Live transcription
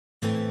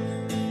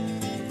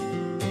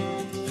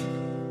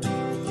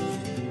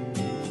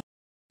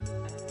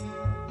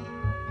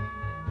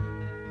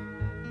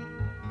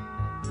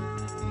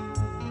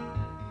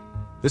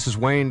This is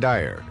Wayne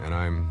Dyer, and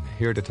I'm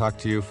here to talk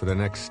to you for the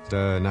next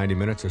 90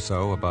 minutes or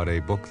so about a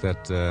book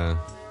that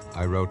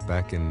I wrote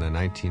back in the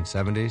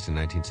 1970s, in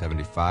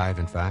 1975,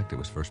 in fact. It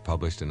was first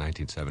published in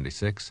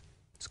 1976.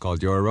 It's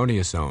called Your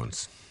Erroneous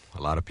Zones.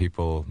 A lot of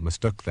people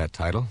mistook that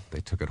title.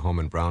 They took it home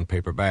in brown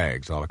paper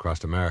bags all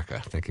across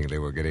America, thinking they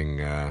were getting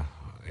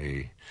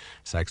a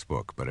sex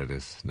book, but it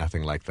is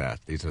nothing like that.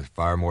 These are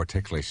far more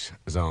ticklish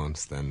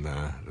zones than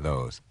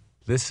those.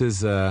 This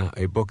is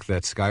a book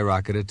that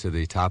skyrocketed to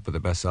the top of the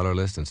bestseller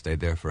list and stayed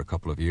there for a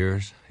couple of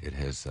years. It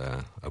is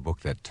a book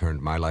that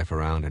turned my life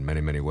around in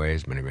many, many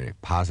ways, many, many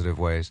positive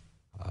ways.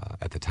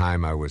 At the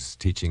time, I was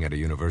teaching at a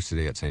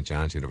university, at St.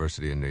 John's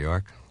University in New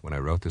York, when I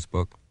wrote this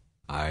book.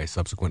 I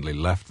subsequently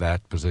left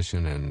that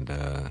position and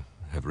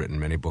have written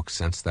many books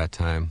since that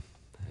time,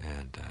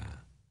 and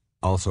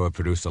also have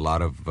produced a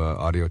lot of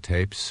audio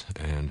tapes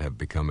and have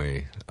become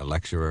a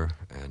lecturer,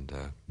 and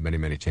many,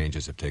 many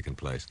changes have taken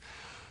place.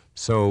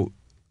 So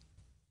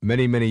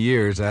many, many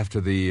years after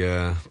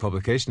the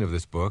publication of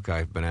this book,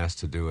 I've been asked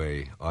to do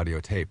a audio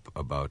tape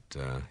about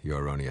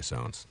Your Erroneous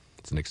Zones.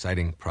 It's an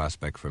exciting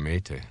prospect for me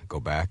to go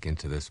back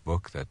into this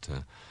book that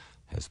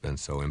has been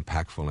so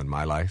impactful in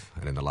my life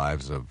and in the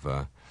lives of,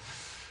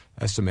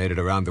 estimated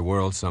around the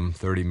world, some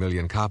 30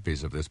 million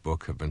copies of this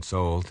book have been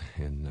sold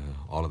in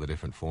all of the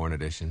different foreign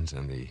editions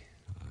and the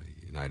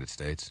United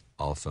States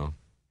also.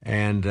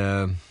 And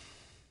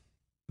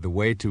the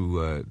way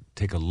to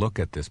take a look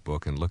at this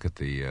book and look at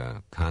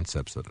the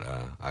concepts that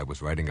I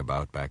was writing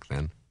about back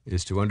then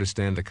is to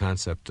understand the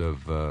concept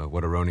of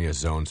what erroneous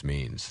zones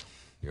means.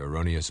 Your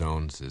erroneous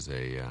zones is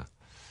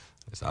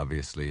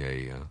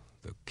obviously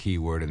the key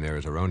word in there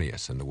is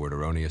erroneous, and the word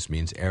erroneous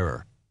means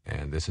error.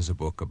 And this is a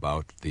book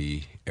about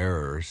the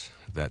errors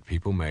that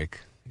people make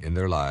in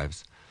their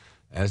lives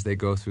as they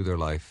go through their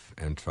life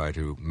and try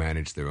to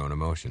manage their own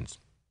emotions.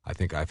 I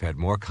think I've had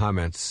more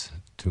comments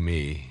to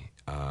me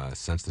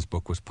since this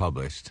book was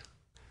published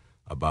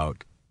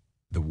about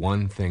the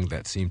one thing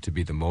that seemed to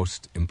be the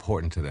most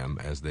important to them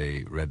as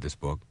they read this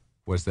book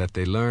was that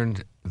they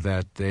learned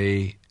that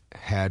they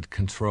had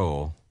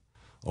control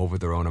over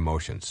their own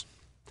emotions.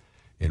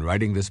 In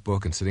writing this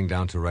book and sitting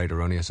down to write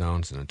Erroneous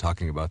Zones and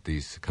talking about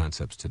these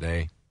concepts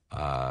today,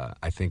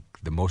 I think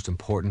the most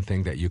important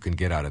thing that you can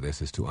get out of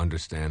this is to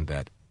understand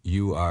that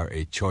you are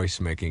a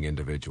choice-making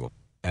individual,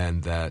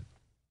 and that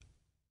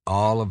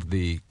all of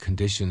the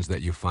conditions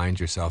that you find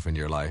yourself in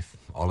your life,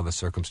 all of the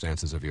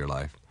circumstances of your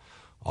life,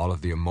 all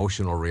of the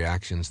emotional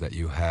reactions that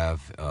you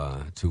have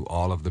to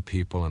all of the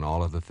people and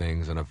all of the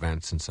things and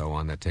events and so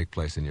on that take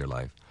place in your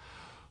life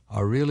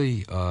are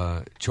really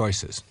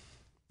choices.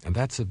 And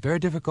that's a very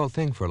difficult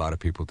thing for a lot of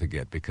people to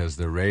get, because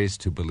they're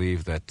raised to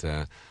believe that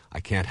I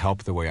can't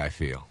help the way I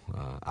feel.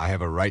 I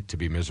have a right to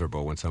be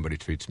miserable when somebody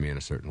treats me in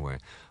a certain way.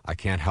 I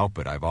can't help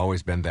it. I've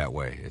always been that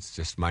way. It's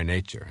just my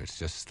nature. It's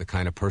just the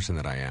kind of person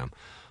that I am.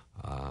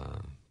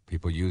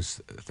 People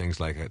use things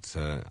like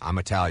I'm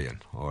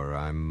Italian, or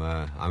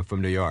I'm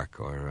from New York,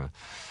 or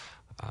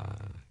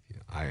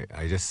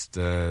I just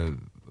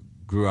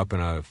grew up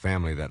in a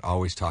family that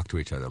always talked to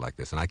each other like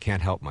this, and I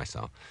can't help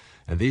myself.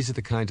 And these are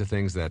the kinds of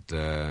things that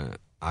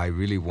I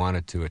really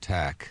wanted to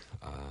attack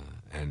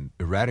and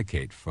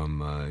eradicate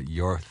from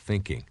your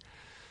thinking.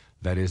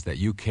 That is, that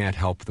you can't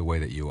help the way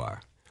that you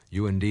are.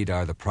 You indeed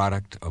are the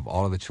product of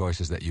all of the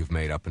choices that you've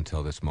made up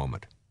until this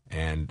moment.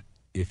 And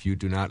if you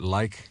do not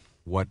like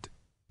what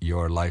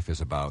your life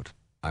is about,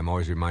 I'm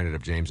always reminded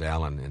of James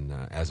Allen in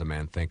As a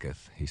Man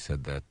Thinketh. He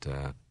said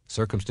that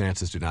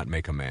circumstances do not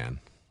make a man,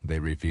 they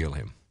reveal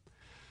him.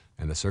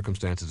 And the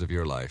circumstances of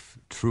your life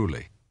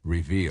truly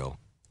reveal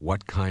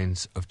what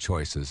kinds of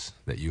choices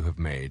that you have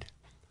made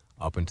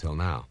up until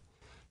now.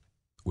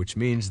 Which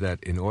means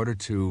that in order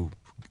to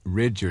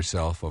rid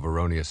yourself of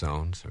erroneous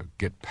zones, or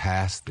get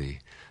past the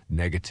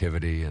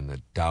negativity and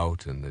the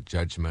doubt and the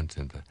judgment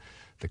and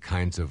the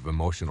kinds of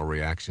emotional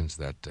reactions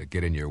that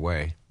get in your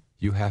way,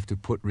 you have to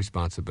put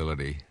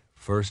responsibility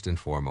first and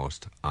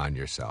foremost on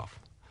yourself.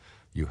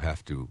 You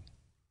have to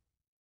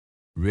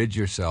rid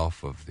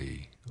yourself of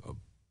the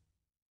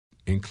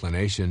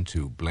inclination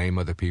to blame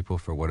other people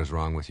for what is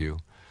wrong with you,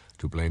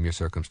 to blame your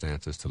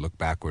circumstances, to look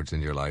backwards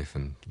in your life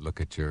and look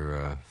at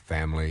your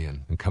family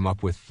and come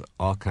up with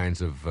all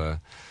kinds of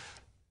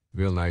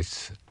real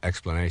nice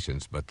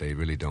explanations, but they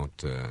really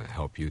don't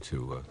help you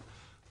to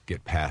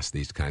get past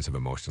these kinds of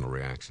emotional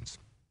reactions.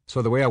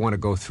 So the way I want to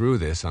go through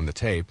this on the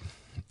tape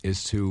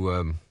is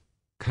to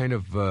kind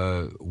of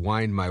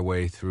wind my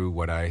way through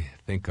what I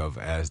think of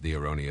as the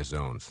erroneous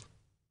zones.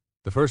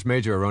 The first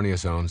major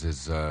erroneous zones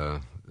is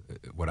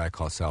what I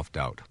call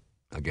self-doubt.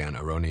 Again,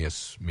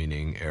 erroneous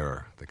meaning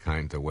error,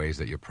 the ways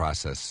that you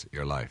process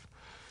your life.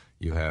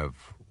 You have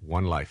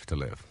one life to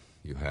live.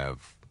 You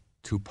have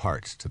two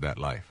parts to that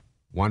life.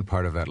 One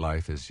part of that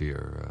life is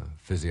your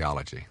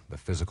physiology, the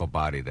physical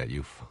body that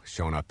you've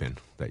shown up in,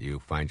 that you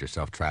find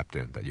yourself trapped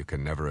in, that you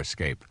can never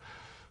escape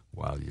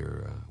while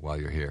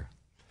you're here.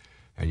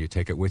 And you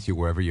take it with you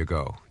wherever you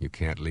go. You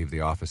can't leave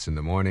the office in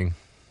the morning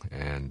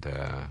and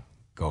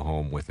go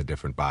home with a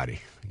different body.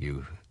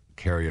 You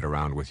carry it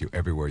around with you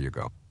everywhere you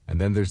go. And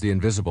then there's the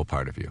invisible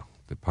part of you,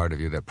 the part of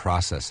you that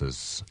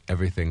processes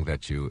everything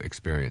that you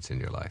experience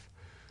in your life.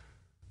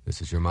 This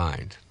is your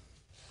mind,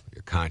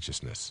 your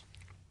consciousness,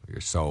 or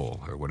your soul,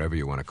 or whatever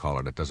you want to call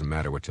it. It doesn't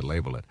matter what you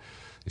label it.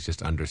 It's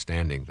just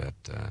understanding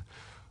that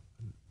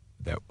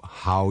that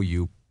how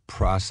you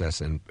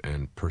process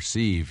and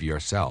perceive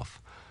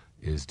yourself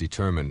is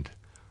determined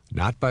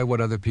not by what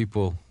other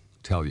people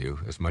tell you,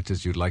 as much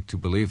as you'd like to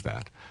believe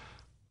that,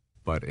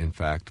 but in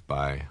fact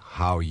by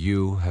how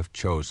you have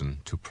chosen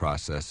to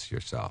process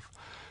yourself.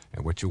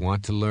 And what you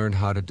want to learn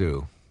how to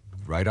do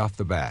right off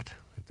the bat,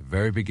 at the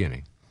very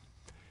beginning,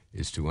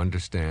 is to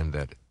understand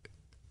that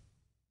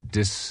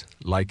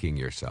disliking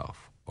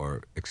yourself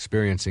or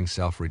experiencing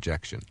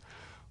self-rejection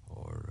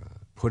or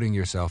putting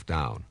yourself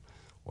down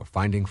or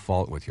finding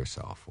fault with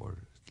yourself or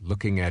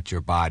looking at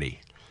your body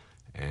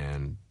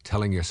and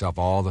telling yourself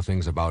all the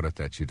things about it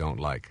that you don't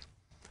like.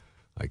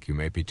 Like you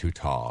may be too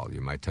tall.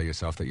 You might tell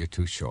yourself that you're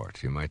too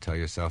short. You might tell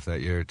yourself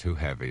that you're too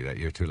heavy, that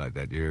you're too light,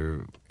 that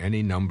you're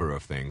any number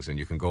of things. And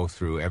you can go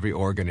through every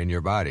organ in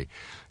your body.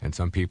 And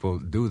some people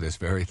do this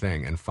very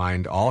thing and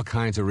find all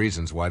kinds of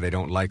reasons why they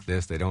don't like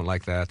this, they don't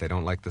like that, they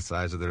don't like the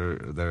size of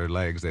their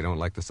legs, they don't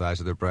like the size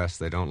of their breasts,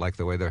 they don't like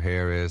the way their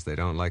hair is, they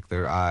don't like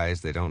their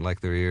eyes, they don't like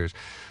their ears,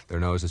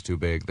 their nose is too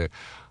big.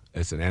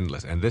 It's an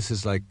endless. And this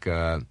is like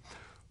a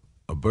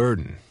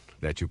burden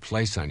that you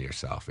place on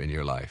yourself in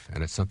your life.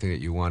 And it's something that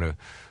you want to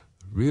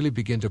really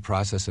begin to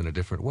process in a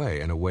different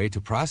way. And a way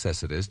to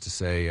process it is to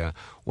say,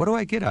 what do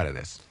I get out of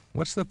this?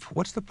 What's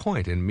the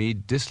point in me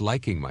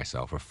disliking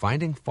myself or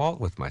finding fault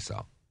with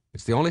myself?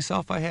 It's the only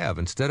self I have.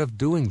 Instead of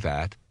doing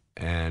that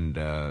and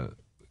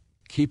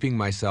keeping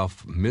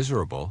myself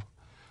miserable,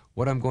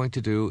 what I'm going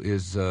to do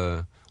is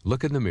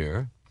look in the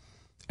mirror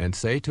and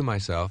say to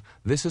myself,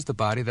 this is the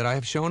body that I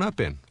have shown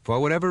up in, for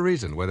whatever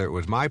reason, whether it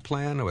was my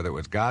plan, or whether it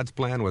was God's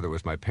plan, whether it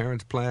was my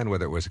parents' plan,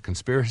 whether it was a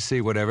conspiracy,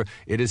 whatever,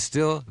 it is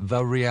still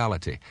the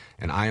reality.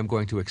 And I am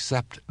going to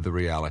accept the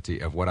reality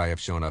of what I have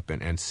shown up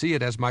in and see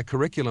it as my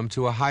curriculum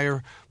to a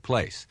higher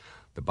place.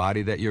 The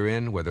body that you're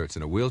in, whether it's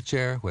in a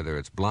wheelchair, whether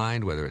it's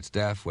blind, whether it's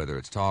deaf, whether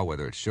it's tall,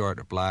 whether it's short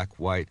or black,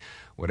 white,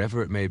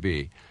 whatever it may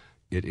be,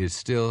 it is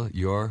still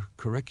your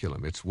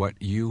curriculum. It's what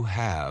you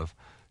have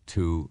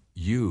to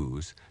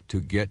use to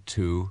get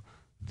to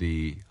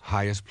the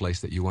highest place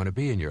that you want to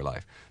be in your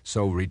life.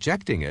 So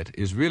rejecting it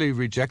is really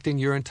rejecting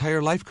your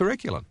entire life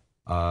curriculum.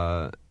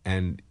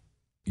 And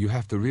you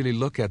have to really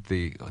look at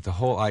the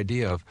whole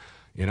idea of,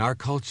 in our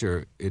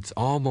culture, it's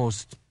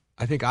almost,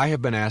 I think I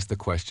have been asked the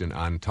question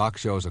on talk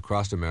shows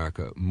across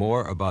America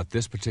more about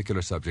this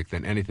particular subject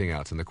than anything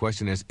else. And the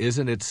question is,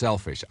 isn't it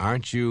selfish?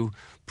 Aren't you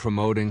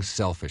promoting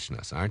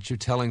selfishness? Aren't you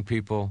telling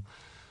people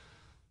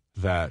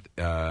that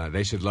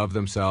they should love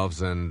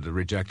themselves and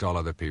reject all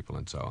other people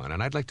and so on?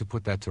 And I'd like to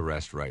put that to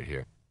rest right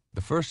here.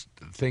 The first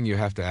thing you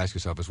have to ask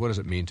yourself is, what does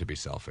it mean to be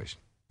selfish?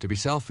 To be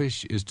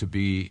selfish is to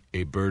be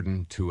a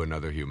burden to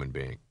another human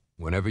being.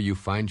 Whenever you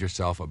find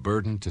yourself a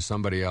burden to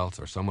somebody else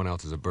or someone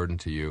else is a burden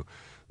to you,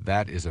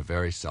 that is a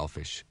very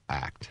selfish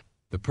act.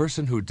 The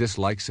person who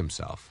dislikes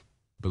himself,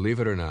 believe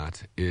it or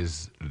not,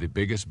 is the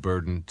biggest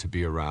burden to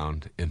be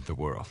around in the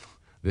world.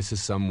 This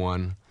is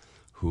someone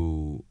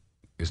who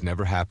is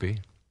never happy,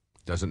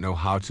 doesn't know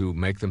how to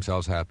make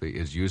themselves happy,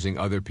 is using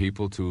other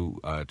people to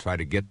try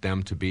to get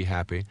them to be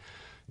happy,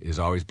 is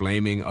always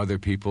blaming other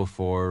people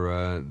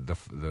for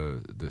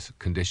the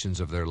conditions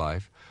of their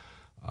life.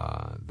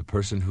 The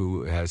person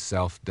who has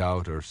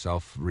self-doubt or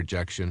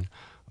self-rejection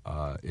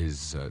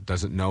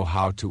doesn't know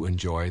how to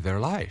enjoy their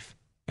life.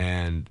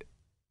 And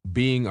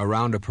being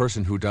around a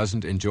person who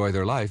doesn't enjoy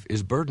their life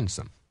is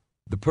burdensome.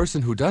 The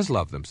person who does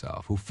love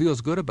themselves, who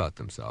feels good about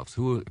themselves,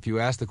 who, if you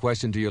ask the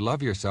question, do you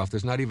love yourself,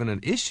 there's not even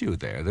an issue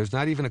there. There's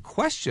not even a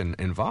question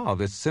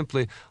involved. It's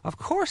simply, of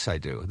course I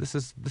do. This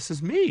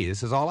is me.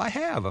 This is all I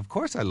have. Of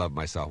course I love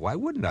myself. Why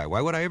wouldn't I?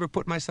 Why would I ever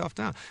put myself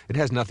down? It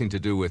has nothing to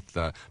do with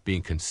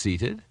being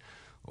conceited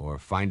or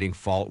finding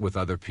fault with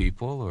other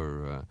people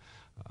or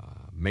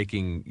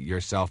making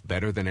yourself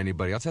better than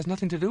anybody else. It has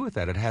nothing to do with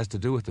that. It has to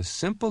do with the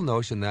simple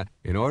notion that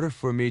in order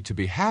for me to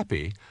be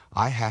happy,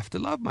 I have to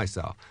love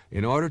myself.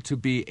 In order to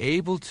be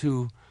able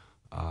to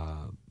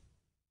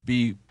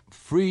be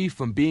free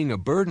from being a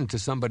burden to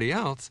somebody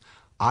else,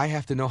 I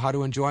have to know how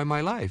to enjoy my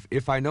life.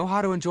 If I know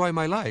how to enjoy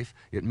my life,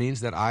 it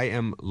means that I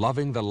am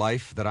loving the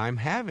life that I'm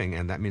having,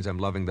 and that means I'm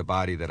loving the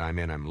body that I'm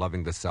in. I'm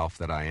loving the self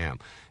that I am.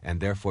 And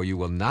therefore, you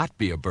will not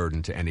be a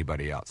burden to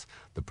anybody else.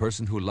 The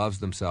person who loves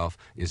themselves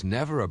is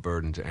never a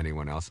burden to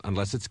anyone else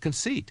unless it's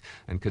conceit.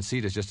 And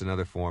conceit is just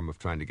another form of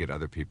trying to get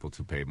other people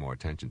to pay more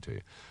attention to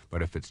you.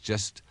 But if it's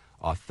just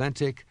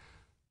authentic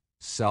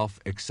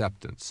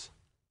self-acceptance,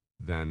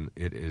 then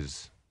it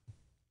is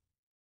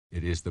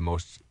the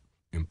most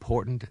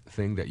important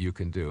thing that you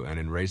can do. And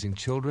in raising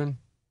children,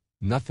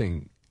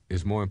 nothing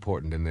is more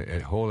important in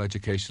the whole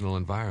educational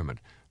environment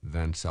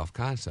than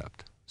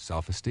self-concept,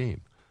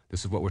 self-esteem.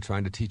 This is what we're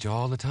trying to teach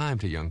all the time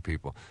to young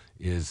people,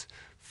 is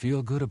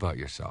feel good about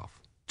yourself.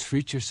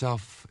 Treat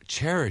yourself,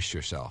 cherish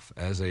yourself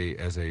as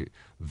a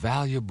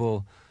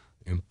valuable,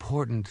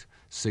 important,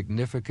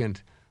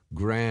 significant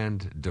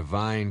grand,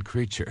 divine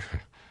creature,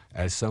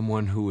 as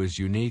someone who is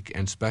unique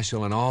and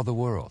special in all the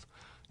world.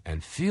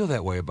 And feel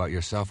that way about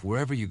yourself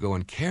wherever you go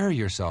and carry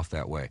yourself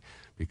that way.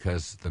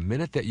 Because the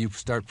minute that you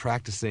start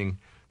practicing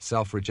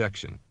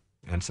self-rejection,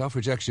 and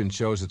self-rejection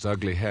shows its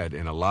ugly head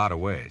in a lot of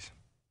ways.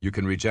 You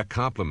can reject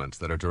compliments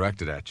that are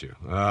directed at you.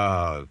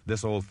 Oh,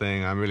 this old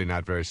thing, I'm really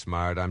not very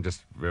smart. I'm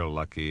just real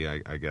lucky,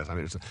 I guess. I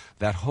mean, it's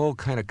that whole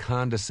kind of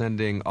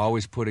condescending,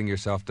 always putting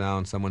yourself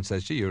down. Someone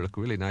says, gee, you look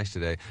really nice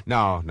today.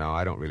 No,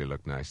 I don't really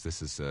look nice.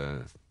 This is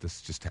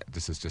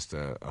just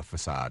a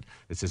facade.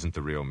 This isn't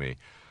the real me.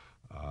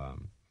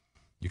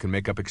 You can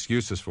make up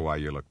excuses for why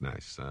you look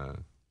nice.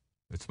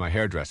 It's my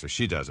hairdresser.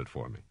 She does it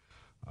for me.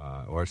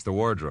 Or it's the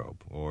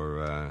wardrobe.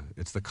 Or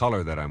it's the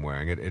color that I'm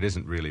wearing. It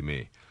isn't really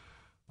me.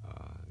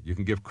 You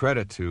can give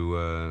credit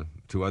to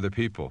other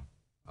people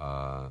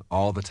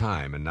all the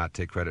time and not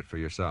take credit for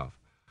yourself.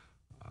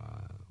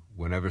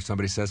 Whenever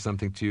somebody says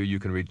something to you,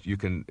 you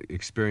can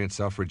experience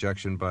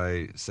self-rejection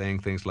by saying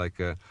things like,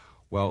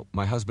 well,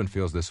 my husband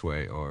feels this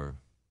way, or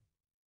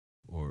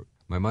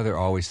my mother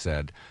always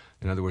said.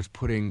 In other words,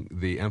 putting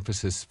the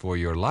emphasis for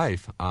your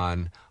life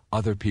on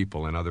other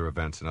people and other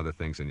events and other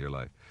things in your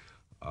life.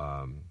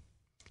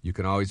 You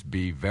can always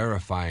be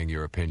verifying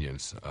your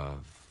opinions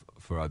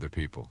for other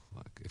people.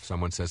 Like if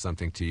someone says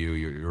something to you,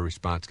 your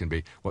response can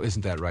be, well,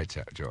 isn't that right,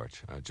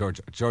 George?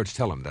 George,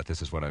 tell him that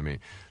this is what I mean.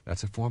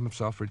 That's a form of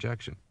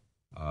self-rejection.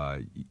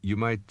 You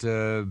might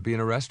be in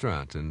a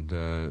restaurant and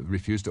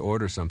refuse to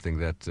order something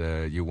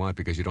that you want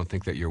because you don't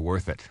think that you're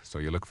worth it. So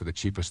you look for the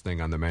cheapest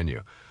thing on the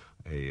menu.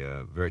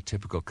 A very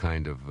typical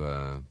kind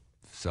of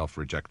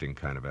self-rejecting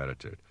kind of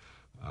attitude.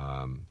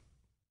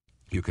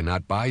 You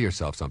cannot buy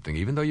yourself something,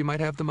 even though you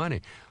might have the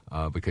money,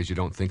 because you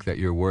don't think that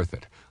you're worth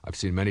it. I've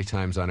seen many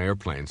times on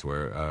airplanes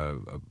where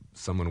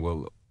someone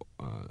will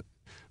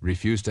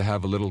refuse to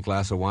have a little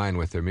glass of wine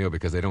with their meal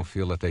because they don't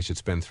feel that they should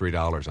spend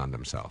 $3 on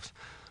themselves.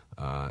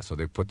 So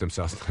they put the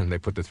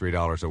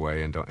 $3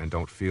 away and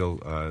don't feel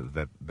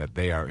that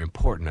they are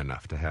important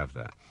enough to have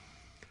that.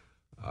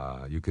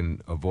 You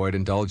can avoid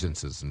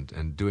indulgences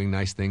and doing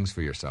nice things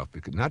for yourself,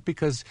 not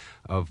because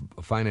of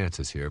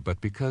finances here,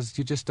 but because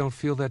you just don't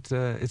feel that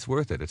it's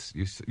worth it.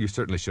 You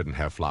certainly shouldn't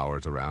have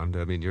flowers around.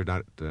 I mean, you're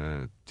not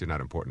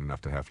important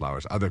enough to have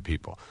flowers. Other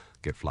people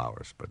get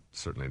flowers, but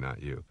certainly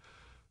not you.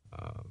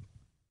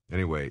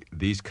 Anyway,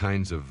 these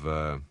kinds of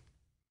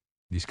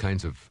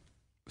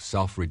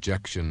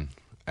self-rejection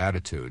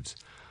attitudes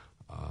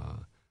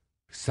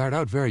start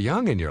out very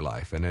young in your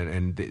life, and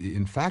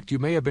in fact, you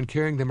may have been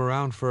carrying them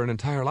around for an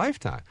entire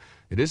lifetime.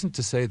 It isn't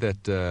to say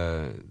that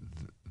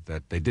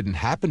they didn't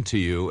happen to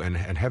you and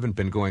haven't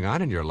been going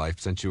on in your life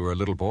since you were a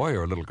little boy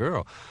or a little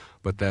girl,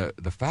 but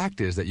the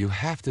fact is that you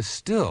have to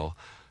still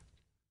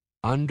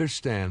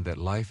understand that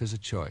life is a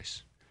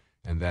choice,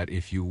 and that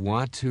if you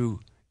want to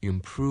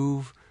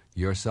improve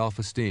your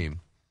self-esteem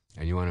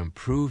and you want to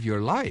improve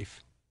your life,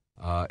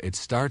 it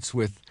starts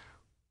with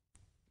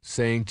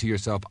saying to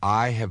yourself,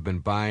 I have been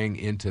buying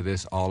into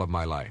this all of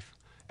my life.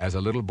 As a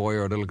little boy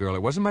or a little girl,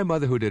 it wasn't my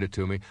mother who did it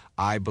to me.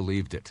 I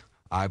believed it.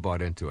 I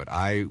bought into it.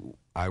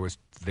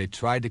 They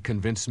tried to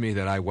convince me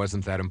that I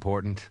wasn't that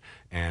important,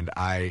 and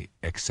I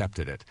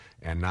accepted it.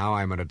 And now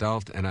I'm an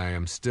adult, and I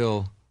am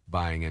still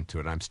buying into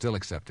it. I'm still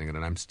accepting it,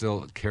 and I'm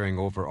still carrying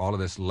over all of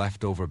this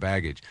leftover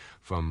baggage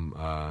from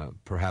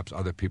perhaps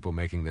other people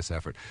making this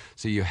effort.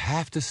 So you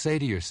have to say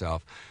to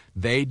yourself,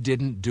 they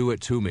didn't do it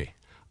to me.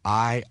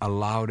 I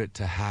allowed it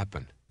to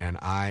happen, and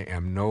I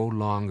am no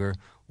longer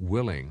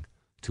willing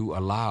to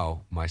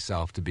allow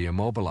myself to be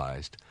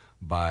immobilized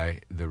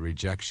by the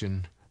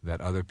rejection that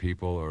other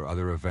people or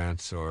other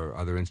events or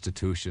other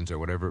institutions or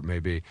whatever it may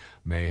be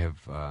may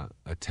have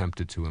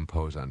attempted to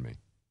impose on me.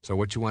 So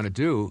what you want to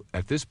do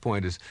at this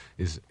point is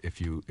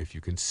if you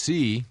can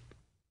see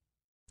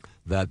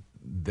that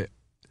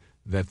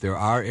there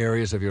are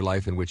areas of your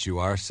life in which you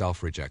are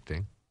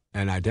self-rejecting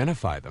and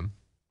identify them,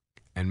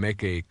 and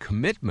make a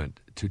commitment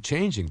to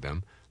changing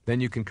them, then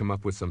you can come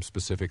up with some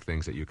specific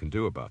things that you can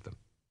do about them.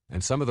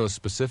 And some of those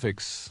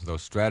specifics,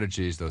 those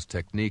strategies, those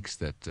techniques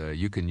that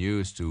you can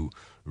use to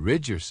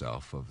rid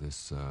yourself of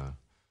this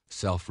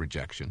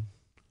self-rejection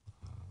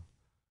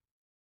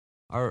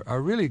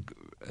are really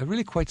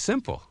quite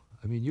simple.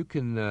 I mean, you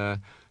can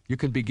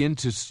begin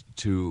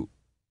to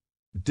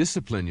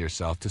discipline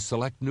yourself to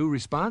select new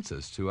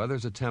responses to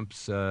others'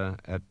 attempts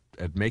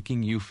at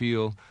making you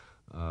feel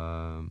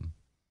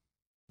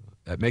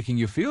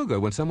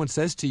good. When someone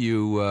says to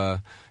you,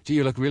 gee,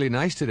 you look really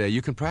nice today,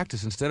 you can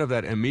practice, instead of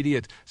that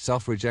immediate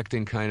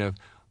self-rejecting kind of,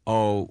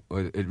 oh,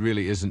 it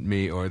really isn't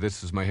me, or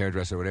this is my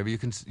hairdresser, or whatever, you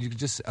can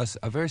just,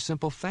 a very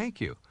simple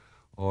thank you,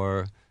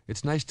 or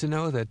it's nice to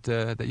know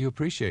that you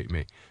appreciate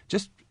me.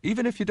 Just,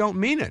 even if you don't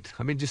mean it.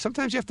 I mean,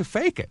 sometimes you have to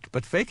fake it,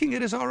 but faking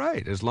it is all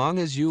right, as long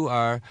as you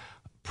are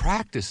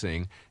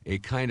practicing a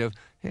kind of,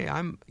 hey,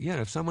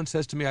 if someone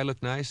says to me I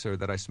look nice, or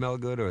that I smell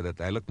good, or that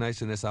I look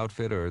nice in this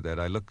outfit, or that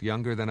I look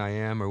younger than I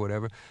am, or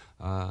whatever,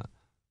 I'm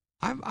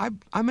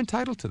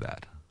entitled to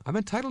that. I'm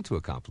entitled to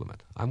a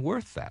compliment. I'm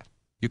worth that.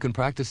 You can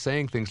practice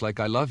saying things like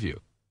I love you,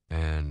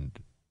 and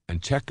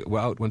And check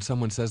out when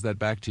someone says that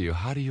back to you,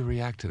 how do you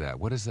react to that?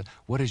 What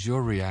is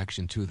your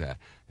reaction to that?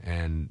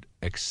 And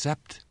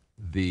accept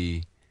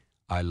the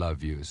I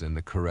love yous and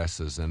the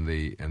caresses and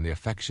the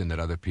affection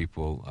that other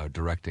people are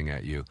directing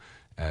at you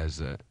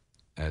as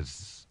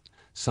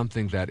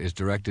something that is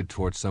directed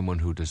towards someone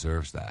who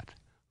deserves that,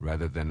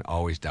 rather than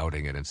always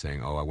doubting it and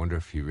saying, oh, I wonder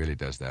if he really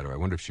does that, or I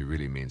wonder if she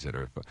really means it,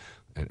 or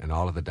and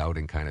all of the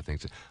doubting kind of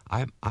things.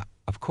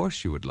 Of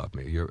course you would love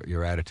me.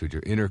 Your attitude,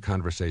 your inner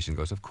conversation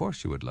goes, of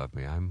course you would love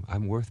me.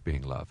 I'm worth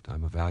being loved.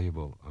 I'm a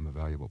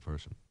valuable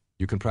person.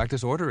 You can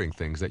practice ordering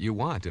things that you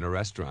want in a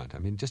restaurant. I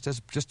mean,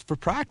 just for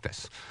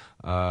practice.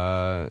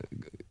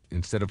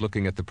 Instead of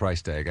looking at the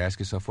price tag, ask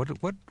yourself,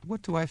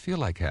 what do I feel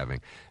like having?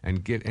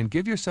 And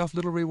give yourself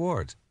little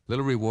rewards.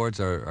 Little rewards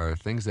are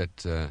things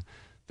that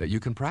you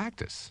can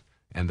practice.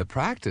 And the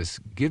practice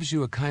gives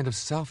you a kind of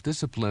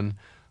self-discipline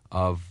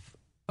of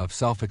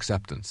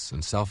self-acceptance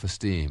and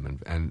self-esteem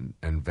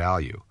and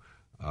value.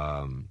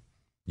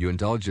 You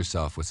indulge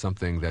yourself with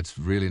something that's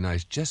really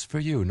nice just for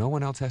you. No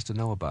one else has to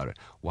know about it.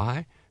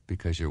 Why?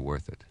 Because you're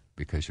worth it,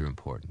 because you're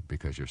important,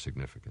 because you're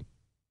significant.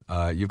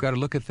 You've got to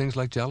look at things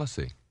like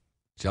jealousy.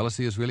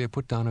 Jealousy is really a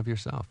put-down of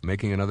yourself,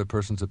 making another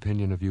person's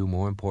opinion of you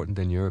more important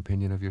than your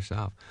opinion of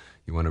yourself.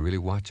 You want to really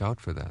watch out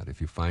for that.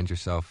 If you find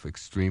yourself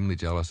extremely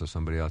jealous of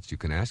somebody else, you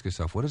can ask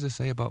yourself, what does this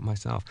say about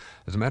myself?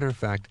 As a matter of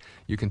fact,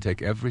 you can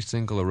take every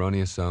single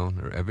erroneous zone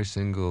or every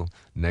single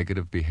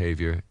negative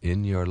behavior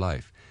in your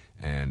life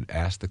and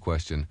ask the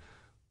question,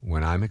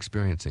 when I'm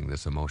experiencing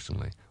this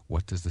emotionally,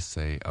 what does this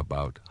say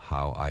about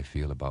how I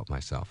feel about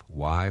myself?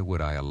 Why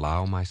would I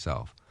allow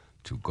myself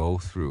to go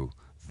through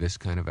this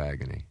kind of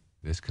agony,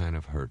 this kind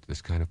of hurt,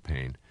 this kind of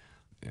pain,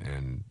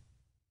 and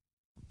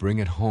bring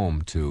it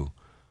home to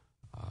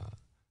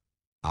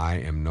I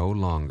am no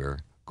longer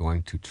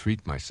going to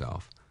treat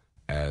myself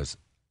as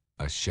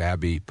a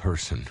shabby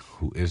person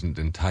who isn't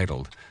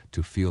entitled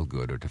to feel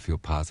good or to feel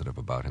positive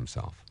about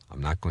himself. I'm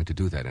not going to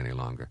do that any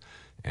longer.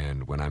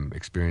 And when I'm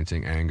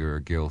experiencing anger or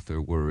guilt or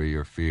worry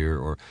or fear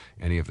or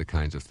any of the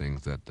kinds of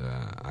things that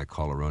I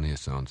call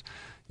erroneous zones,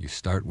 you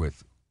start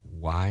with,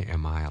 why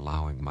am I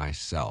allowing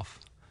myself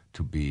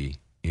to be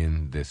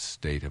in this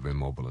state of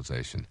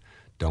immobilization?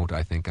 Don't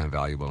I think I'm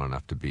valuable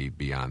enough to be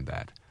beyond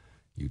that?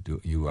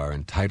 You are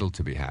entitled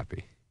to be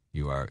happy.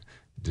 You are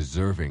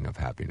deserving of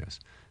happiness.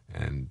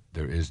 And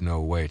there is no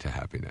way to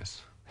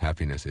happiness.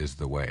 Happiness is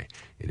the way.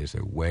 It is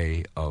a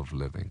way of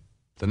living.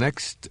 The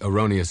next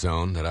erroneous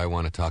zone that I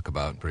want to talk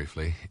about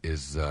briefly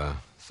is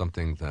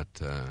something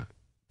that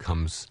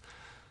comes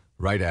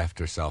right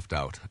after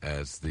self-doubt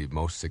as the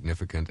most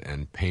significant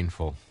and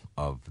painful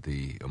of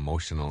the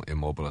emotional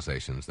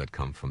immobilizations that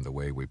come from the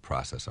way we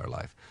process our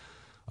life.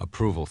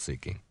 Approval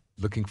seeking,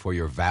 looking for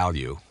your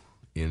value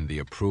in the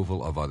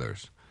approval of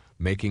others,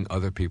 making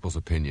other people's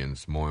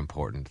opinions more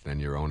important than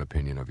your own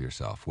opinion of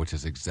yourself, which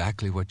is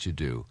exactly what you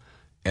do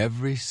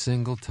every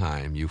single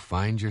time you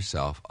find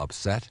yourself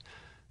upset,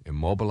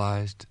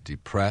 immobilized,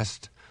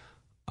 depressed,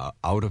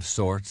 out of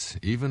sorts,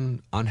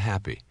 even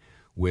unhappy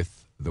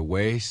with the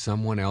way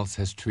someone else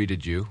has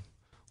treated you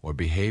or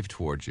behaved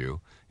towards you.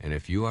 And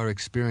if you are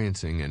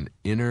experiencing an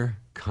inner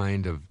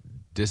kind of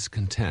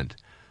discontent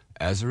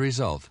as a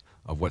result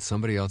of what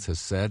somebody else has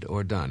said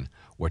or done,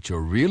 what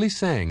you're really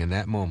saying in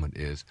that moment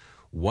is,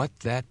 what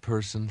that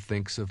person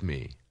thinks of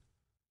me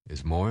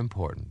is more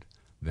important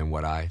than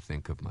what I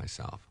think of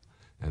myself.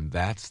 And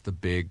that's the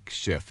big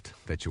shift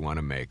that you want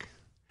to make.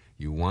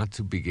 You want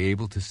to be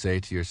able to say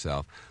to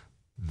yourself,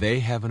 they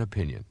have an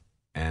opinion,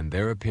 and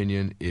their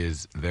opinion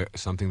is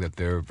something that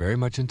they're very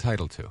much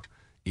entitled to.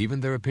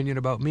 Even their opinion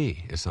about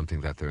me is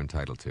something that they're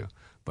entitled to.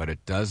 But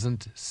it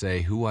doesn't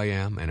say who I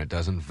am, and it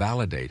doesn't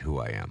validate who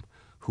I am.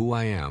 Who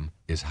I am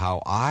is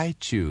how I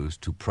choose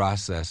to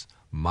process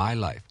my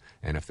life.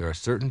 And if there are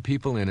certain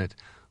people in it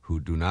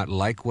who do not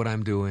like what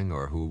I'm doing,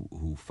 or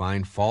who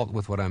find fault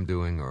with what I'm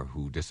doing, or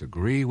who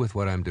disagree with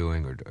what I'm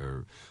doing,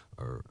 or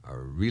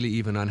are really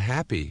even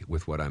unhappy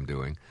with what I'm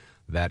doing,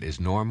 that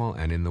is normal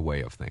and in the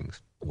way of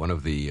things. One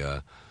of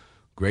the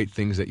great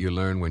things that you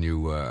learn when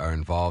you are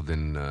involved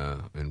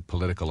in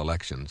political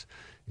elections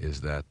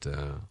is that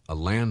a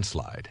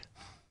landslide,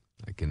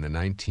 like in the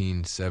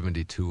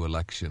 1972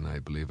 election, I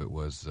believe it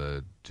was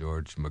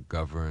George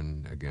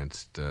McGovern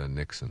against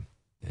Nixon,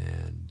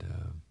 and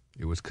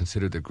it was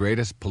considered the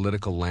greatest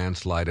political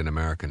landslide in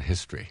American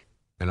history.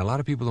 And a lot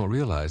of people don't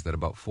realize that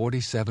about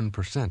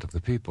 47% of the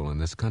people in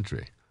this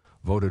country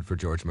voted for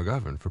George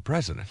McGovern for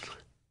president.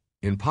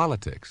 In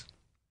politics,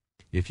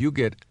 if you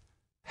get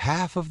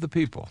half of the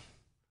people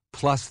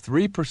plus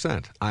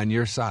 3% on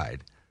your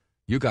side,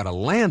 you got a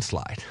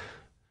landslide.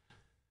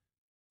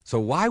 So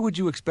why would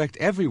you expect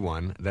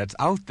everyone that's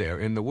out there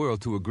in the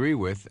world to agree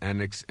with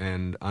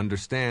and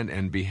understand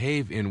and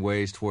behave in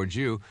ways towards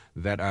you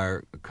that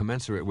are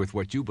commensurate with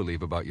what you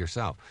believe about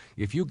yourself?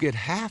 If you get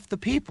half the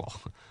people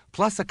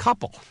plus a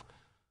couple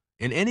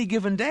in any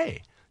given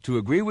day to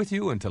agree with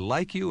you and to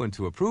like you and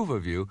to approve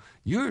of you,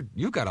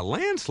 you got a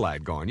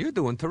landslide going. You're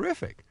doing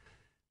terrific.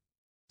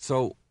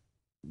 So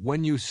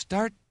when you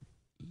start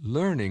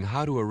learning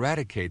how to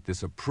eradicate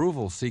this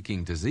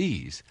approval-seeking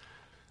disease,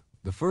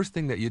 the first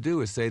thing that you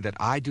do is say that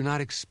I do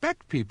not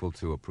expect people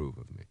to approve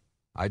of me.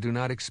 I do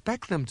not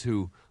expect them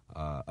to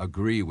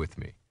agree with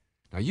me.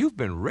 Now, you've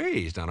been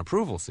raised on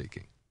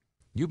approval-seeking.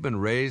 You've been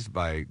raised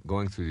by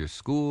going through your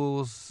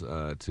schools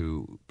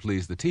to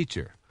please the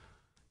teacher.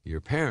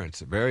 Your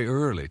parents very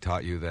early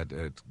taught you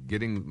that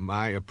getting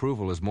my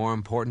approval is more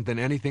important than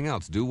anything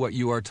else. Do what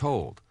you are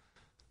told.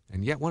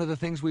 And yet one of the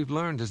things we've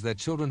learned is that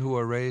children who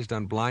are raised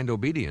on blind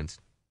obedience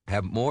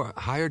have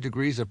higher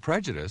degrees of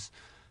prejudice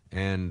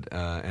and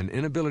an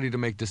inability to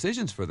make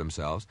decisions for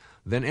themselves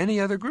than any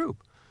other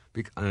group.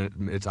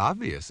 It's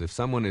obvious. If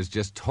someone is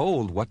just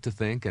told what to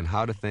think and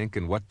how to think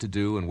and what to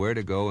do and where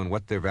to go and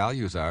what their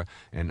values are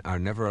and are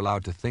never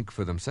allowed to think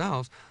for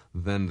themselves,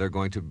 then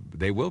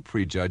they will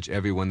prejudge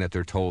everyone that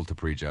they're told to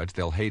prejudge.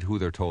 They'll hate who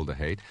they're told to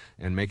hate,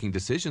 and making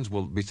decisions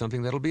will be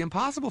something that'll be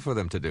impossible for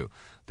them to do.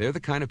 They're the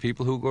kind of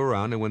people who go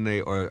around and when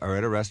they are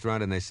at a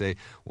restaurant and they say,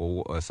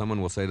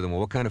 someone will say to them, well,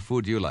 what kind of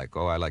food do you like?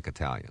 Oh, I like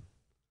Italian.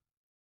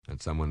 And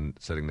someone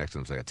sitting next to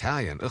them say,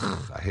 Italian?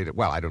 Ugh, I hate it.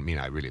 Well, I don't mean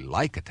I really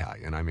like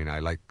Italian. I mean, I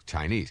like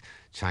Chinese.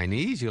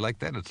 Chinese? You like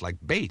that? It's like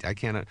bait. I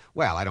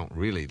don't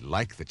really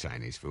like the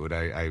Chinese food.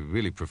 I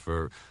really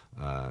prefer,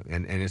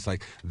 and it's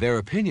like their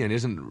opinion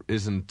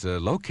isn't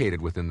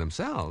located within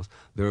themselves.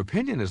 Their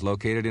opinion is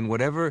located in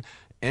whatever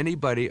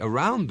anybody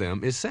around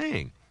them is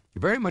saying.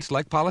 Very much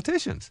like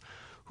politicians,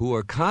 who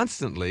are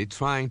constantly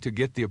trying to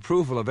get the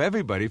approval of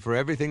everybody for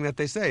everything that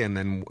they say.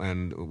 And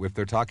if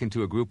they're talking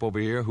to a group over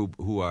here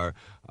who are,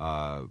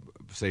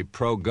 say,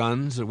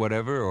 pro-guns or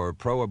whatever, or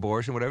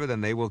pro-abortion, whatever,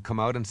 then they will come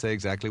out and say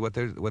exactly what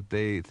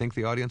they think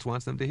the audience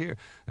wants them to hear.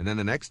 And then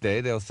the next day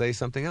they'll say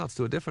something else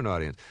to a different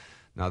audience.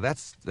 Now,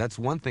 that's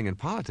one thing in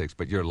politics,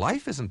 but your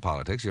life isn't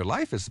politics. Your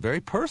life is very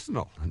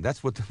personal, and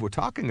that's what we're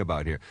talking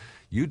about here.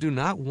 You do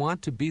not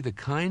want to be the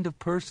kind of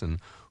person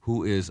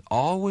who is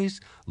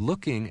always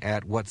looking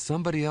at what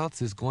somebody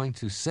else is going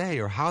to say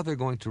or how they're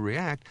going to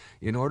react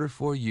in order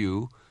for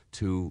you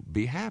to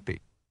be happy.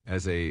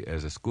 As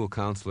a school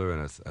counselor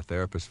and a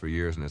therapist for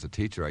years, and as a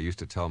teacher, I used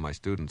to tell my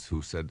students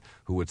who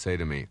would say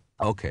to me,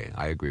 okay,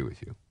 I agree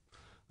with you,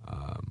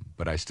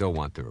 but I still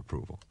want their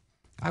approval.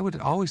 I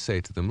would always say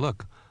to them,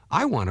 look,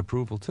 I want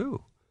approval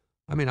too.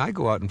 I mean, I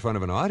go out in front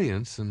of an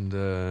audience, and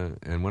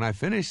when I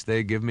finish,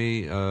 they give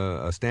me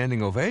a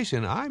standing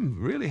ovation.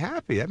 I'm really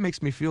happy. That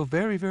makes me feel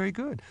very, very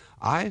good.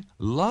 I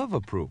love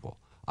approval.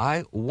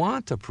 I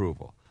want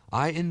approval.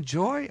 I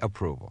enjoy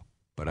approval,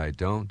 but I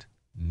don't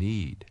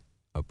need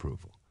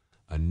approval.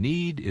 A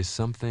need is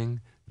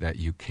something that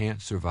you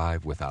can't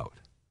survive without.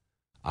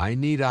 I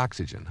need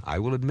oxygen. I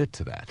will admit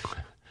to that.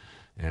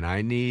 And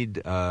I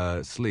need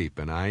sleep,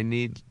 and I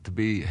need to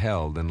be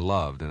held and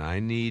loved, and I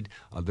need,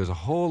 there's a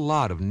whole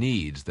lot of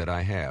needs that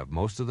I have.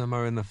 Most of them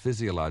are in the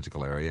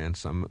physiological area, and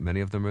many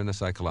of them are in the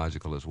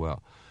psychological as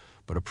well.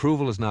 But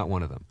approval is not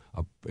one of them.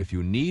 If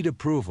you need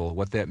approval,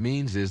 what that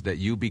means is that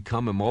you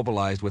become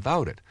immobilized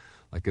without it.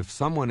 Like if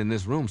someone in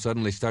this room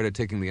suddenly started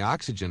taking the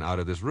oxygen out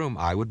of this room,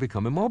 I would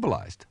become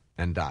immobilized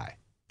and die.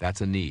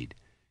 That's a need.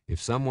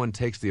 If someone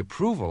takes the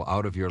approval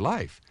out of your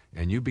life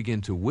and you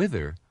begin to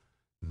wither,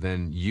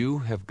 then you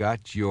have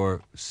got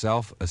your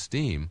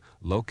self-esteem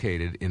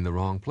located in the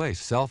wrong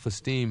place.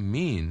 Self-esteem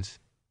means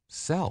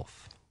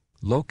self,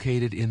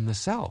 located in the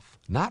self,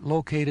 not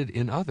located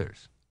in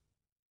others.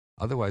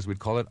 Otherwise, we'd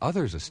call it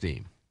others'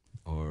 esteem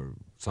or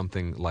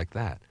something like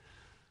that.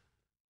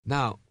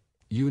 Now,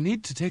 you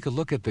need to take a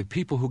look at the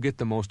people who get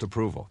the most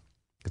approval.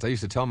 Because I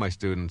used to tell my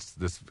students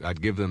this,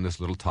 I'd give them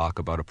this little talk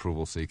about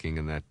approval seeking,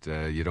 and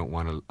that you don't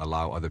want to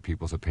allow other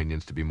people's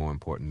opinions to be more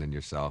important than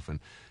yourself,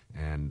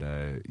 and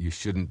you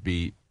shouldn't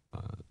be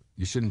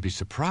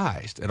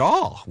surprised at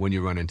all when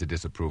you run into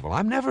disapproval.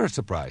 I'm never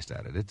surprised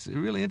at it. It's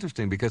really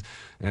interesting because,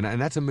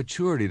 and that's a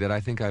maturity that I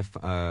think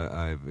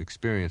I've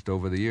experienced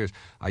over the years.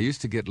 I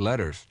used to get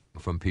letters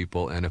from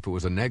people, and if it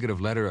was a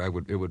negative letter,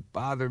 it would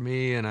bother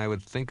me, and I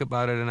would think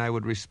about it, and I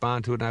would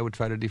respond to it, and I would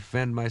try to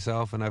defend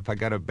myself. And if I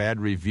got a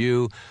bad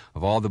review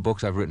of all the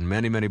books, I've written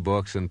many, many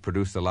books and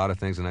produced a lot of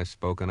things, and I've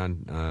spoken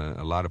on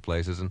a lot of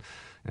places,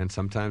 and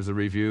sometimes the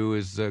review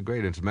is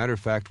great. As a matter of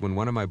fact, when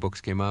one of my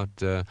books came out,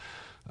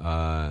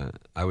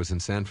 I was in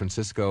San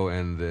Francisco,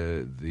 and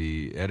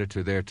the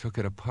editor there took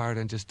it apart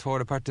and just tore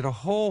it apart, did a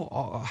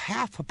whole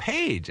half a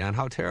page on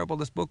how terrible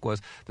this book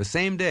was. The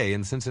same day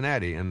in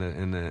Cincinnati, in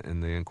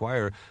the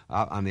Enquirer,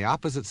 on the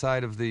opposite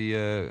side of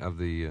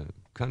the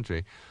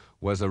country,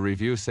 was a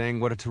review saying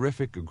what a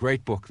terrific,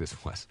 great book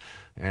this was.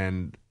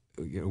 And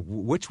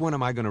which one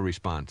am I going to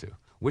respond to?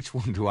 Which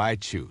one do I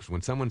choose?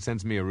 When someone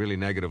sends me a really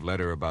negative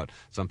letter about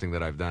something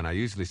that I've done, I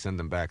usually send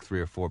them back 3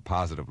 or 4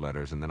 positive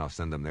letters, and then I'll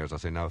send them theirs. I'll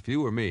say, now, if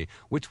you were me,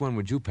 which one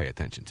would you pay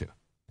attention to?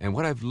 And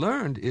what I've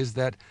learned is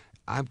that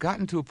I've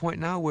gotten to a point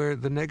now where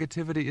the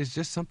negativity is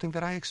just something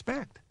that I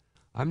expect.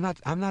 I'm not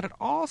at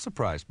all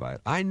surprised by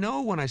it. I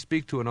know when I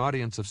speak to an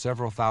audience of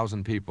several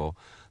thousand people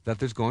that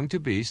there's going to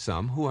be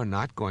some who are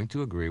not going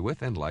to agree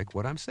with and like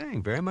what I'm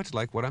saying, very much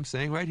like what I'm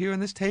saying right here in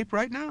this tape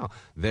right now.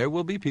 There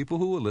will be people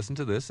who will listen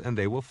to this and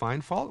they will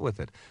find fault with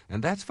it,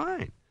 and that's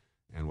fine.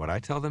 And what I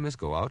tell them is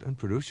go out and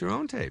produce your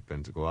own tape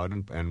and to go out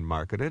and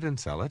market it and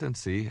sell it and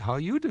see how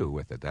you do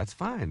with it. That's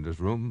fine. There's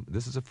room.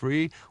 This is a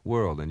free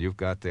world, and you've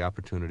got the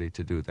opportunity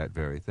to do that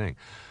very thing.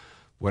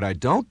 What I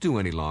don't do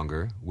any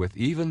longer with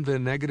even the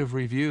negative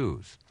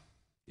reviews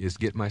is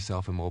get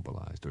myself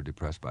immobilized or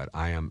depressed by it.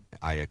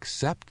 I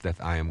accept that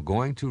I am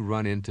going to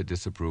run into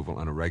disapproval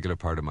on a regular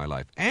part of my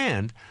life.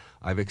 And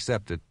I've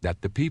accepted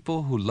that the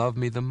people who love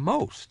me the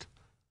most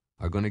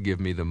are going to give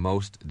me the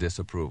most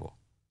disapproval.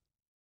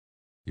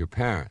 Your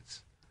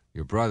parents,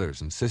 your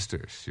brothers and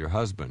sisters, your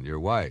husband, your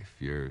wife,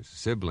 your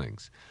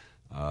siblings,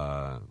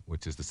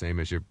 which is the same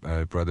as your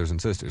brothers and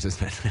sisters,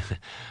 isn't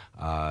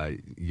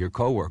it? Your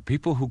coworker,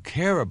 people who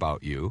care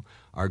about you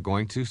are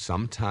going to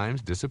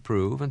sometimes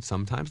disapprove, and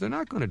sometimes they're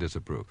not going to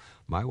disapprove.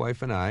 My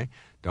wife and I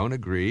don't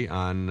agree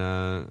on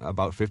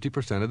about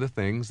 50% of the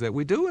things that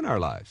we do in our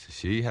lives.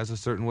 She has a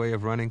certain way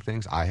of running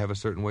things. I have a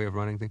certain way of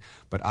running things.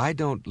 But I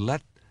don't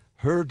let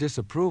her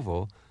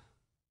disapproval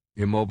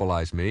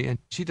immobilize me, and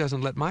she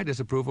doesn't let my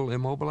disapproval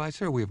immobilize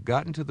her. We've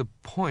gotten to the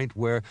point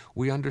where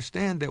we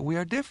understand that we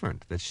are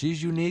different, that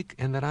she's unique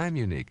and that I'm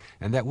unique,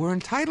 and that we're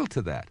entitled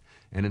to that.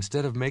 And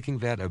instead of making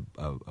that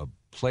a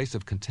place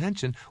of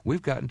contention,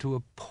 we've gotten to a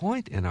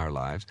point in our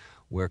lives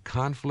where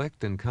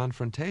conflict and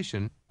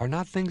confrontation are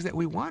not things that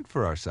we want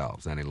for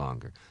ourselves any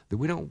longer. That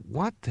we don't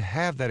want to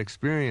have that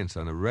experience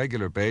on a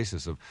regular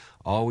basis of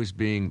always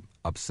being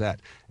upset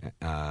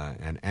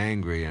and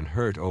angry and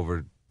hurt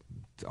over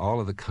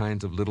all of the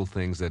kinds of little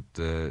things that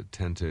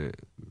tend to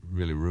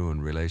really ruin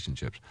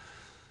relationships.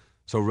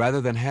 So rather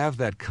than have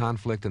that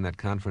conflict and that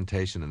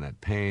confrontation and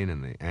that pain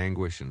and the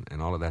anguish and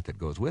all of that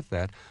goes with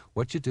that,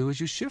 what you do is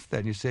you shift that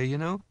and you say,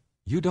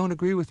 you don't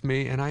agree with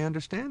me and I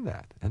understand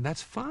that, and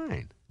that's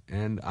fine.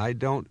 And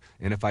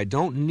if I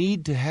don't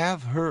need to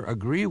have her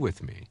agree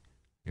with me,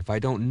 if I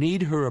don't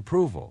need her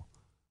approval,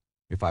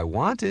 if I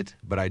want it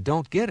but I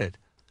don't get it,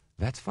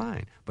 that's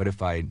fine. But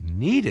if I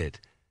need it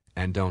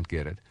and don't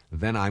get it,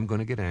 then I'm going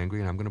to get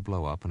angry and I'm going to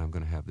blow up and I'm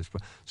going to have this.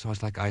 So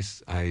it's like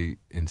I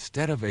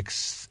instead of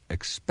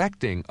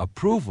expecting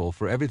approval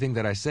for everything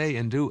that I say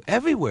and do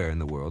everywhere in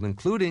the world,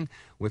 including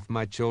with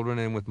my children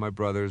and with my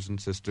brothers and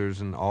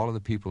sisters and all of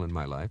the people in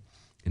my life,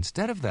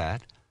 instead of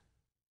that,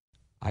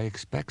 I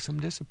expect some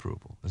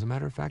disapproval. As a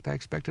matter of fact, I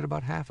expect it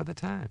about half of the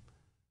time.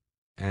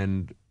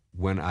 And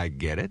when I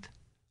get it,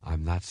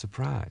 I'm not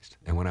surprised.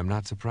 And when I'm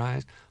not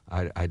surprised,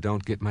 I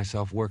don't get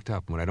myself worked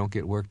up. When I don't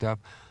get worked up,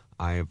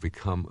 I have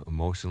become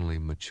emotionally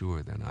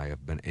mature then. I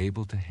have been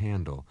able to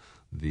handle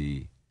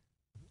the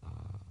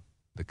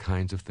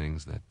kinds of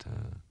things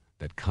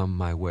that come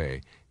my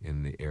way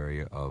in the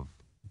area of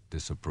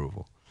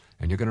disapproval.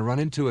 And you're going to run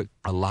into it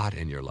a lot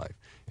in your life.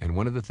 And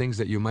one of the things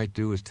that you might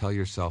do is tell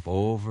yourself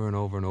over and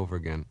over and over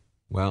again,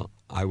 well,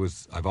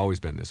 I've always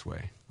been this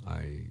way.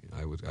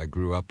 I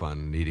grew up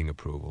on needing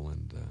approval,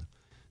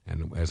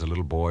 and as a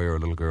little boy or a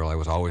little girl, I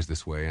was always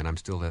this way, and I'm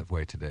still that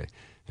way today.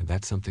 And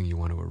that's something you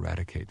want to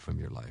eradicate from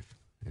your life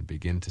and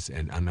begin to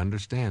and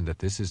understand that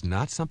this is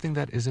not something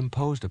that is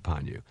imposed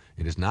upon you.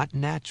 It is not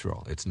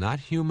natural. It's not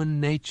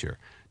human nature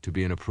to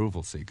be an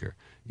approval seeker.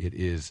 It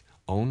is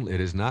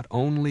not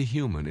only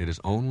human. It is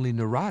only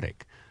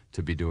neurotic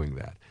to be doing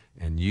that.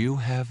 And you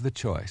have the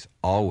choice,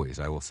 always,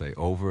 I will say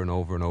over and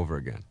over and over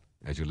again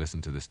as you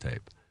listen to this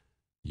tape.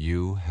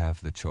 You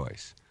have the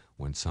choice.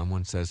 When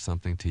someone says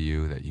something to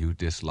you that you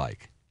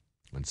dislike,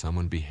 when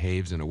someone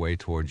behaves in a way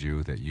towards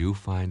you that you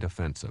find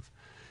offensive,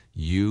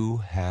 you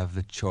have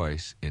the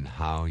choice in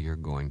how you're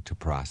going to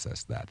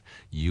process that.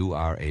 You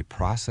are a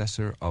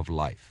processor of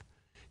life.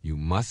 You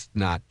must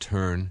not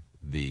turn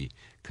the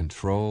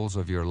controls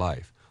of your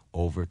life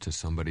over to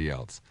somebody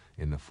else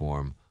in the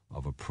form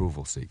of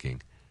approval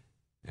seeking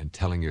and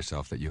telling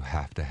yourself that you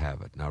have to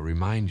have it. Now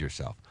remind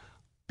yourself,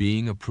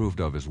 being approved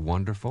of is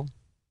wonderful.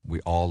 We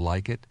all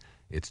like it.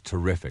 It's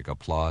terrific.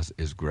 Applause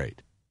is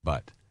great.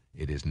 But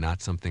it is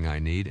not something I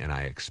need, and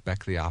I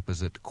expect the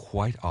opposite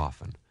quite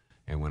often.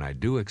 And when I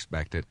do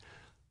expect it,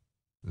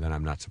 then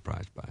I'm not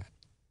surprised by it.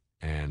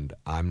 And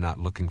I'm not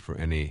looking for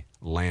any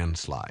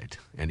landslide.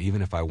 And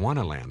even if I want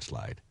a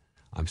landslide,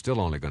 I'm still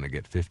only going to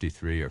get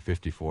 53 or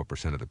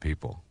 54% of the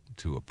people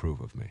to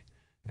approve of me.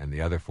 And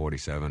the other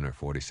 47 or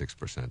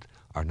 46%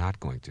 are not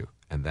going to.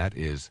 And that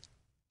is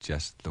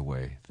just the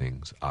way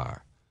things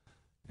are.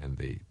 And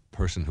the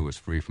person who is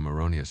free from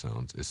erroneous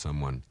zones is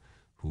someone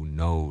who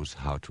knows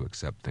how to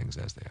accept things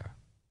as they are.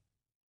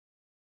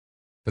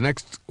 The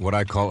next, what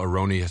I call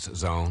erroneous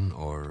zone,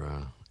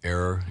 or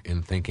error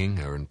in thinking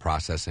or in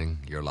processing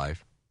your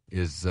life,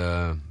 is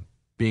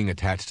being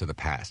attached to the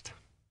past.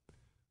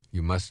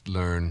 You must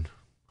learn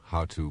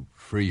how to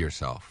free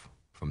yourself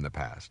from the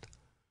past.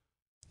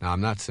 Now,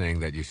 I'm not saying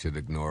that you should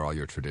ignore all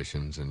your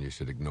traditions and you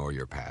should ignore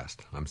your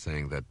past. I'm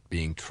saying that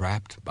being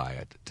trapped by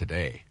it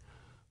today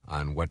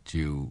on what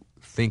you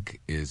think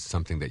is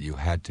something that you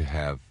had to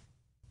have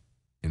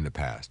in the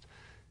past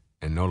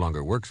and no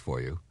longer works for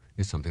you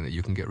is something that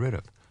you can get rid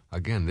of.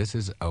 Again, this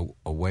is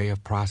a way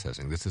of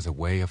processing. This is a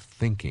way of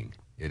thinking.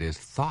 It is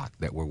thought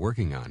that we're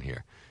working on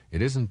here.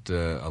 It isn't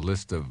a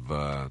list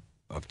of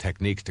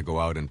techniques to go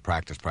out and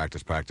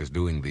practice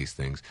doing these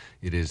things.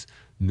 It is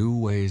new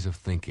ways of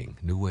thinking,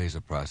 new ways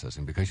of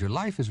processing, because your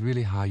life is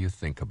really how you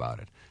think about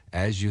it.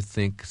 As you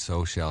think,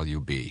 so shall you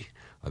be,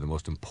 are the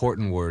most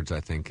important words,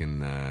 I think,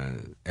 in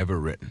ever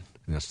written.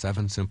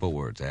 7 simple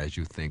words. As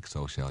you think,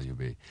 so shall you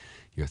be.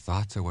 Your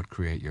thoughts are what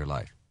create your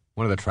life.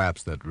 One of the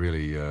traps that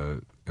really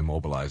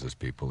immobilizes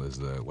people is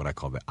what I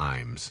call the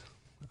IMs,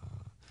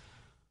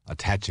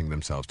 attaching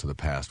themselves to the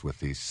past with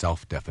these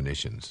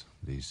self-definitions,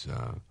 these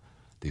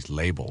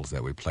labels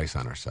that we place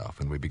on ourselves,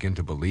 and we begin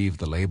to believe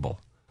the label.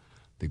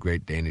 The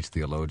great Danish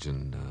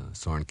theologian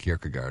Søren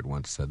Kierkegaard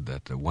once said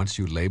that once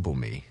you label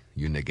me,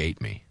 you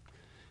negate me.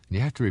 And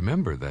you have to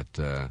remember that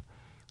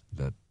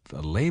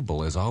a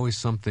label is always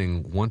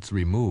something once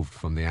removed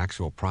from the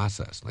actual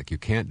process. Like you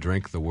can't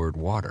drink the word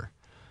water,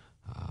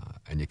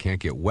 and you can't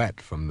get wet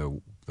from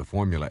the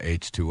formula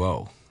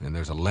H2O. And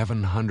there's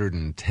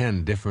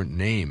 1,110 different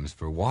names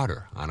for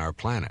water on our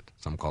planet.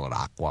 Some call it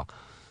aqua,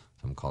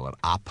 some call it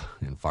ap.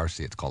 In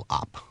Farsi, it's called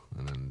ap.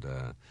 And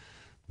then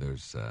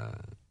there's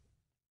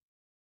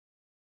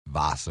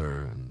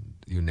Wasser, and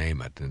you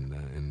name it,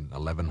 in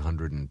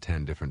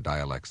 1,110 different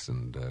dialects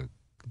and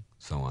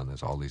so on.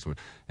 There's all these words.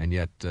 And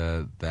yet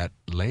that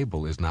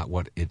label is not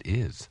what it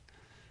is.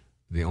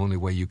 The only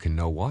way you can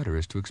know water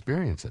is to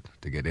experience it,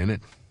 to get in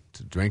it,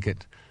 to drink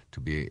it,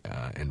 to be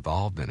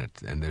involved in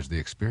it, and there's the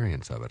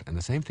experience of it. And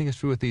the same thing is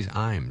true with these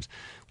IMs.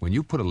 When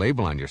you put a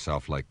label on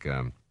yourself like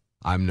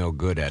I'm no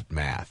good at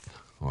math,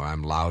 or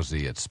I'm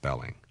lousy at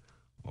spelling,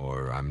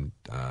 or I'm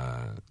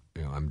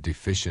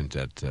deficient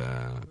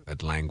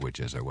at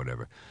languages or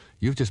whatever,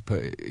 you've just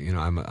put,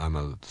 I'm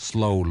a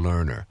slow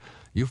learner.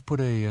 You've put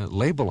a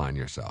label on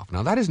yourself.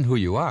 Now that isn't who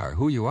you are.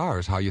 Who you are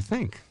is how you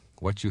think.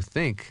 What you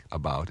think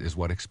about is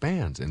what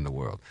expands in the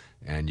world.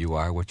 And you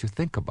are what you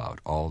think about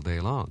all day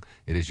long.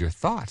 It is your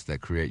thoughts that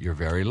create your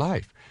very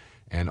life.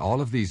 And all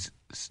of these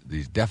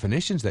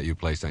definitions that you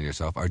place on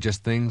yourself are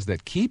just things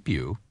that keep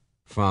you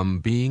from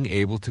being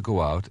able to go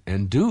out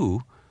and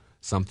do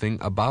something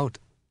about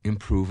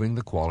improving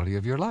the quality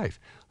of your life.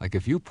 Like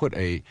if you put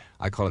I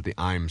call it the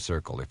I'm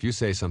circle. If you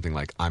say something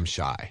like, I'm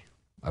shy,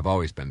 I've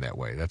always been that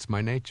way. That's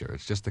my nature.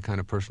 It's just the kind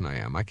of person I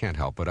am. I can't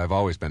help it. I've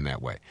always been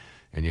that way.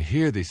 And you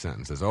hear these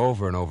sentences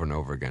over and over and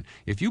over again.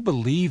 If you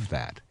believe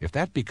that, if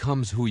that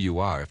becomes who you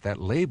are, if that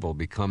label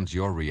becomes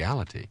your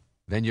reality,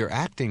 then you're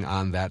acting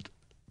on that,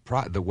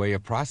 the way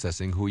of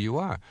processing who you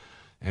are.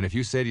 And if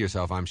you say to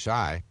yourself, I'm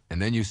shy, and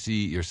then you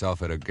see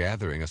yourself at a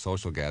gathering, a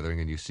social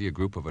gathering, and you see a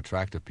group of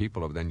attractive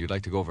people, then you'd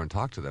like to go over and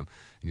talk to them.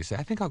 And you say,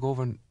 I think I'll go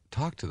over and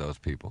talk to those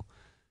people.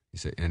 You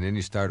say, and then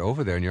you start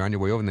over there, and you're on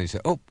your way over, and then you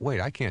say, oh,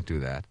 wait, I can't do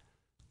that.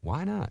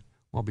 Why not?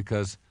 Well,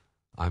 because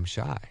I'm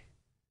shy.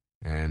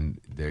 And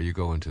there you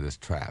go into this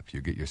trap.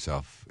 You get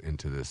yourself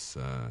into this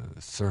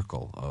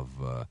circle of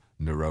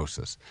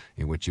neurosis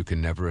in which you can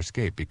never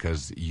escape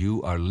because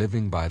you are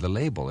living by the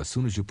label. As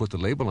soon as you put the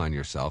label on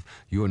yourself,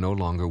 you are no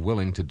longer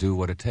willing to do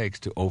what it takes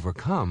to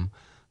overcome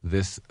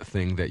this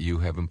thing that you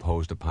have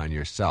imposed upon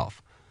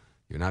yourself.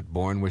 You're not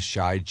born with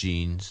shy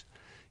genes.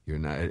 You're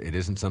not. It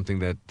isn't something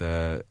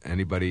that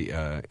anybody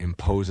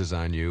imposes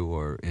on you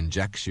or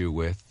injects you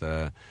with.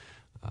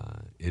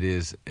 It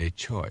is a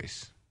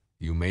choice.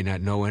 You may not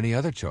know any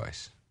other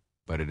choice,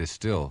 but it is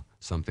still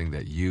something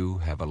that you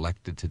have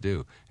elected to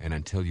do. And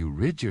until you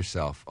rid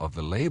yourself of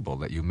the label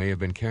that you may have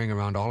been carrying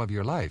around all of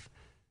your life,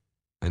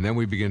 and then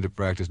we begin to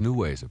practice new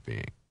ways of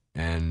being.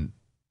 And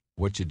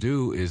what you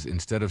do is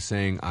instead of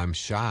saying, I'm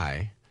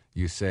shy,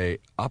 you say,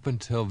 up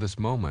until this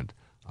moment,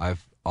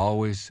 I've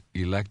always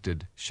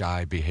elected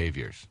shy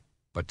behaviors.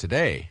 But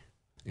today,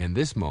 in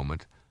this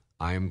moment,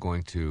 I am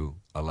going to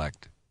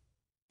elect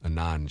a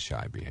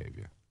non-shy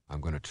behavior. I'm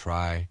going to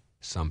try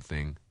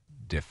something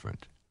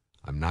different.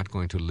 I'm not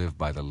going to live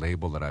by the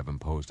label that I've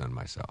imposed on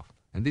myself.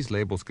 And these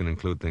labels can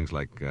include things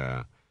like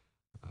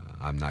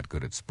I'm not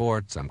good at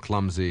sports, I'm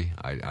clumsy,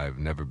 I've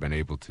never been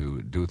able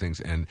to do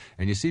things. And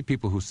you see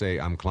people who say,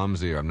 I'm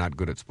clumsy or I'm not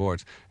good at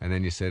sports, and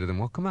then you say to them,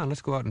 well, come on,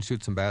 let's go out and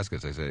shoot some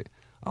baskets. They say,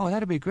 oh,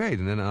 that'd be great.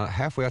 And then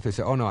halfway out they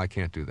say, oh, no, I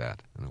can't do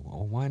that. And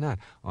well, why not?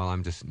 Well,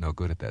 I'm just no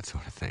good at that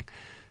sort of thing.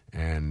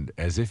 And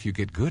as if you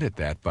get good at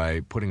that by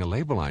putting a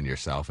label on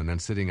yourself and then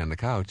sitting on the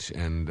couch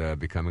and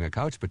becoming a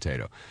couch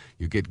potato.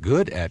 You get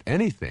good at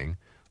anything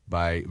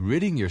by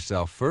ridding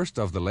yourself first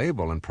of the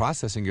label and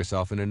processing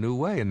yourself in a new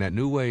way. And that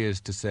new way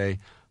is to say,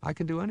 I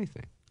can do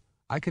anything.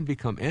 I can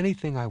become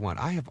anything I want.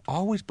 I have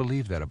always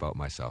believed that about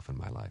myself in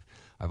my life.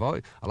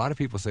 A lot of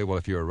people say, well,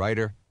 if you're a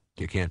writer,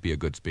 you can't be a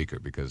good speaker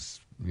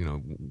because,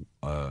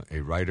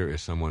 a writer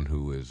is someone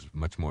who is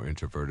much more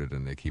introverted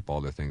and they keep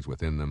all their things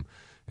within them.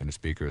 And a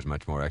speaker is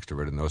much more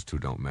extroverted, and those two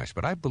don't mesh.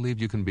 But I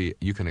believe you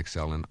can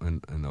excel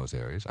in those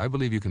areas. I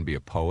believe you can be a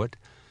poet,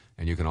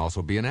 and you can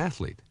also be an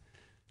athlete.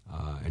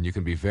 And you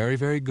can be very,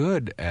 very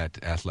good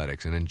at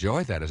athletics and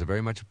enjoy that as a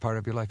very much a part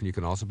of your life. And you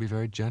can also be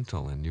very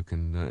gentle, and you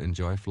can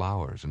enjoy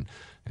flowers,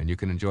 and you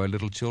can enjoy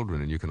little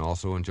children, and you can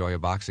also enjoy a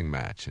boxing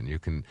match, and you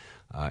can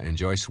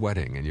enjoy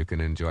sweating, and you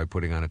can enjoy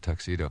putting on a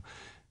tuxedo.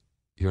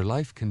 Your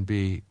life can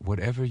be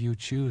whatever you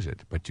choose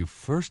it, but you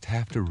first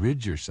have to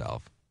rid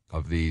yourself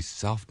of these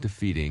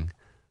self-defeating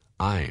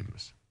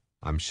I'ms.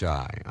 I'm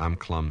shy, I'm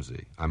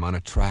clumsy, I'm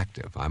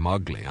unattractive, I'm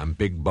ugly, I'm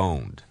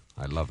big-boned.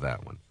 I love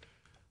that one.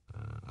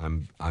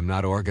 I'm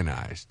not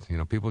organized. You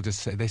know, people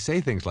just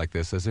say things like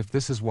this as if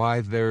this is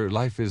why their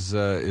life is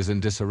in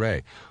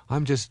disarray.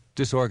 I'm just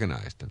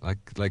disorganized,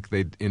 like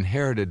they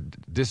inherited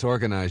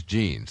disorganized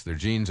genes. Their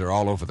genes are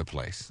all over the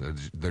place.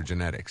 They're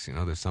genetics. You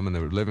know, there's some in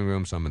the living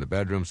room, some in the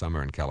bedroom, some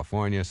are in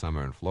California, some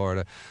are in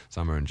Florida,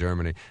 some are in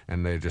Germany,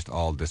 and they're just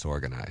all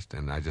disorganized.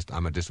 And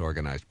I'm a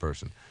disorganized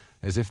person,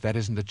 as if that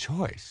isn't a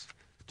choice.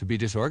 To be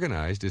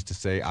disorganized is to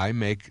say I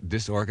make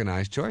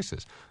disorganized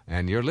choices,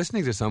 and you're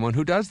listening to someone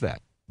who does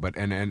that. But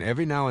and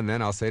every now and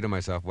then I'll say to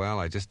myself, well,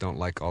 I just don't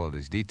like all of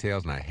these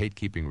details, and I hate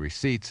keeping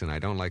receipts, and I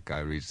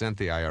resent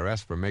the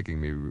IRS for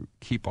making me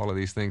keep all of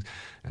these things,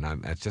 and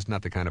that's just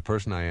not the kind of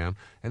person I am.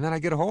 And then I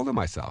get a hold of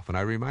myself, and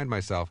I remind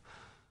myself,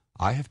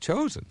 I have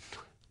chosen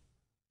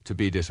to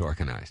be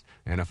disorganized.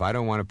 And if I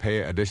don't want to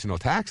pay additional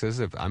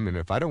taxes, if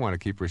I don't want to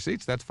keep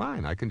receipts, that's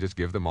fine. I can just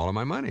give them all of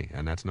my money,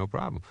 and that's no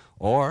problem.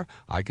 Or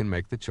I can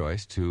make the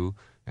choice to,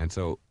 and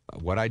so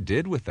what I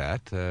did with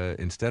that,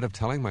 instead of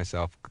telling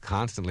myself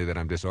constantly that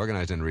I'm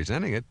disorganized and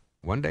resenting it,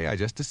 one day I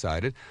just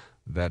decided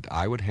that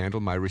I would handle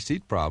my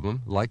receipt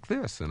problem like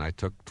this. And I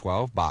took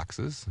 12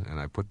 boxes, and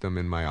I put them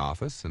in my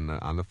office and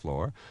on the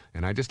floor,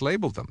 and I just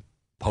labeled them.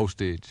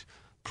 Postage,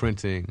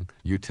 printing,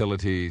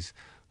 utilities,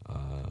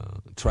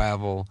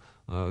 travel,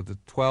 the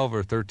 12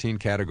 or 13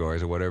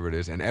 categories or whatever it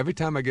is. And every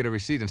time I get a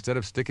receipt, instead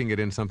of sticking it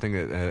in something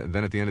that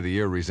then at the end of the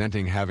year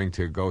resenting having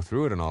to go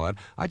through it and all that,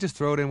 I just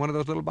throw it in one of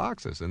those little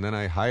boxes. And then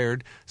I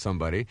hired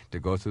somebody to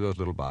go through those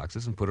little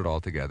boxes and put it all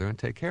together and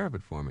take care of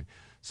it for me.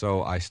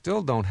 So I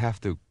still don't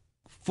have to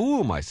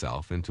fool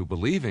myself into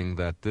believing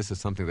that this is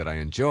something that I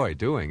enjoy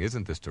doing.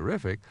 Isn't this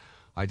terrific?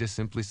 I just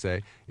simply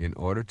say, in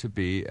order to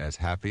be as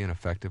happy and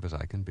effective as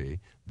I can be,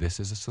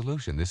 this is a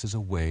solution. This is a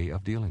way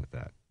of dealing with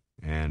that.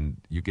 And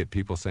you get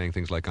people saying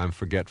things like, I'm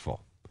forgetful.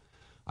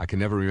 I can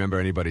never remember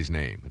anybody's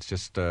name. It's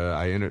just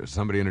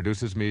somebody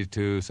introduces me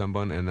to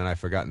someone, and then I've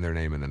forgotten their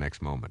name in the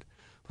next moment.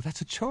 Well,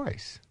 that's a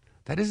choice.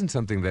 That isn't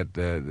something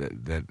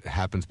that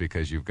happens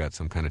because you've got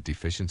some kind of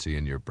deficiency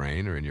in your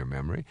brain or in your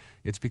memory.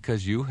 It's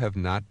because you have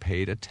not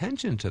paid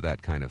attention to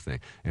that kind of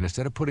thing. And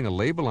instead of putting a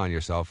label on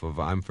yourself of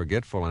I'm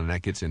forgetful and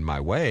that gets in my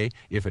way,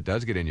 if it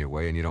does get in your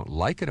way and you don't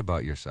like it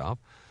about yourself,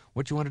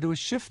 what you want to do is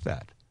shift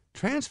that,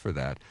 transfer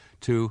that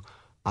to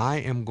I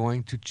am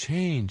going to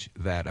change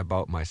that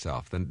about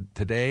myself. Then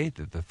today,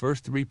 the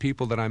first 3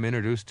 people that I'm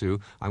introduced to,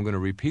 I'm going to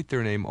repeat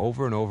their name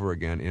over and over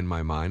again in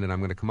my mind, and I'm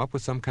going to come up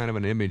with some kind of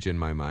an image in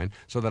my mind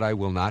so that I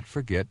will not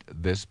forget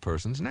this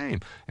person's name.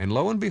 And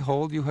lo and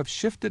behold, you have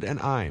shifted an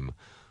I'm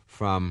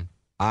from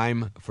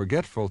I'm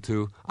forgetful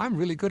to I'm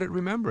really good at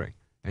remembering.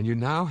 And you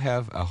now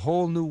have a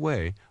whole new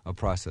way of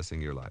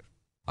processing your life.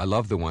 I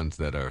love the ones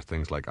that are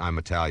things like I'm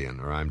Italian,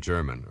 or I'm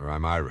German, or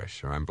I'm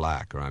Irish, or I'm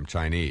black, or I'm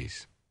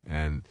Chinese.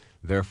 And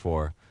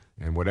therefore,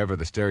 and whatever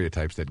the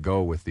stereotypes that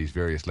go with these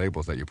various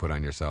labels that you put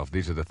on yourself,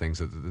 these are the things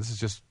these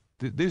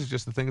are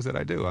just the things that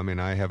I do. I mean,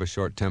 I have a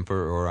short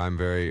temper, or I'm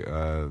very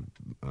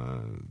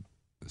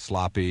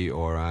sloppy,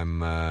 or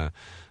I'm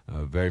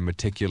very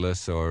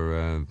meticulous,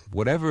 or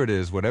whatever it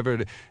is,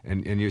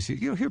 and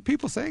you hear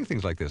people saying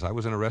things like this. I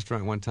was in a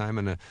restaurant one time,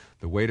 and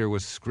the waiter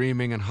was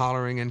screaming and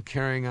hollering and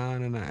carrying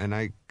on, and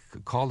I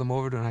called him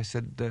over and I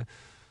said,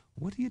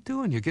 what are you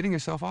doing? You're getting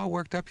yourself all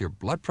worked up. Your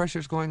blood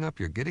pressure's going up.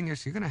 You're going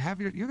to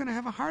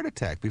have a heart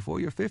attack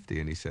before you're 50.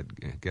 And he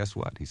said, guess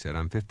what? He said,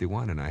 I'm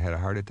 51 and I had a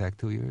heart attack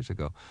 2 years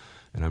ago,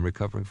 and I'm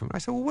recovering from it. I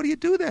said, well, what do you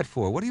do that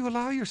for? What do you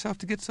allow yourself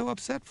to get so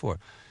upset for?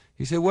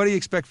 He said, what do you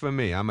expect from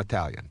me? I'm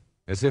Italian.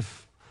 As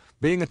if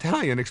being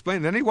Italian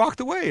explained. Then he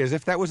walked away as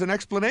if that was an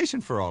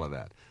explanation for all of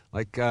that.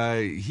 Like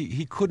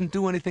he couldn't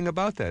do anything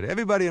about that.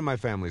 Everybody in my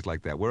family's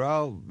like that. We're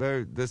all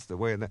this the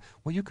way and that.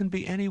 Well, you can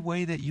be any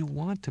way that you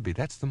want to be.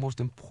 That's the most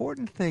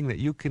important thing that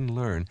you can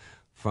learn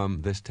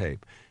from this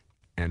tape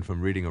and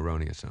from reading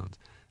Erroneous Zones.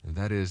 And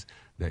that is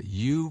that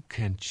you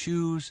can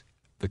choose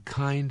the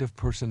kind of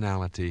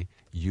personality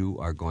you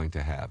are going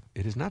to have.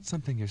 It is not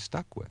something you're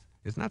stuck with.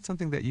 It's not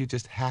something that you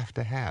just have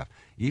to have,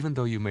 even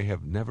though you may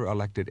have never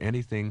elected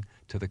anything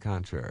to the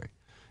contrary.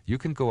 You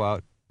can go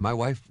out. My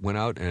wife went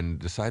out and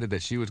decided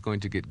that she was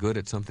going to get good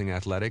at something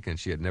athletic, and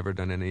she had never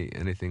done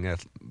anything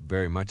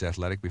very much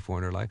athletic before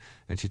in her life,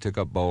 and she took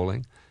up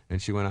bowling,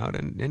 and she went out,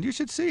 and you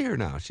should see her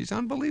now. She's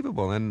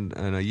unbelievable. And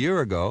a year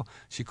ago,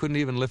 she couldn't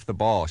even lift the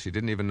ball. She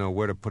didn't even know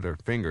where to put her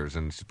fingers,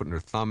 and she's putting her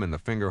thumb in the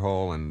finger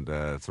hole and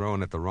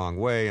throwing it the wrong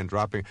way and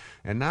dropping.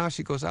 And now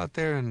she goes out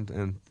there,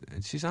 and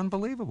she's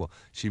unbelievable.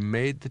 She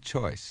made the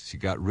choice. She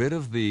got rid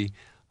of the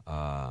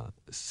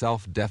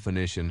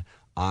self-definition,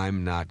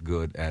 I'm not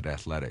good at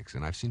athletics.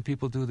 And I've seen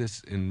people do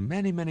this in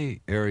many,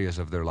 many areas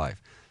of their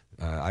life.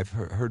 I've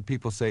heard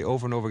people say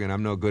over and over again,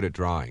 I'm no good at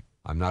drawing,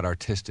 I'm not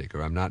artistic,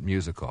 or I'm not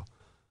musical.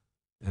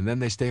 And then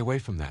they stay away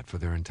from that for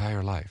their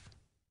entire life.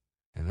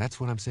 And that's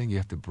what I'm saying. You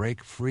have to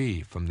break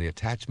free from the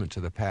attachment to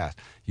the past.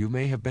 You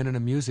may have been in a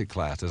music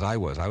class, as I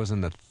was. I was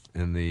in the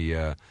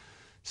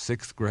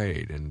 6th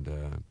grade,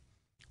 and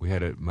we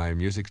had my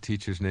music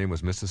teacher's name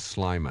was Mrs.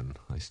 Slyman.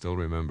 I still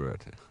remember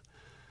it.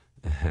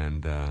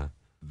 And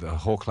the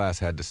whole class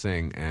had to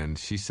sing, and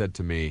she said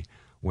to me,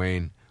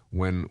 Wayne,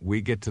 when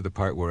we get to the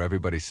part where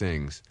everybody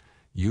sings,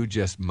 you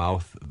just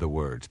mouth the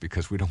words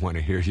because we don't want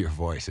to hear your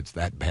voice. It's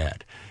that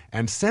bad.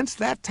 And since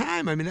that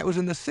time, I mean, that was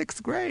in the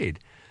 6th grade.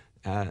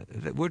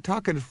 We're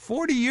talking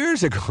 40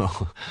 years ago.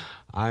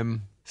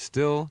 I'm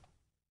still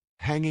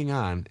hanging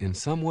on in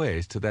some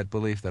ways to that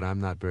belief that I'm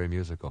not very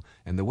musical.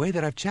 And the way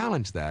that I've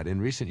challenged that in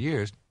recent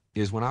years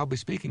is when I'll be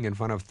speaking in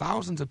front of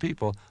thousands of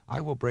people,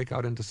 I will break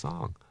out into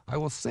song. I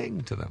will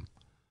sing to them.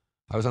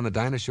 I was on the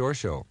Dinah Shore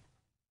show,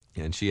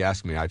 and she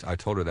asked me, I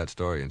told her that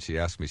story, and she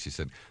asked me, she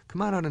said,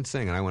 come on out and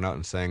sing. And I went out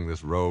and sang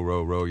this Row,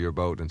 Row, Row Your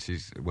Boat. And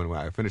when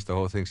I finished the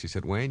whole thing, she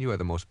said, Wayne, you are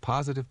the most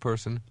positive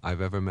person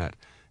I've ever met,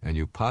 and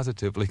you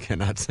positively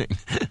cannot sing.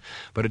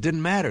 But it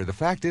didn't matter. The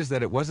fact is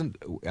that I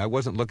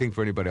wasn't looking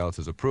for anybody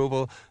else's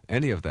approval,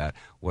 any of that.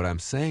 What I'm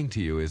saying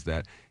to you is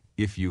that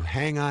if you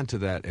hang on to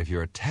that, if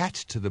you're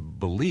attached to the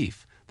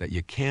belief that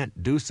you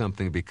can't do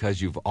something because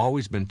you've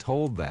always been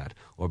told that,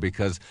 or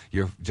because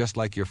you're just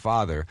like your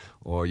father,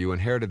 or you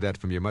inherited that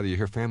from your mother. You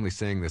hear families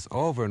saying this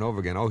over and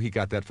over again. Oh, he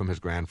got that from his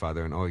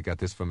grandfather, and oh, he got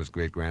this from his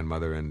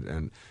great-grandmother,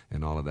 and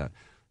all of that.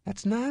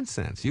 That's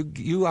nonsense.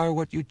 You are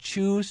what you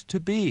choose to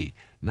be,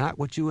 not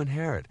what you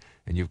inherit.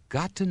 And you've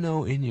got to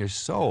know in your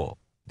soul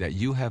that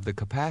you have the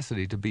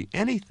capacity to be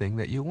anything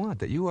that you want,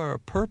 that you are a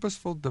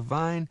purposeful,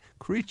 divine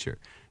creature,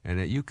 and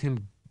that you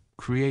can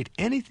create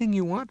anything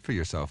you want for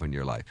yourself in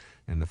your life.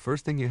 And the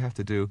first thing you have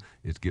to do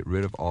is get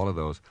rid of all of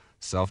those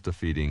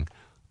self-defeating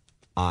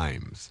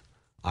I'ms.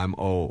 I'm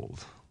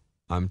old.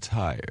 I'm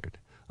tired.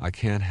 I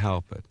can't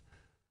help it.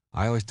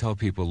 I always tell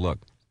people, look,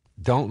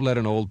 don't let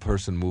an old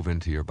person move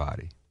into your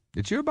body.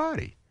 It's your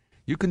body.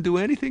 You can do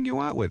anything you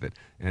want with it.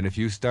 And if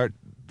you start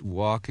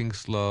walking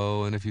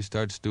slow, and if you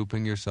start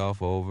stooping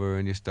yourself over,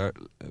 and you start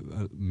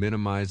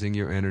minimizing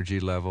your energy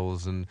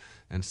levels, and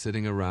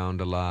sitting around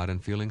a lot,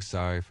 and feeling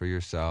sorry for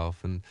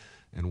yourself, and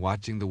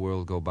watching the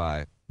world go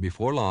by,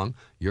 before long,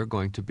 you're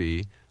going to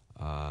be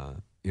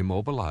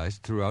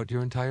immobilized throughout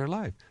your entire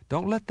life.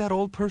 Don't let that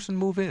old person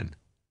move in.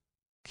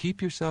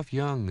 Keep yourself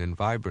young and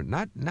vibrant,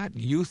 not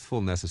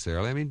youthful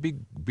necessarily. I mean,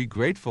 be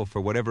grateful for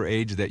whatever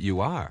age that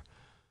you are,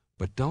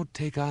 but don't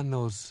take on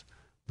those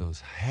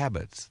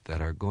habits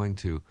that are going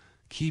to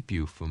keep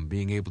you from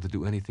being able to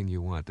do anything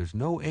you want. There's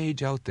no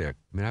age out there.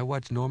 I mean, I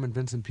watched Norman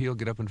Vincent Peale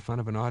get up in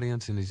front of an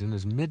audience, and he's in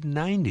his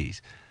mid-90s,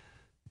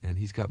 and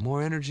he's got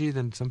more energy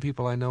than some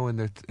people I know in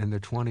their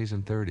 20s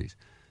and 30s.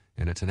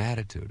 And it's an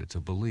attitude. It's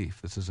a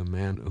belief. This is a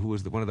man who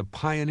was one of the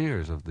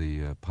pioneers of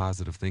the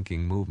positive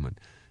thinking movement,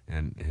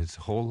 and his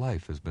whole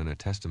life has been a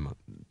testament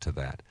to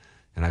that.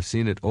 And I've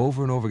seen it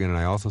over and over again, and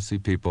I also see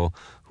people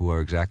who are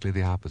exactly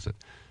the opposite.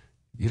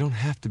 You don't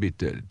have to be.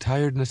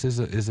 Tiredness is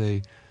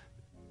a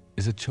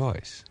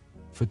choice.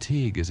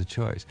 Fatigue is a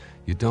choice.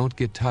 You don't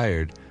get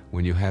tired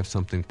when you have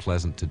something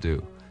pleasant to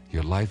do.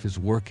 Your life is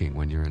working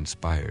when you're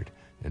inspired.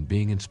 And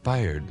being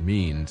inspired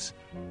means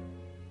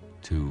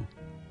to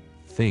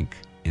think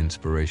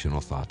inspirational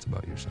thoughts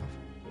about yourself.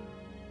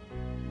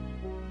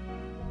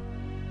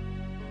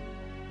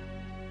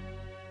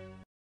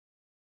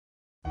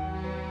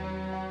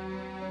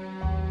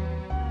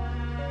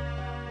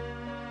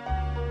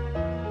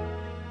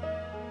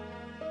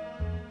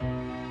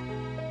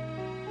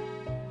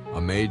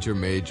 A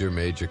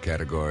major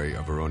category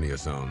of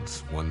erroneous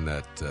zones, one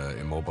that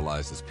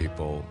immobilizes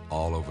people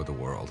all over the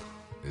world,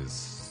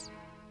 is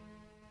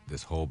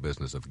this whole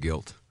business of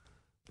guilt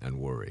and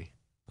worry.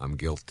 I'm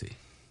guilty.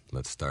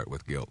 Let's start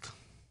with guilt.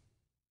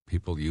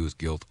 People use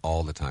guilt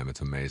all the time.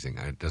 It's amazing.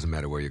 It doesn't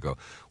matter where you go.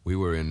 We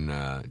were in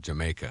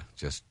Jamaica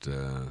just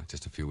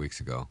a few weeks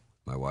ago,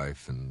 my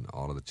wife and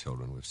all of the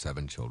children. We have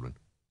 7 children.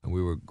 And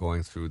we were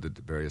going through the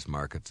various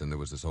markets, and there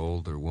was this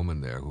older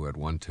woman there who had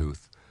one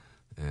tooth,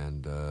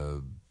 and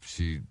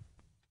she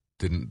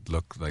didn't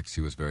look like she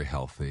was very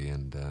healthy,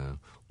 and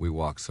we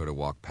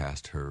walked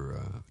past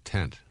her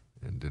tent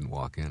and didn't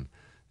walk in.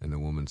 And the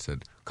woman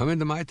said, come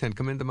into my tent,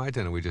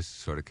 and we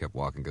just sort of kept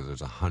walking because there's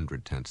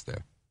 100 tents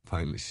there.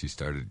 Finally, she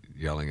started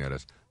yelling at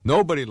us,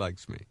 nobody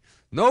likes me.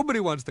 Nobody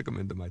wants to come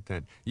into my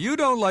tent. You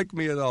don't like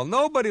me at all.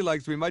 Nobody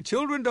likes me. My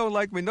children don't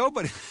like me.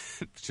 Nobody.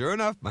 Sure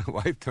enough, my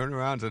wife turned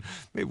around and said,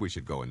 maybe we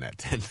should go in that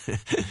tent.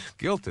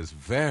 Guilt is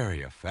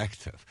very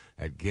effective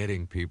at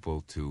getting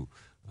people to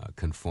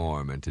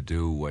conform and to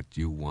do what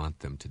you want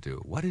them to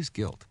do. What is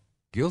guilt?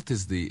 Guilt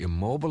is the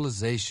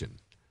immobilization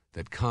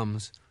that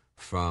comes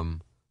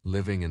from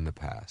living in the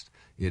past.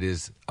 It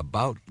is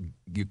about,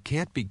 you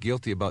can't be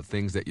guilty about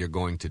things that you're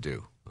going to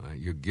do.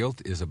 Your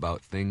guilt is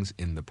about things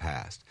in the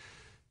past.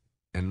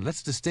 And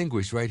let's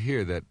distinguish right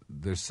here that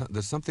there's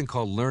something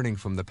called learning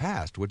from the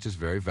past, which is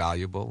very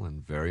valuable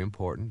and very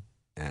important,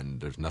 and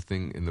there's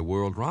nothing in the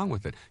world wrong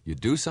with it. You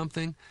do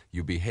something,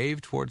 you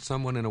behave towards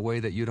someone in a way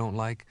that you don't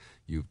like,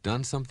 you've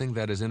done something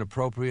that is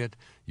inappropriate,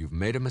 you've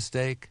made a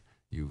mistake,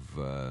 you've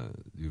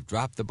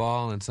dropped the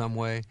ball in some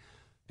way,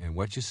 and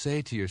what you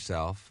say to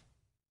yourself,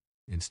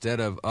 instead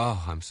of,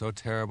 oh, I'm so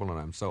terrible and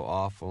I'm so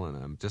awful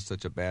and I'm just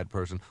such a bad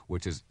person,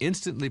 which is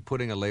instantly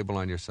putting a label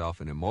on yourself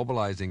and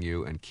immobilizing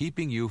you and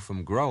keeping you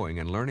from growing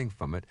and learning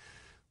from it,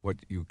 what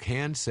you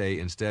can say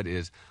instead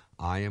is,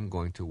 I am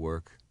going to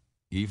work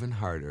even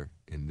harder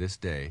in this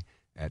day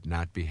at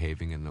not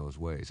behaving in those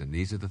ways. And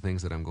these are the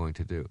things that I'm going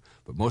to do.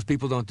 But most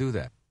people don't do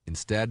that.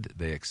 Instead,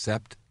 they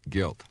accept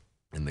guilt.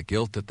 And the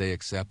guilt that they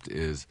accept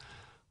is,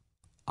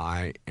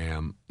 I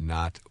am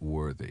not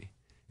worthy.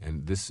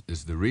 And this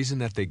is the reason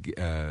that they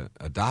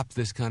adopt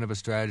this kind of a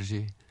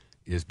strategy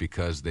is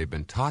because they've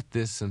been taught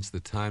this since the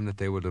time that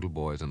they were little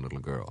boys and little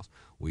girls.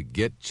 We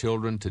get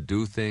children to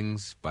do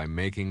things by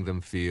making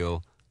them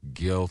feel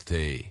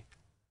guilty.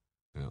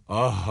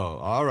 Oh,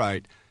 all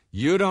right.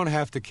 You don't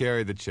have to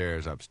carry the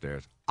chairs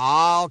upstairs.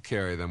 I'll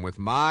carry them with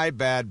my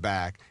bad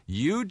back.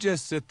 You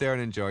just sit there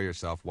and enjoy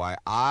yourself. Why,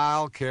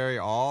 I'll carry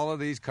all of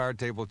these card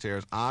table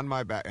chairs on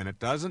my back, and it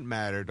doesn't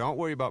matter. Don't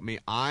worry about me.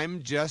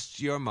 I'm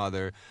just your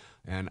mother.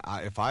 And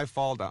if I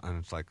fall down, and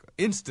it's like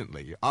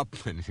instantly you're up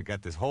and you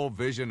got this whole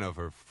vision of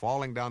her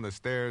falling down the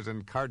stairs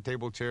and card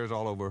table chairs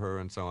all over her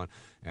and so on,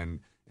 and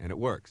it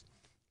works.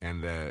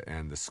 And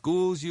the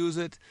schools use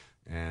it,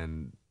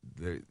 and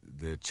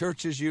the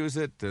churches use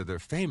it. They're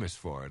famous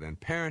for it, and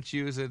parents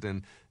use it,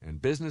 and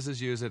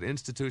businesses use it,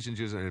 institutions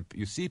use it. And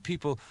you see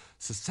people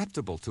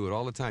susceptible to it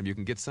all the time. You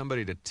can get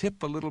somebody to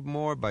tip a little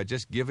more by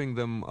just giving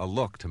them a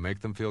look to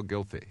make them feel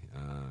guilty.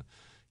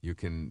 You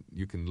can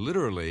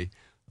literally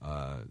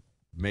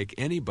make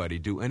anybody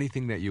do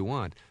anything that you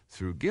want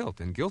through guilt.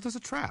 And guilt is a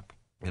trap,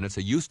 and it's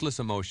a useless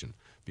emotion,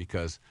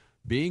 because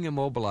being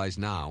immobilized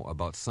now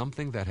about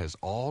something that has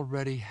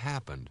already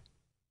happened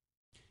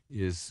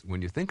is,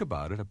 when you think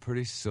about it, a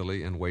pretty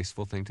silly and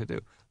wasteful thing to do.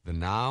 The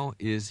now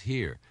is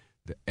here.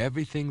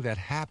 Everything that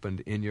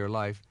happened in your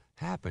life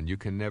happened. You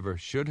can never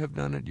should have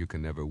done it. You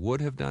can never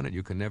would have done it.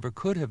 You can never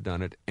could have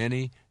done it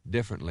any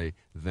differently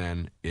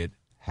than it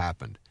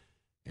happened.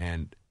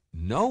 And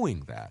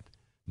knowing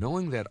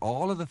that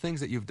all of the things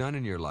that you've done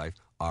in your life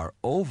are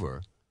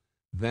over,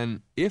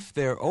 then if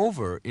they're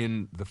over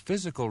in the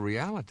physical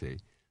reality,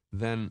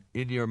 then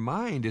in your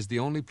mind is the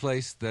only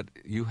place that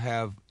you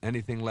have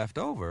anything left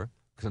over,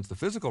 since the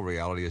physical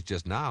reality is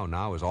just now.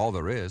 Now is all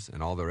there is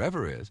and all there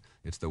ever is.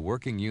 It's the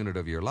working unit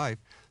of your life.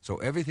 So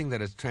everything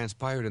that has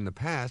transpired in the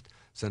past,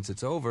 since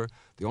it's over,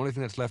 the only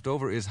thing that's left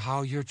over is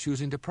how you're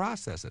choosing to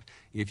process it.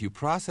 If you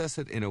process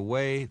it in a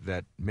way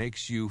that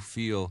makes you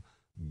feel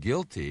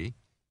guilty,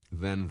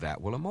 then that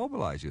will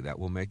immobilize you. That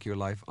will make your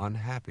life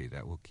unhappy.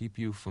 That will keep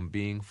you from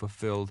being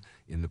fulfilled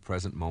in the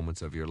present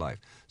moments of your life.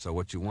 So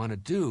what you want to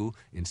do,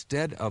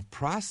 instead of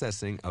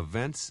processing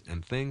events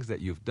and things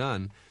that you've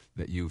done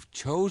that you've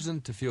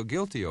chosen to feel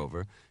guilty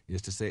over, is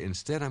to say,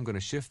 instead I'm going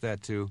to shift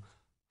that to,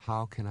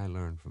 how can I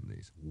learn from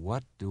these?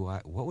 What's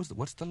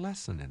the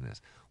lesson in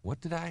this?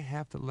 What did I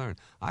have to learn?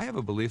 I have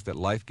a belief that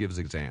life gives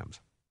exams.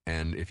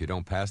 And if you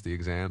don't pass the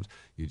exams,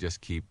 you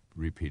just keep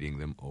repeating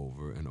them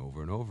over and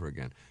over and over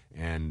again.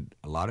 And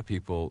a lot of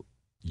people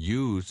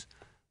use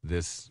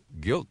this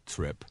guilt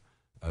trip.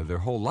 Their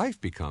whole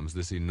life becomes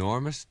this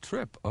enormous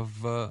trip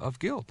of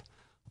guilt.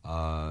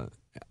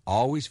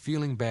 Always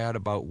feeling bad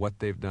about what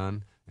they've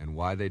done and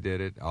why they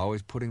did it,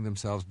 always putting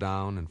themselves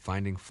down and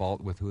finding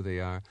fault with who they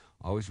are,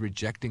 always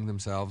rejecting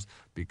themselves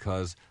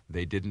because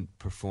they didn't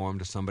perform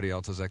to somebody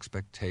else's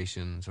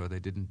expectations, or they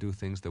didn't do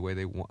things the way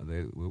they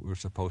were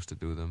supposed to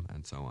do them,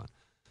 and so on.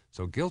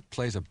 So guilt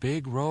plays a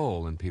big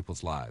role in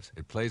people's lives.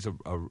 It plays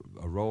a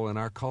role in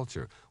our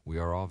culture. We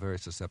are all very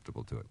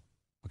susceptible to it.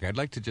 Okay, I'd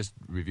like to just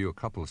review a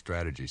couple of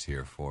strategies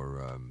here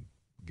for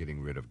getting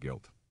rid of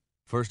guilt.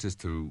 First is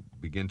to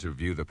begin to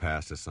view the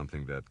past as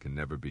something that can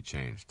never be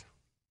changed.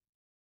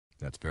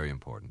 That's very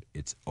important.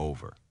 It's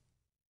over.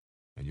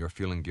 And your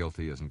feeling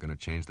guilty isn't going to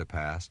change the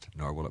past,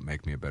 nor will it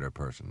make me a better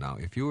person. Now,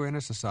 if you were in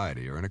a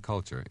society or in a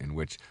culture in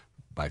which,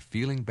 by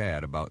feeling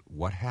bad about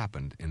what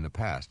happened in the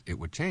past, it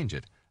would change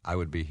it, I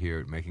would be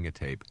here making a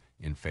tape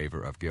in favor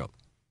of guilt.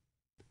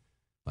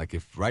 Like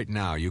if right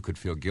now you could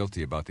feel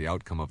guilty about the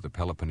outcome of the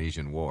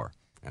Peloponnesian War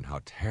and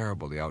how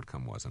terrible the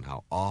outcome was and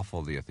how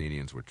awful the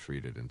Athenians were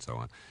treated and so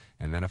on.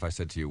 And then if I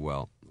said to you,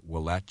 well,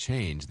 will that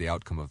change the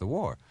outcome of the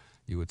war?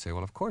 You would say,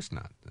 well, of course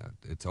not.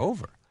 It's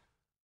over.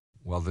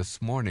 Well,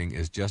 this morning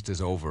is just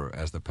as over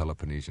as the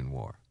Peloponnesian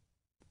War.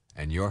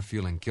 And your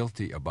feeling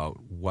guilty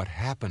about what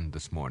happened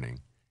this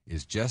morning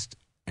is just,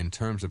 in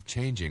terms of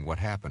changing what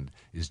happened,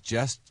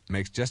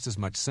 makes just as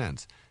much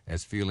sense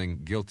as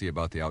feeling guilty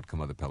about the outcome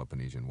of the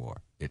Peloponnesian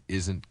War. It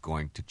isn't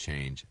going to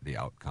change the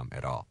outcome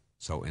at all.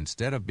 So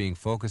instead of being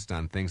focused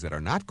on things that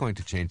are not going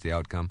to change the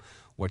outcome,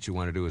 what you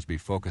want to do is be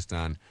focused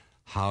on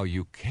how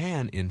you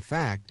can, in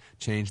fact,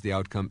 change the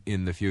outcome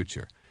in the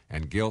future.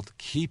 And guilt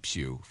keeps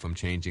you from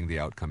changing the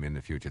outcome in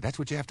the future. That's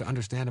what you have to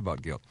understand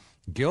about guilt.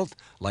 Guilt,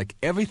 like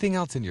everything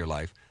else in your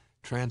life,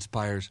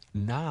 transpires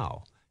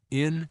now,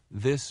 in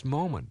this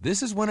moment.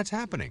 This is when it's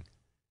happening.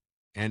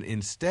 And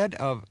instead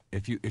of,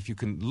 if you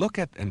can look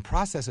at and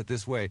process it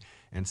this way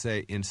and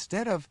say,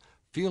 instead of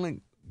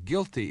feeling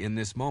guilty in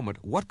this moment,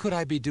 what could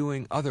I be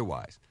doing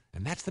otherwise?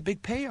 And that's the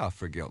big payoff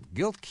for guilt.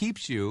 Guilt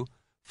keeps you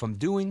from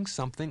doing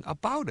something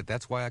about it.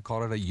 That's why I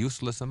call it a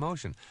useless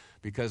emotion,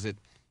 because it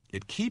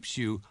keeps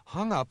you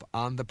hung up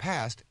on the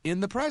past in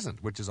the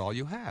present, which is all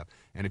you have.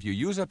 And if you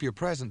use up your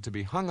present to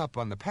be hung up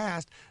on the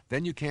past,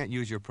 then you can't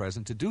use your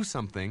present to do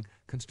something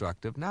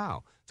constructive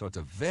now. So it's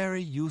a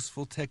very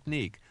useful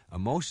technique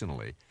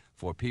emotionally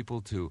for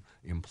people to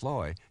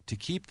employ to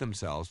keep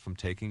themselves from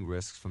taking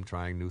risks, from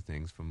trying new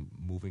things, from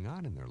moving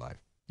on in their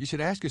life. You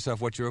should ask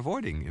yourself what you're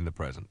avoiding in the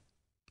present.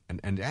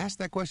 And ask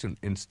that question.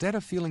 Instead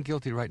of feeling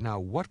guilty right now,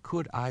 what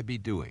could I be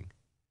doing?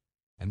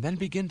 And then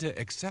begin to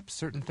accept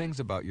certain things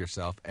about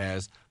yourself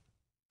as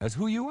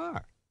who you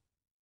are.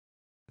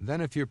 And then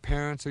if your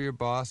parents or your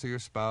boss or your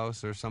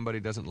spouse or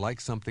somebody doesn't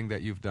like something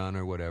that you've done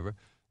or whatever,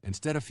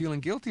 instead of feeling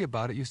guilty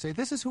about it, you say,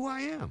 this is who I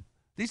am.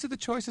 These are the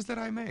choices that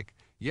I make.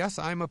 Yes,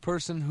 I'm a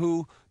person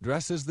who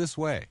dresses this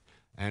way.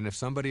 And if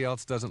somebody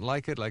else doesn't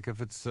like it, like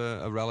if it's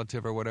a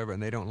relative or whatever,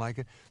 and they don't like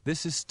it,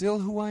 this is still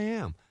who I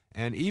am.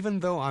 And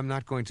even though I'm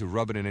not going to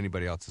rub it in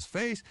anybody else's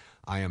face,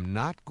 I am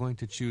not going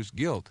to choose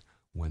guilt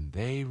when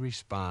they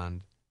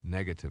respond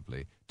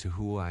negatively to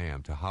who I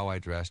am, to how I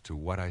dress, to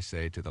what I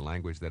say, to the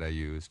language that I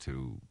use,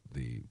 to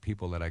the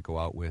people that I go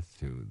out with,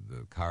 to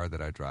the car that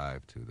I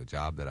drive, to the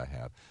job that I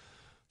have,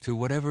 to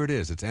whatever it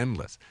is. It's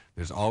endless.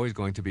 There's always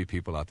going to be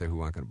people out there who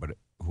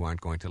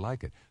aren't going to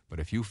like it. But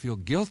if you feel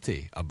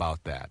guilty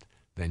about that,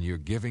 then you're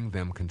giving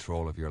them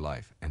control of your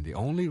life. And the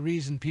only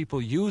reason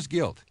people use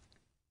guilt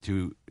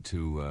in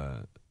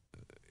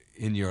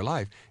your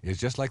life is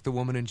just like the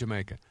woman in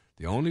Jamaica.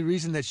 The only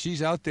reason that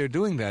she's out there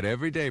doing that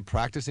every day,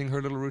 practicing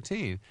her little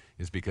routine,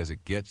 is because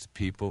it gets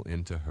people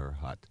into her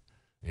hut,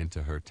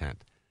 into her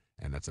tent.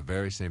 And that's the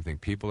very same thing.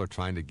 People are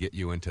trying to get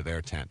you into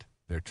their tent.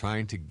 They're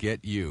trying to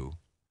get you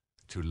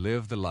to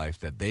live the life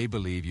that they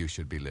believe you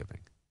should be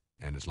living.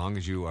 And as long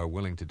as you are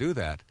willing to do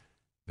that,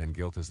 then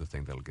guilt is the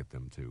thing that'll get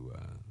them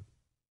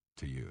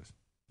to use.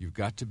 You've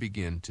got to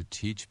begin to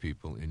teach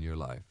people in your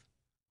life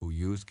who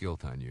use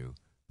guilt on you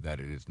that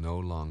it is no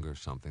longer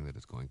something that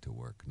is going to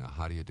work. Now,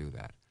 how do you do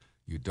that?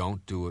 You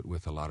don't do it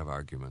with a lot of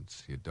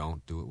arguments. You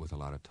don't do it with a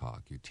lot of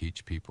talk. You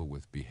teach people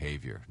with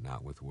behavior,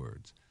 not with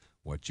words.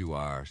 What you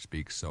are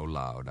speaks so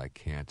loud, I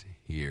can't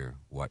hear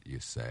what you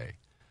say.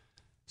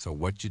 So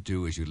what you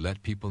do is you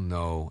let people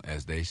know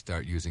as they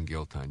start using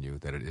guilt on you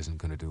that it isn't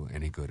going to do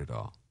any good at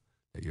all.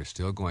 That you're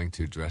still going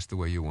to dress the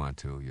way you want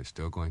to. You're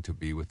still going to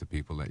be with the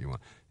people that you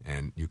want.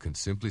 And you can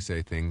simply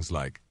say things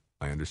like,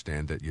 I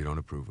understand that you don't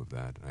approve of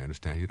that. I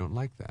understand you don't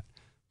like that.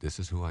 This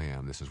is who I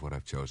am. This is what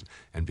I've chosen.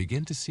 And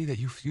begin to see that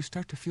you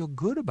start to feel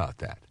good about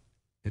that.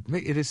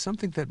 It is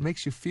something that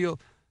makes you feel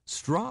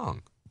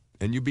strong.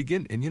 And you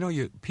begin,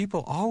 and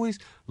people always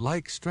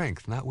like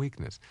strength, not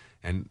weakness.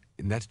 And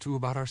that's true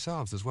about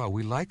ourselves as well.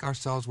 We like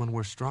ourselves when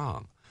we're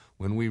strong,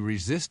 when we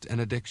resist an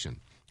addiction,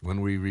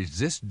 when we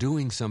resist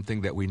doing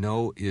something that we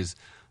know is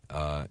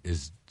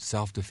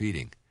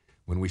self-defeating.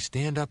 When we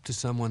stand up to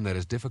someone that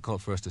is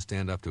difficult for us to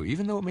stand up to,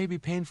 even though it may be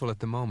painful at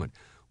the moment,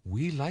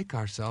 we like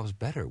ourselves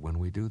better when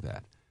we do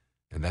that.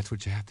 And that's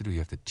what you have to do. You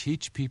have to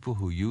teach people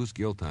who use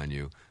guilt on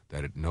you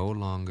that it no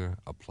longer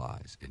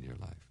applies in your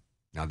life.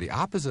 Now, the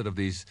opposite of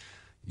these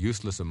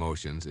useless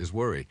emotions is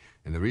worry.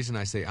 And the reason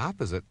I say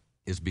opposite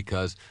is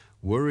because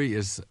worry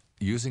is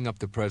using up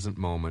the present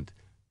moment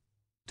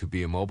to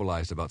be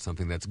immobilized about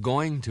something that's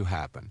going to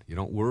happen. You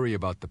don't worry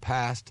about the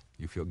past.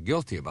 You feel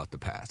guilty about the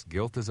past.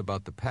 Guilt is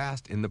about the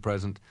past in the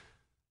present.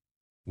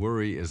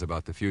 Worry is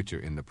about the future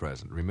in the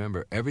present.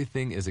 Remember,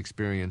 everything is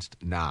experienced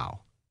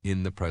now,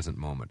 in the present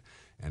moment.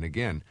 And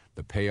again,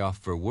 the payoff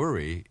for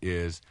worry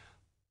is,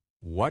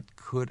 what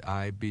could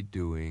I be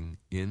doing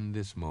in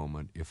this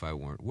moment if I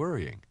weren't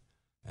worrying?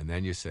 And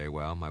then you say,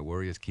 well, my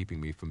worry is keeping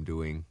me from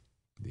doing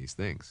these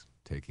things,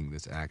 taking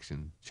this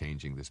action,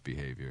 changing this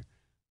behavior,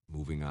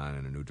 moving on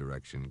in a new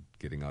direction,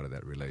 getting out of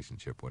that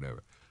relationship,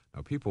 whatever.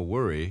 Now, people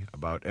worry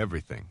about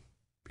everything.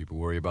 People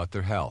worry about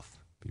their health.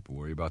 People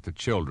worry about their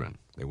children.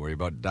 They worry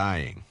about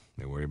dying.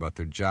 They worry about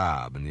their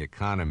job and the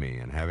economy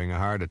and having a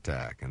heart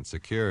attack and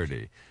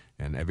security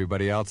and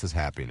everybody else's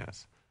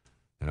happiness.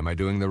 And am I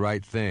doing the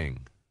right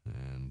thing?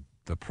 And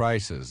the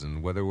prices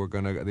and whether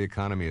the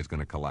economy is going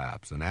to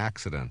collapse, and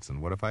accidents,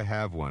 and what if I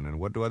have one, and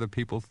what do other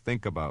people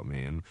think about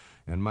me,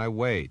 and my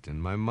weight,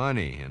 and my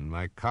money, and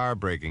my car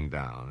breaking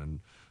down, and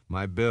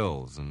my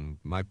bills, and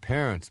my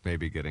parents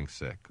maybe getting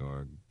sick,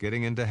 or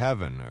getting into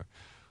heaven, or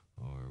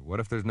what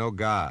if there's no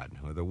God,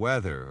 or the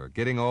weather, or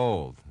getting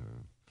old,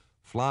 or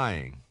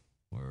flying,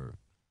 or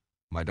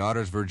my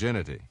daughter's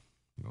virginity,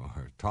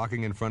 or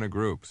talking in front of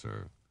groups,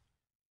 or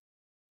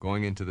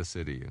going into the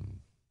city. And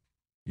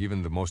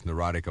even the most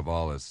neurotic of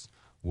all is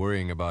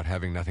worrying about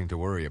having nothing to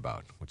worry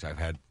about, which I've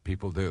had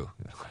people do.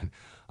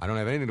 I don't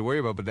have anything to worry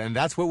about, but then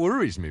that's what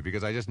worries me,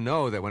 because I just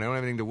know that when I don't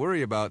have anything to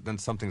worry about, then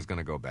something's going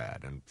to go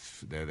bad, and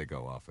there they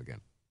go off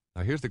again.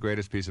 Now, here's the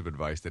greatest piece of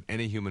advice that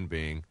any human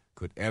being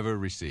could ever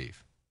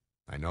receive.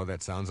 I know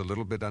that sounds a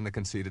little bit on the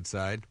conceited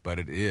side, but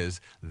it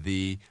is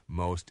the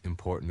most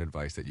important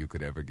advice that you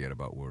could ever get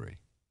about worry.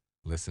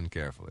 Listen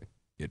carefully.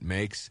 It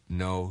makes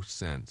no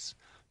sense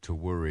to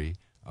worry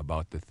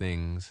about the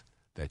things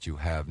that you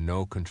have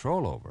no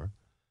control over,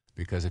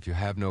 because if you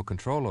have no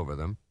control over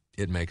them,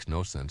 it makes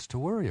no sense to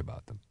worry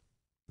about them,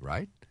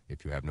 right?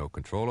 If you have no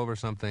control over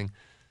something,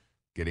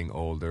 getting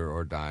older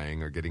or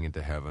dying or getting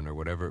into heaven or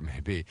whatever it may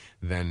be,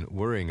 then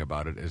worrying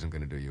about it isn't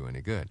going to do you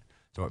any good.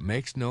 So it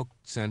makes no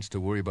sense to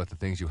worry about the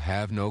things you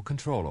have no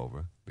control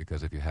over,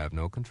 because if you have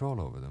no control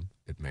over them,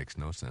 it makes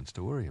no sense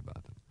to worry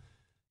about them.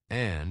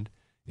 And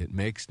it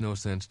makes no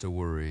sense to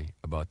worry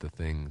about the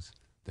things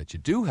that you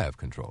do have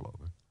control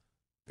over,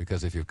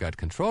 because if you've got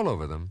control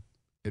over them,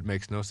 it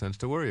makes no sense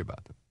to worry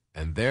about them.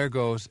 And there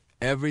goes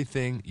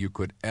everything you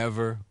could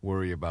ever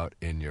worry about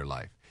in your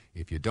life.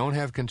 If you don't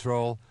have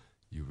control,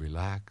 you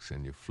relax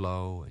and you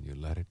flow and you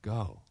let it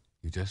go.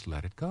 You just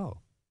let it go.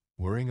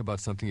 Worrying about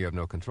something you have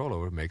no control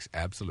over makes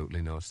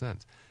absolutely no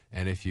sense.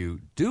 And if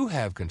you do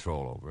have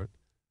control over it,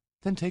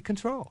 then take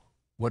control.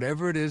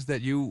 Whatever it is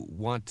that you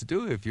want to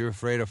do, if you're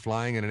afraid of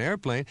flying in an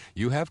airplane,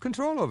 you have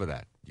control over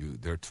that.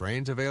 There are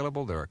trains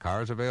available, there are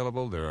cars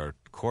available, there are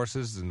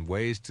courses and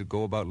ways to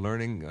go about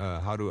learning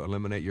how to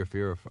eliminate your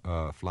fear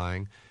of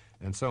flying,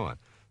 and so on.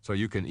 So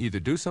you can either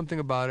do something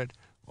about it,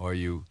 or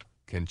you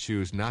can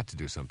choose not to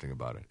do something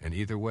about it. And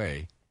either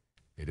way,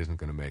 it isn't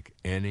going to make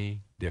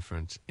any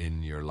difference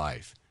in your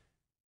life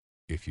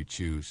if you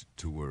choose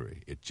to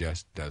worry. It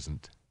just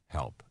doesn't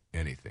help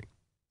anything.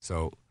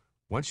 So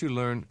once you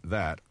learn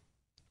that,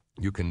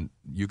 you can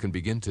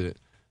begin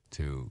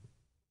to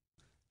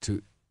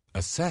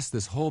assess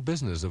this whole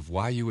business of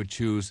why you would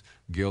choose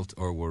guilt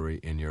or worry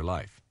in your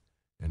life.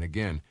 And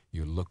again,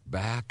 you look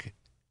back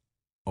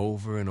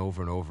over and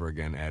over and over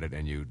again at it,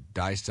 and you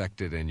dissect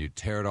it, and you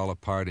tear it all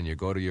apart, and you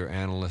go to your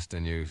analyst,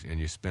 and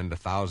you spend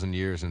 1,000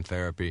 years in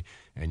therapy,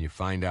 and you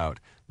find out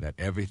that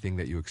everything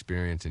that you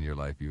experience in your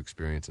life, you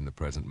experience in the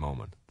present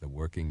moment, the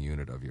working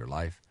unit of your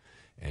life,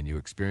 and you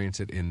experience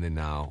it in the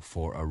now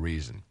for a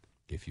reason.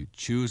 If you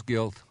choose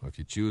guilt, or if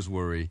you choose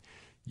worry,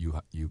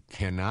 you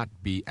cannot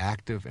be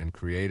active and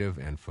creative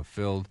and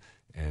fulfilled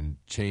and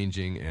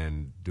changing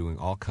and doing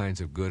all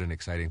kinds of good and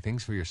exciting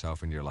things for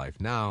yourself in your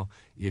life now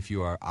if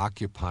you are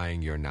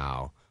occupying your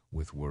now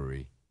with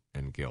worry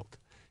and guilt.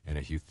 And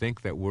if you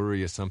think that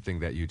worry is something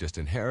that you just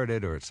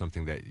inherited, or it's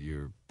something that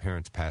your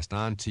parents passed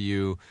on to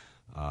you,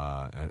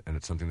 and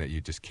it's something that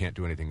you just can't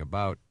do anything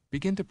about,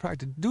 begin to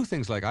practice. Do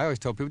things like I always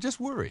tell people, just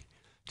worry.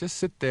 Just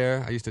sit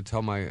there. I used to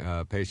tell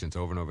my patients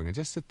over and over again,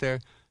 just sit there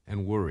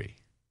and worry.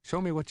 Show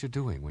me what you're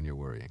doing when you're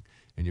worrying.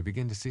 And you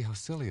begin to see how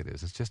silly it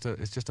is. It's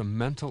just a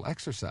mental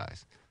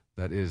exercise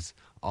that is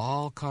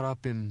all caught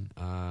up in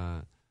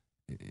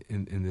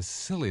this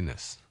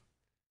silliness.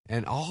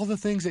 And all the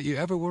things that you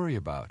ever worry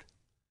about.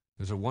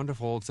 There's a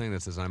wonderful old saying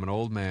that says, I'm an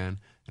old man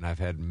and I've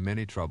had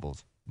many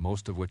troubles,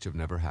 most of which have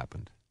never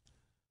happened.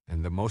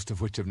 And the most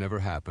of which have never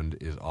happened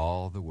is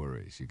all the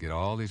worries. You get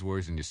all these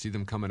worries and you see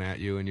them coming at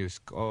you and you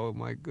oh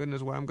my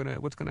goodness,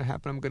 what's going to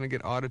happen? I'm going to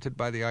get audited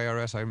by the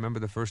IRS. I remember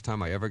the first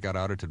time I ever got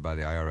audited by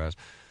the IRS,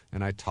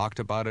 and I talked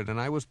about it, and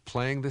I was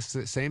playing this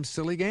same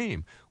silly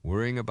game,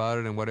 worrying about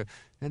it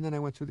and then I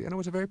went through and it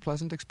was a very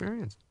pleasant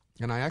experience.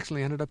 And I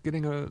actually ended up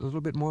getting a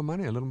little bit more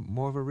money, a little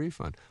more of a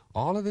refund.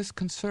 All of this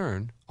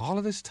concern, all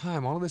of this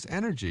time, all of this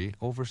energy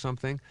over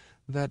something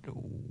that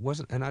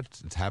wasn't, and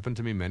it's happened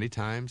to me many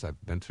times. I've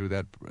been through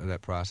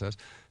that process,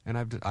 and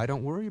I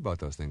don't worry about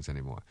those things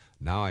anymore.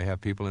 Now I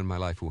have people in my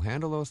life who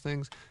handle those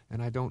things,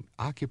 and I don't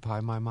occupy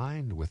my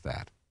mind with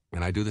that.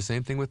 And I do the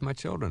same thing with my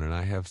children, and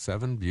I have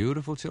 7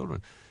 beautiful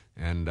children.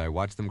 And I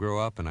watch them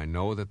grow up, and I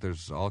know that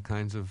there's all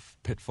kinds of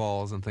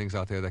pitfalls and things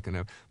out there that can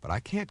have. But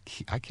I can't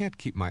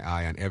keep my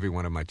eye on every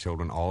one of my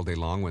children all day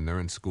long when they're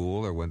in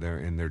school or when they're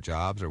in their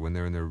jobs or when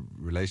they're in their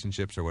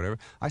relationships or whatever.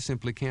 I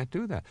simply can't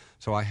do that.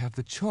 So I have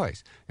the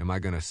choice. Am I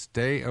going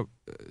to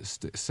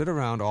sit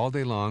around all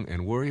day long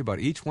and worry about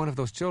each one of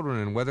those children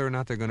and whether or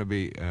not they're going to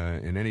be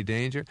in any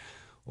danger?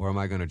 Or am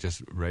I going to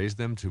just raise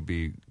them to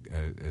be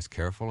as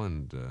careful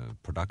and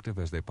productive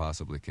as they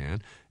possibly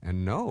can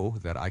and know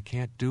that I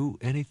can't do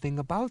anything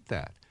about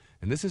that?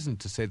 And this isn't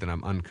to say that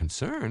I'm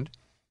unconcerned.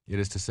 It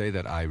is to say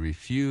that I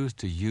refuse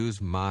to use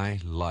my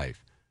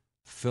life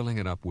filling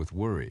it up with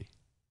worry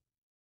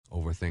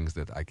over things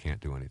that I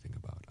can't do anything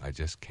about. I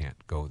just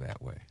can't go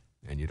that way.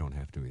 And you don't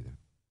have to either.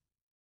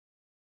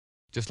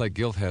 Just like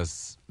guilt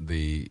has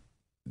the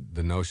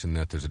notion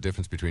that there's a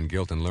difference between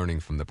guilt and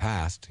learning from the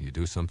past. You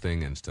do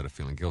something, instead of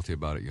feeling guilty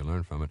about it, you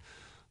learn from it.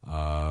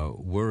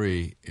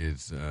 Worry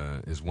is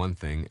one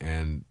thing,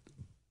 and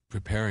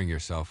preparing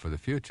yourself for the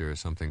future is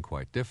something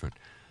quite different.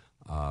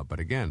 But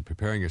again,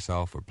 preparing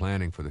yourself or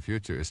planning for the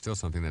future is still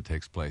something that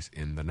takes place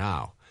in the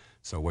now.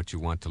 So what you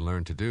want to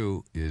learn to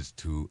do is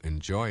to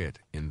enjoy it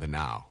in the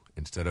now,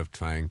 instead of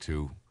trying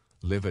to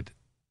live it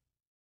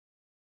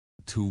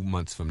 2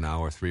 months from now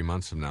or 3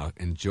 months from now.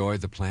 Enjoy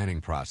the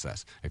planning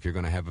process. If you're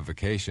going to have a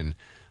vacation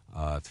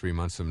 3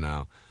 months from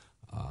now,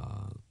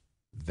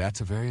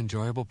 that's a very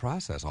enjoyable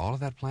process. All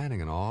of that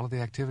planning and all of the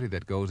activity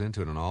that goes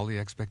into it and all the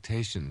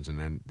expectations and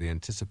then the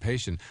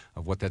anticipation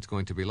of what that's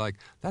going to be like,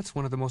 that's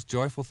one of the most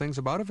joyful things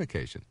about a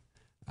vacation.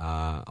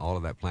 All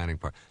of that planning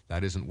part.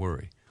 That isn't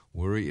worry.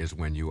 Worry is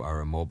when you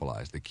are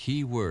immobilized. The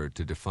key word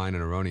to define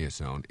an erroneous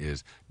zone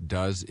is,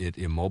 does it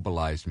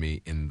immobilize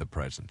me in the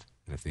present?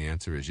 And if the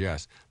answer is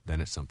yes,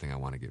 then it's something I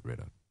want to get rid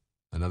of.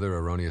 Another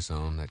erroneous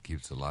zone that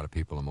keeps a lot of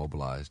people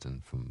immobilized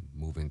and from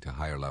moving to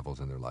higher levels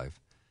in their life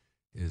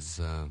is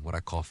what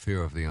I call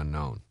fear of the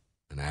unknown,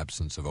 an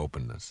absence of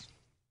openness,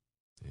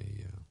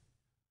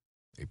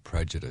 a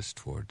prejudice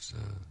towards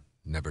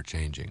never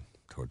changing,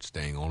 towards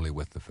staying only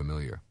with the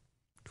familiar,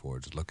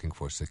 towards looking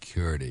for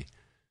security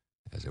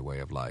as a way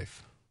of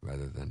life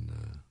rather than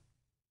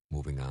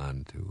moving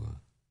on to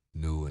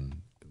new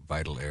and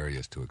vital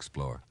areas to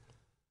explore.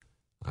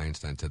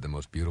 Einstein said the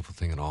most beautiful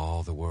thing in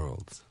all the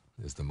world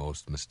is the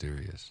most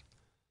mysterious.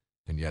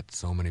 And yet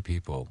so many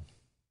people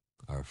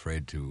are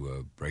afraid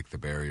to break the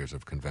barriers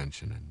of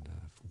convention and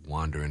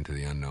wander into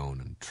the unknown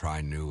and try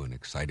new and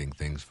exciting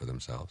things for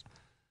themselves.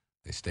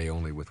 They stay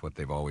only with what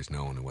they've always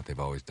known and what they've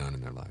always done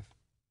in their life.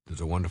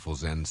 There's a wonderful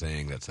Zen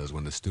saying that says,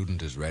 when the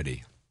student is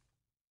ready,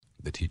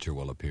 the teacher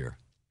will appear.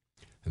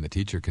 And the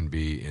teacher can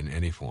be in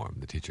any form.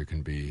 The teacher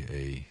can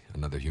be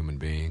another human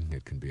being.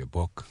 It can be a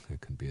book.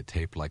 It can be a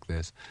tape like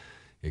this.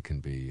 It can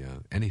be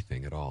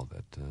anything at all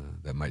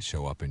that might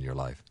show up in your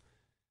life.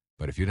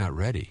 But if you're not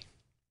ready,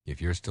 if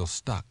you're still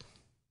stuck,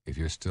 if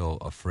you're still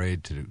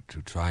afraid to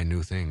try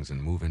new things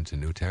and move into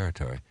new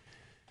territory,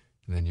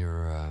 then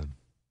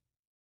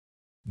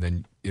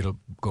then it'll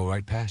go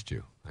right past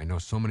you. I know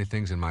so many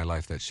things in my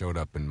life that showed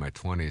up in my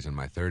 20s and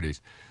my 30s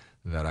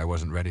that I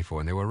wasn't ready for.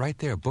 And they were right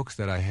there, books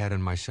that I had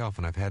on my shelf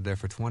and I've had there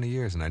for 20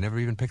 years, and I never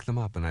even picked them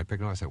up. And I picked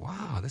them up and I said,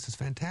 wow, this is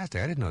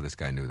fantastic. I didn't know this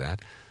guy knew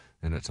that.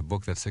 And it's a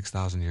book that's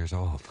 6,000 years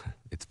old.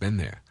 It's been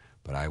there,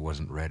 but I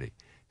wasn't ready.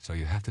 So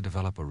you have to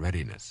develop a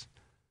readiness.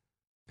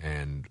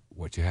 And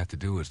what you have to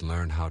do is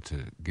learn how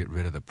to get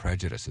rid of the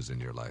prejudices in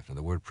your life. And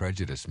the word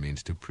prejudice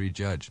means to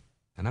prejudge.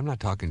 And I'm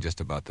not talking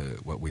just about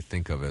what we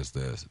think of as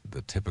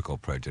the typical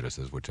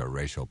prejudices, which are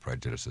racial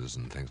prejudices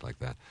and things like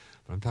that.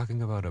 But I'm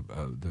talking about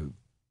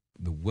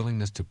the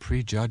willingness to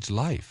prejudge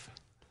life,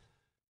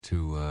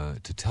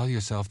 to tell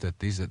yourself that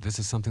this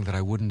is something that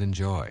I wouldn't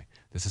enjoy.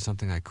 This is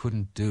something I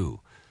couldn't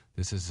do.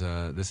 This is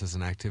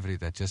an activity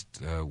that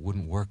just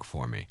wouldn't work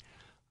for me.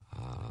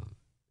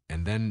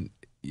 And then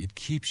it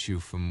keeps you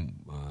from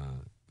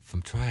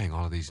trying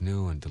all of these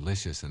new and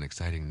delicious and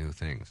exciting new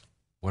things.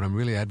 What I'm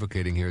really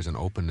advocating here is an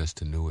openness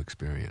to new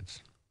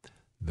experience.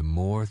 The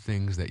more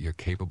things that you're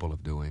capable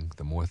of doing,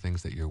 the more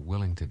things that you're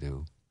willing to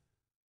do,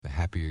 the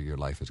happier your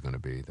life is going to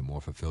be, the more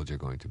fulfilled you're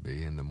going to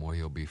be, and the more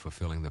you'll be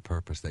fulfilling the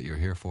purpose that you're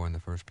here for in the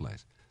first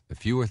place. The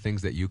fewer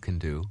things that you can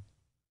do,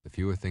 the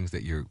fewer things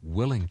that you're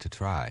willing to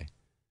try,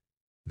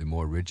 the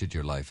more rigid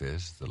your life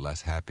is, the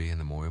less happy and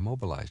the more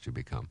immobilized you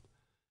become.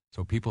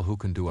 So people who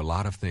can do a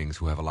lot of things,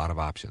 who have a lot of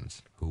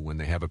options, who when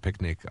they have a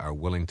picnic are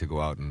willing to go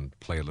out and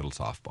play a little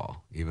softball,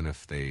 even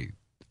if they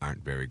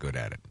aren't very good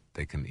at it.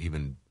 They can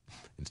even,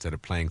 instead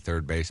of playing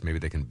third base, maybe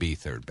they can be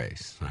third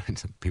base.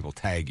 Right? People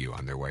tag you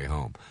on their way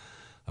home.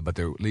 But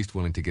they're at least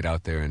willing to get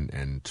out there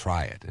and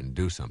try it and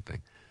do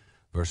something,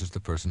 versus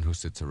the person who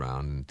sits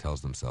around and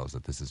tells themselves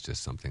that this is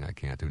just something I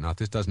can't do. Now, if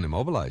this doesn't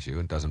immobilize you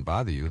and doesn't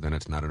bother you, then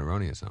it's not an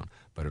erroneous zone.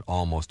 But it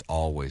almost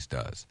always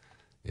does.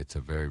 It's a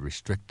very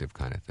restrictive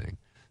kind of thing.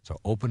 So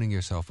opening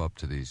yourself up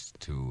to these,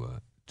 to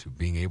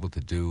being able to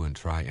do and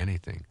try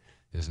anything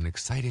is an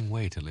exciting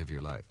way to live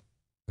your life.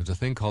 There's a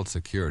thing called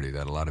security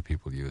that a lot of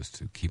people use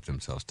to keep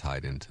themselves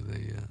tied into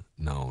the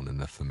known and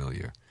the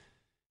familiar.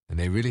 And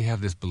they really have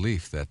this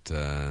belief that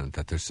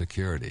there's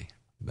security,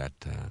 that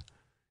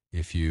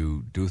if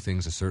you do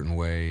things a certain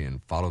way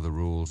and follow the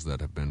rules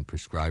that have been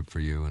prescribed for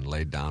you and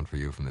laid down for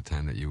you from the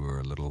time that you were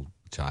a little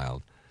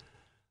child,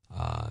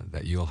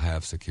 that you'll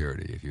have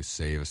security if you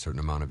save a certain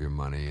amount of your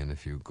money and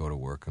if you go to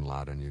work a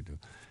lot and you do.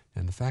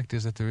 And the fact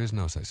is that there is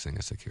no such thing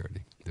as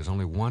security. There's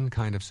only one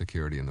kind of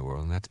security in the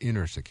world, and that's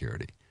inner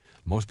security.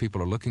 Most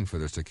people are looking for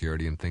their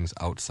security in things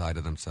outside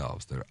of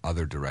themselves. They're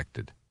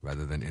other-directed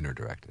rather than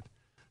inner-directed.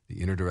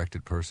 The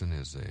inner-directed person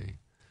is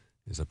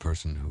a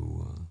person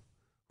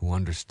who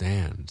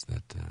understands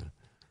that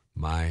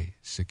my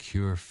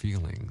secure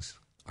feelings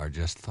are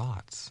just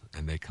thoughts,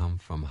 and they come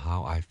from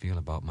how I feel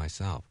about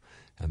myself,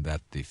 and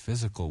that the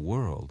physical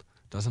world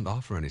doesn't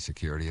offer any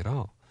security at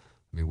all.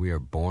 I mean, we are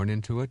born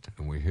into it,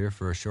 and we're here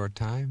for a short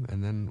time,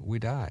 and then we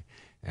die.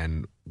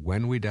 And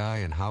when we die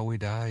and how we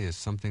die is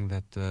something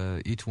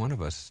that each one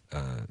of us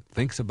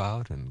thinks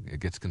about and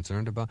gets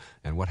concerned about.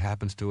 And what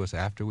happens to us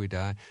after we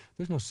die,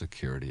 there's no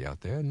security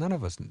out there. None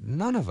of us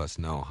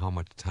know how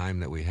much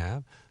time that we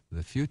have.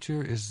 The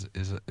future is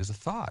a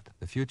thought.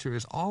 The future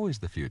is always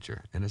the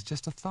future, and it's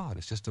just a thought.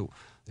 It's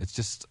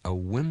just a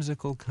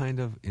whimsical kind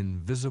of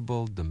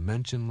invisible,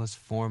 dimensionless,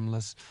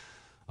 formless,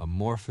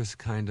 amorphous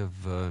kind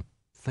of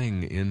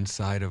thing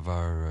inside of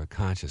our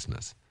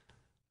consciousness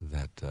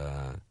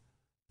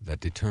that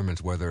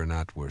determines whether or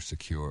not we're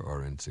secure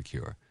or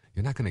insecure.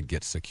 You're not going to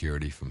get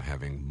security from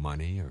having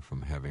money or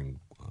from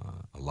having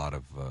a lot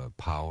of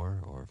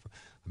power.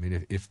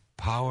 If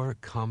power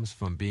comes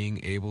from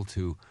being able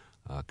to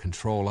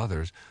control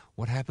others,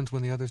 what happens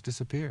when the others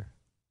disappear?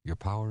 Your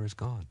power is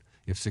gone.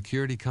 If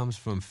security comes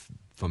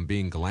from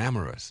being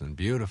glamorous and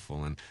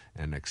beautiful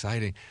and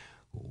exciting,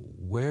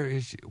 where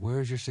is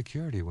your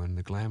security when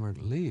the glamour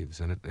leaves?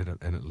 And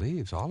it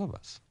leaves all of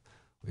us.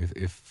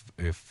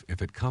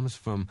 If it comes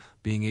from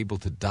being able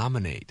to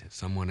dominate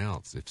someone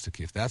else,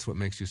 if that's what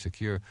makes you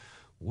secure,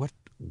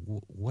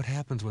 what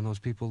happens when those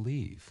people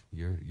leave?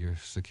 Your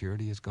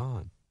security is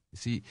gone. You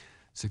see,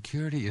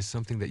 security is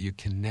something that you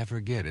can never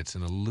get. It's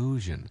an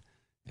illusion.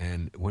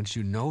 And once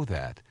you know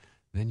that,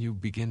 then you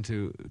begin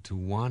to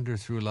wander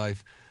through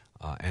life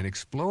and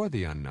explore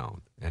the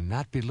unknown and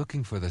not be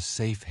looking for the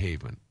safe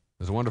haven.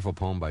 There's a wonderful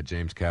poem by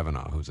James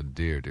Kavanaugh, who's a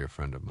dear, dear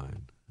friend of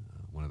mine,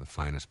 one of the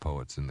finest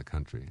poets in the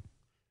country.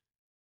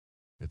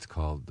 It's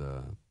called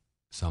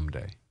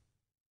Someday.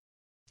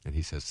 And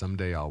he says,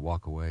 someday I'll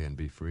walk away and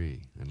be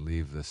free and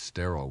leave the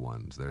sterile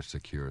ones their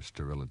secure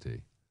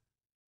sterility.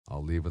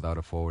 I'll leave without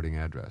a forwarding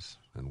address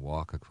and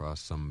walk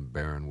across some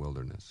barren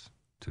wilderness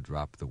to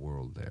drop the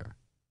world there,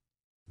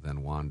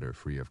 then wander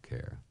free of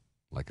care,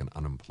 like an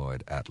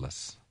unemployed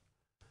atlas.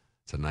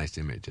 It's a nice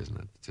image, isn't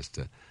it? Just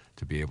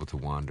to be able to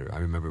wander. I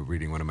remember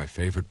reading one of my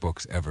favorite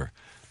books ever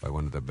by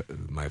one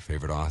of my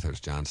favorite authors,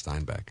 John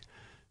Steinbeck.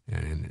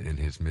 And in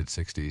his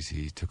mid-60s,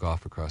 he took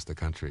off across the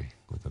country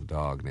with a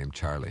dog named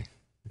Charlie.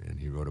 And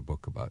he wrote a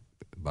book about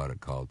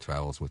it called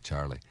Travels with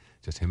Charlie,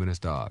 just him and his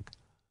dog.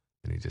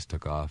 And he just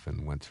took off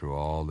and went through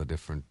all the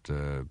different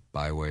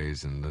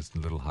byways and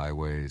little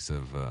highways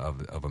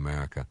of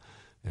America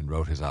and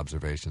wrote his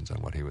observations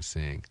on what he was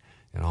seeing.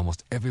 And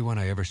almost everyone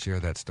I ever share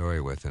that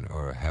story with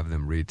or have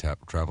them read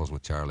Travels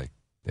with Charlie,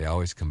 they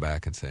always come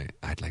back and say,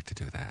 I'd like to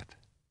do that.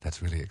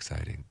 That's really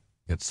exciting.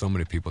 Yet so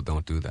many people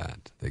don't do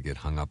that. They get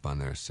hung up on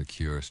their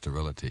secure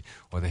sterility,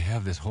 or they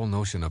have this whole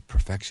notion of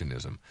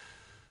perfectionism.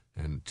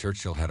 And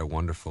Churchill had a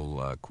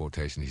wonderful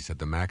quotation. He said,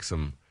 the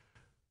maxim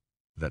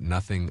that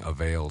nothing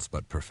avails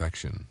but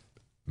perfection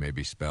may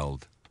be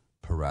spelled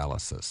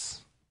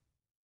paralysis.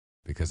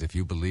 Because if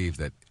you believe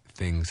that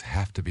things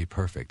have to be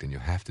perfect and you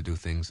have to do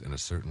things in a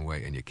certain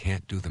way and you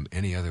can't do them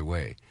any other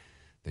way,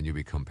 then you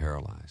become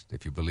paralyzed.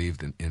 If you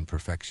believed in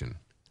imperfection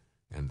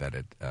and that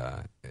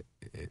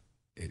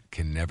it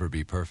can never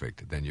be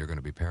perfect, then you're going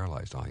to be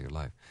paralyzed all your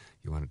life.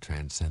 You want to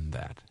transcend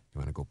that. You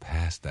want to go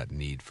past that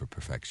need for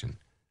perfection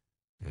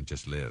and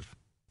just live.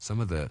 Some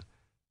of the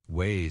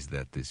ways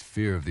that this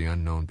fear of the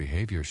unknown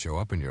behavior show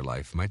up in your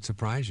life might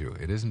surprise you.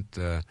 It isn't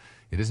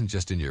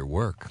just in your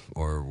work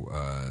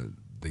or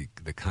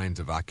the kinds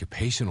of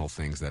occupational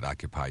things that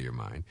occupy your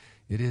mind.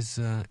 It's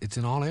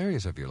in all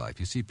areas of your life.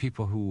 You see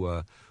people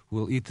who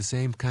will eat the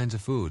same kinds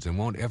of foods and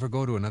won't ever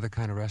go to another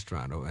kind of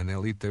restaurant, and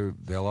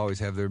they'll always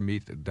have their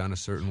meat done a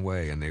certain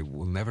way, and they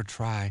will never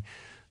try.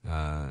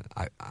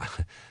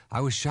 I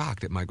was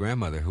shocked at my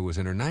grandmother, who was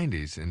in her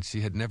 90s, and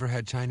she had never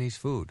had Chinese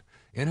food.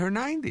 In her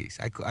 90s,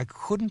 I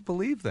couldn't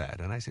believe that,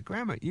 and I said,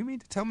 "Grandma, you mean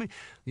to tell me?"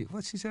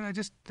 Well, she said, "I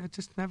just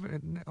never.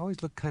 It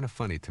always looked kind of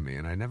funny to me,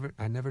 and I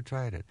never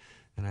tried it."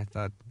 And I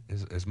thought,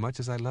 as much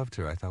as I loved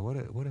her, I thought,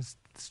 what a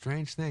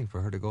strange thing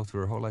for her to go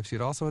through her whole life. She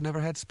had also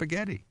never had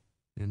spaghetti.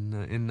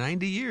 In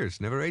 90 years,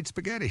 never ate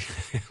spaghetti.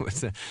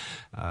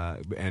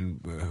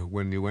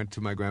 When you went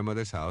to my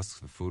grandmother's house,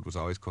 the food was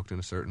always cooked in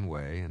a certain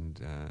way, and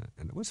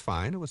it was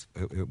fine.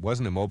 It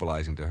wasn't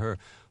immobilizing to her,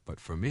 but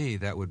for me,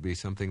 that would be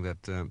something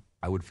that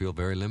I would feel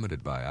very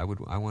limited by. I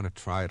want to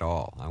try it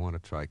all. I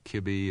want to try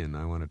kibbeh, and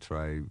I want to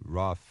try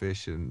raw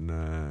fish, and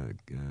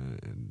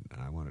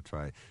I want to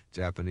try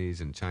Japanese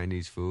and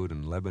Chinese food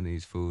and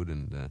Lebanese food,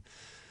 and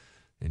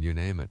you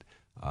name it.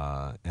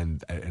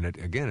 And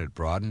it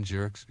broadens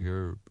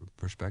your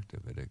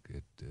perspective.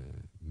 It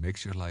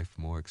makes your life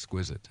more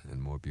exquisite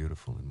and more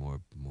beautiful and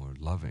more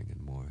loving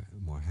and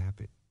more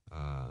happy.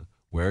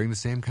 Wearing the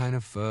same kind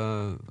of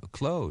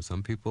clothes.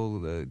 Some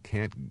people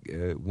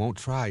won't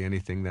try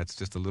anything that's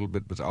just a little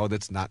bit. Oh,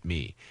 that's not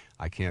me.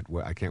 I can't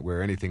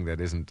wear anything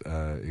that isn't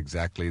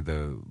exactly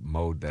the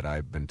mode that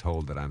I've been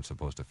told that I'm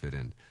supposed to fit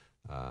in.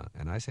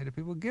 And I say to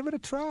people, give it a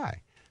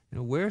try.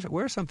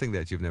 Wear something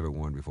that you've never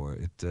worn before.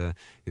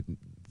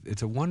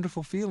 It's a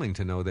wonderful feeling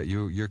to know that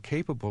you're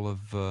capable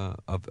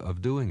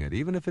of doing it,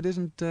 even if it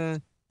isn't.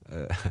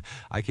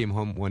 I came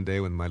home one day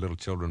with my little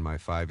children, my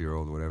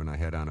 5-year-old, whatever, and I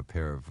had on a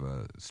pair of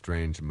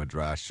strange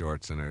madras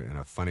shorts and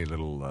a funny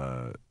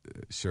little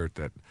shirt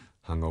that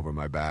hung over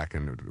my back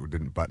and it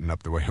didn't button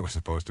up the way it was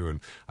supposed to.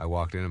 And I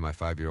walked in, and my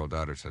 5-year-old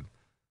daughter said,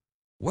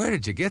 "Where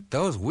did you get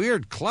those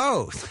weird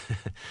clothes?"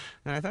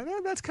 And I thought,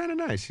 that's kind of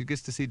nice. She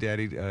gets to see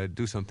Daddy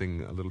do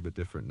something a little bit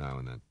different now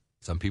and then.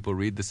 Some people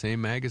read the same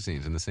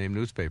magazines and the same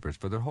newspapers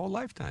for their whole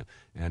lifetime,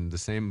 and the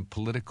same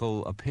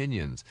political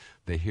opinions.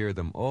 They hear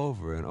them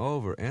over and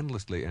over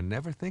endlessly and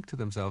never think to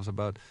themselves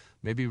about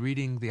maybe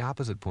reading the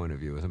opposite point of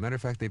view. As a matter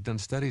of fact, they've done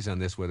studies on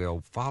this where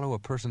they'll follow a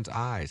person's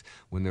eyes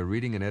when they're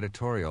reading an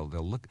editorial.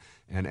 They'll look,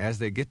 and as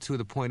they get to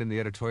the point in the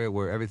editorial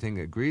where everything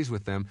agrees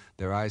with them,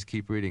 their eyes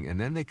keep reading.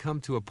 And then they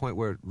come to a point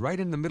where right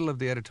in the middle of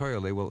the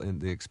editorial,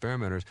 the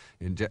experimenters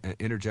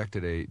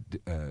interjected a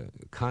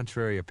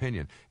contrary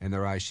opinion, and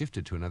their eyes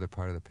shifted to another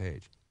part of the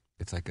page.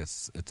 It's like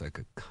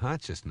a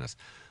consciousness,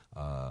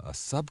 a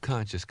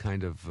subconscious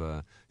kind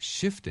of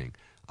shifting.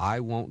 I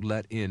won't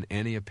let in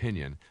any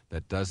opinion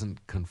that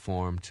doesn't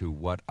conform to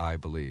what I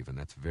believe, and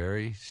that's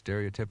very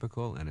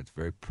stereotypical, and it's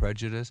very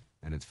prejudiced,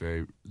 and it's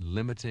very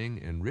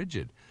limiting and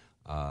rigid,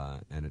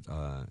 and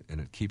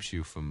it keeps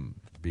you from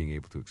being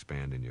able to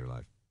expand in your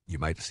life. You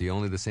might see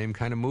only the same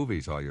kind of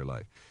movies all your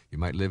life. You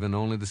might live in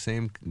only the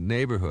same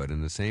neighborhood,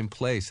 in the same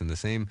place, in the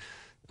same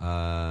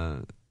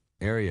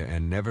area,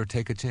 and never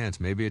take a chance.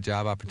 Maybe a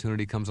job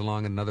opportunity comes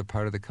along in another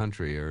part of the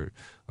country or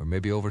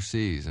maybe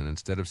overseas, and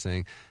instead of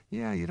saying,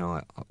 yeah,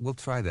 we'll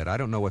try that. I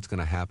don't know what's going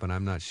to happen.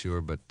 I'm not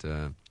sure, but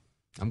I'm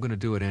going to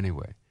do it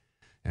anyway.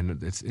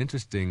 And it's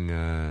interesting,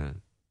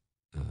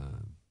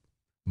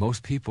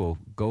 most people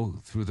go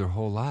through their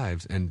whole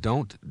lives and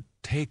don't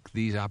take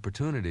these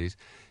opportunities,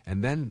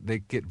 and then they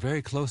get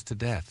very close to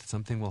death.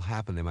 Something will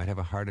happen. They might have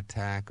a heart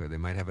attack, or they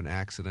might have an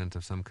accident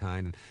of some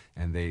kind,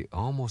 and they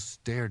almost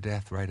stare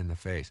death right in the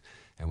face.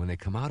 And when they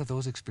come out of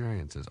those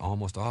experiences,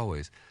 almost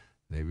always,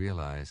 they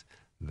realize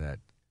that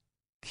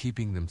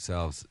keeping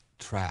themselves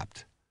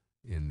trapped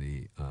in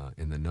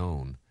the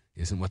known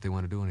isn't what they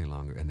want to do any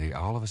longer. And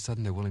all of a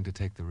sudden, they're willing to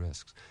take the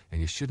risks.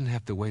 And you shouldn't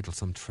have to wait till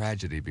some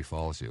tragedy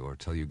befalls you, or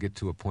till you get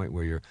to a point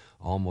where you're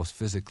almost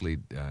physically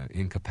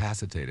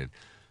incapacitated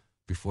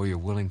before you're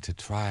willing to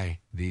try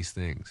these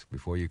things,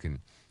 before you can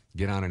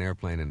get on an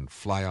airplane and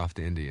fly off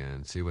to India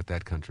and see what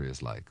that country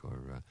is like,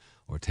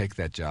 or take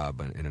that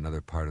job in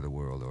another part of the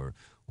world, or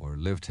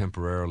live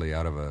temporarily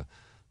out of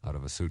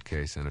a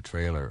suitcase and a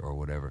trailer or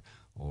whatever,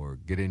 or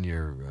get in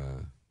your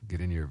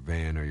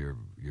van or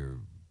your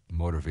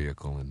motor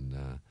vehicle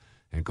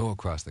and go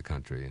across the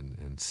country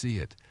and see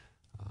it,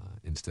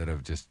 instead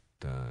of just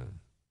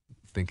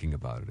thinking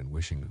about it and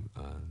wishing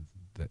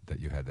that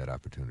you had that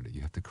opportunity.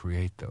 You have to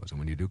create those, and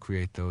when you do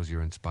create those,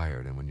 you're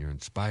inspired, and when you're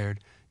inspired,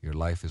 your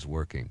life is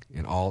working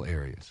in all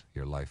areas.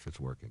 Your life is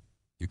working.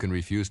 You can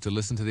refuse to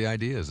listen to the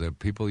ideas.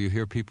 You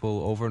hear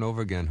people over and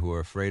over again who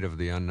are afraid of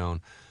the unknown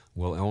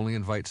will only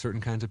invite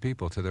certain kinds of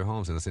people to their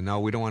homes, and they say, no,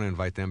 we don't want to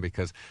invite them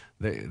because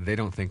they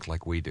don't think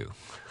like we do.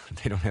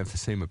 They don't have the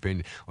same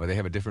opinion, or they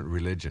have a different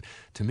religion.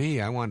 To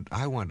me, I want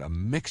a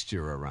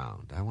mixture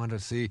around. I want to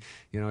see,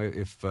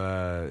 if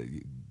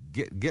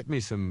get me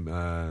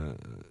some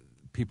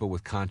people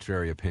with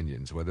contrary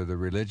opinions, whether they're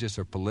religious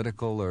or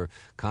political or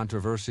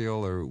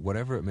controversial or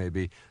whatever it may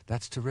be.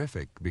 That's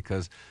terrific,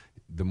 because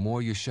the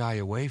more you shy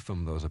away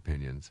from those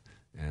opinions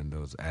and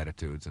those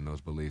attitudes and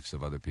those beliefs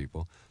of other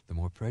people, the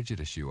more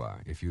prejudiced you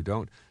are. If you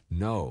don't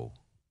know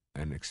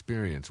and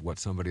experience what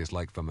somebody is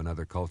like from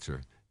another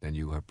culture, then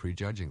you are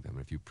prejudging them.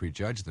 If you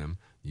prejudge them,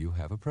 you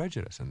have a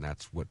prejudice, and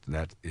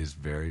that is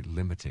very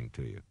limiting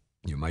to you.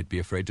 You might be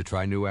afraid to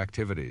try new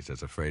activities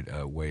as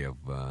a way of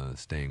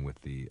staying with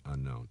the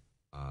unknown.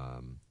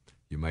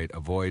 You might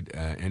avoid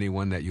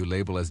anyone that you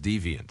label as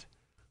deviant.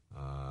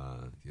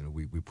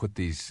 We put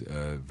these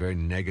very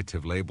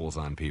negative labels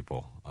on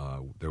people.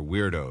 They're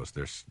weirdos.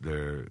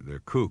 They're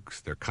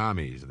kooks. They're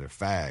commies. They're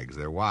fags.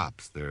 They're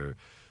wops. They're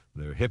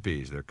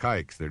hippies. They're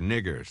kikes. They're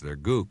niggers. They're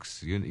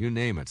gooks. You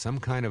name it. Some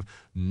kind of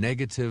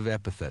negative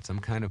epithet.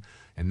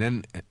 And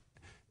then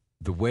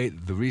the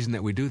reason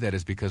that we do that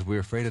is because we're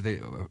afraid of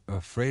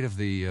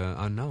the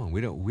unknown.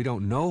 We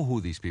don't know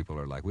who these people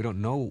are like. We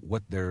don't know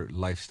what their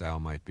lifestyle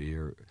might be,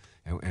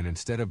 and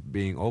instead of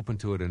being open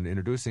to it and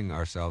introducing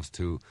ourselves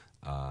to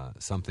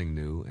something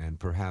new and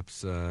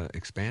perhaps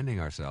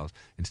expanding ourselves,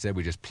 instead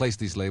we just place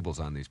these labels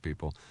on these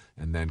people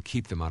and then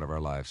keep them out of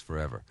our lives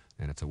forever.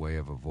 And it's a way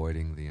of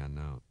avoiding the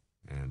unknown.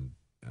 And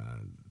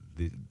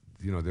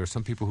there are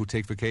some people who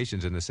take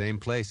vacations in the same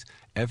place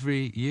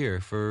every year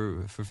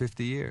for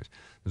 50 years.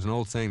 There's an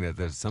old saying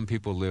that some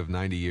people live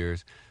 90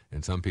 years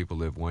and some people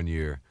live 1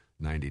 year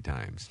 90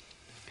 times.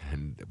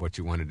 And what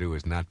you want to do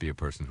is not be a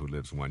person who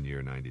lives 1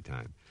 year 90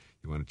 times.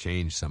 You want to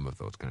change some of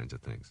those kinds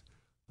of things.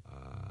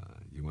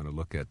 You want to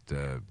look at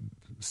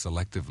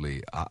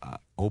selectively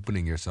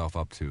opening yourself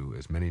up to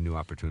as many new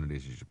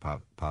opportunities as you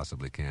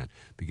possibly can.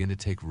 Begin to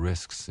take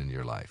risks in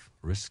your life.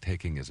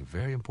 Risk-taking is a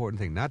very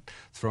important thing, not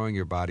throwing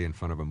your body in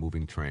front of a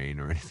moving train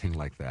or anything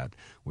like that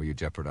where you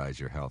jeopardize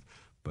your health.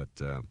 But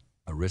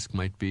a risk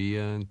might be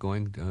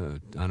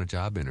going on a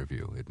job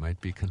interview. It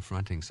might be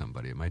confronting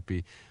somebody. It might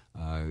be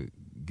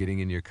getting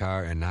in your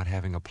car and not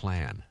having a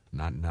plan,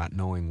 not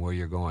knowing where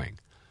you're going.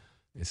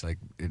 It's like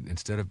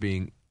instead of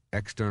being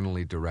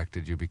externally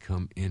directed, you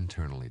become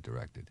internally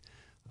directed.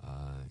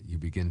 You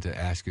begin to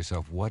ask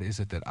yourself, what is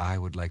it that I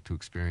would like to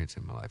experience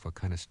in my life? What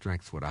kind of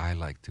strengths would I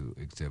like to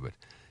exhibit?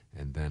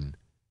 And then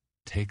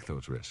take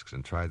those risks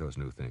and try those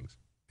new things.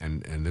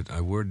 And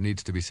a word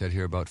needs to be said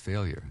here about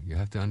failure. You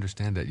have to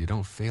understand that you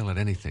don't fail at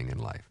anything in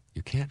life.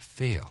 You can't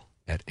fail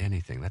at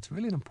anything. That's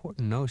really an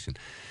important notion.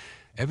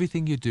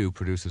 Everything you do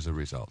produces a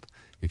result.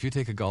 If you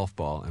take a golf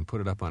ball and put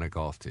it up on a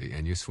golf tee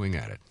and you swing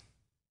at it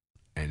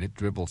and it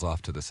dribbles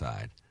off to the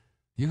side,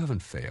 you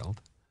haven't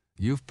failed.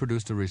 You've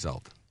produced a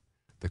result.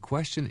 The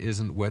question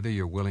isn't whether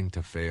you're willing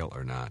to fail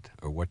or not,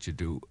 or what you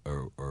do,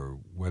 or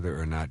whether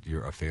or not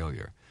you're a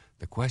failure.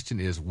 The question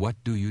is, what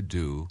do you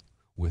do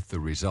with the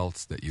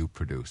results that you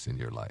produce in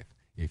your life?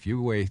 If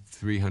you weigh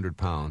 300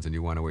 pounds and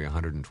you want to weigh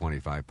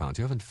 125 pounds,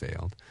 you haven't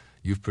failed.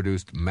 You've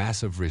produced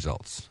massive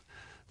results.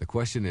 The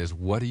question is,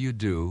 what do you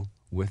do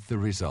with the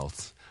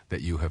results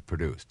that you have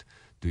produced?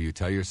 Do you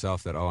tell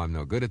yourself that, oh, I'm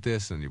no good at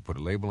this, and you put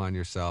a label on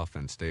yourself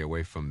and stay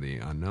away from the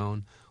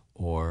unknown?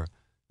 Or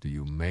do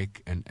you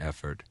make an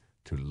effort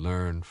to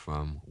learn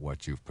from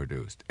what you've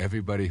produced?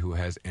 Everybody who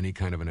has any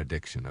kind of an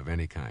addiction of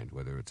any kind,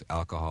 whether it's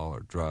alcohol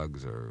or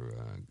drugs or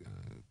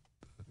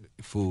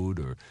food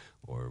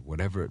or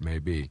whatever it may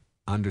be,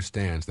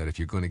 understands that if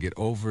you're going to get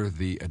over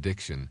the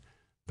addiction,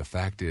 the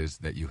fact is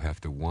that you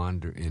have to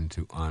wander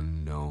into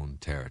unknown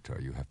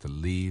territory. You have to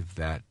leave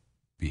that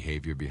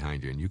behavior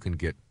behind you. And you can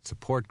get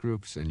support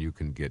groups, and you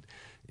can get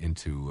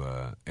into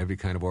every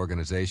kind of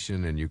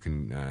organization, and you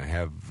can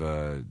have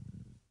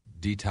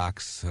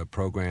detox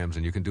programs,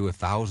 and you can do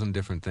 1,000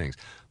 different things.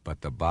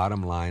 But the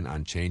bottom line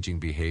on changing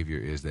behavior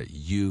is that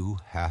you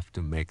have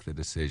to make the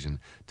decision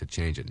to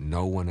change it.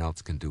 No one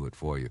else can do it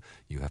for you.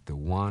 You have to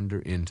wander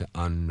into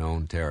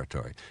unknown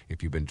territory.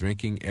 If you've been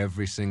drinking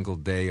every single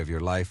day of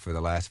your life for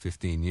the last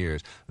 15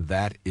 years,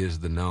 that is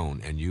the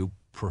known, and you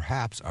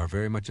perhaps are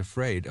very much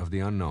afraid of the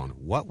unknown.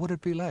 What would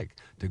it be like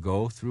to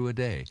go through a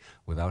day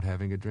without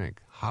having a drink?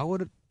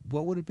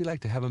 What would it be like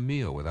to have a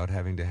meal without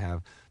having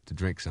to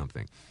drink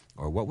something?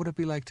 Or what would it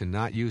be like to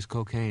not use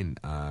cocaine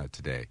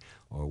today?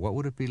 Or what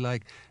would it be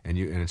like? And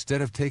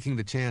instead of taking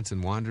the chance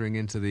and wandering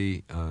into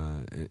the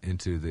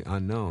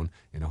unknown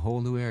in a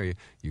whole new area,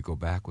 you go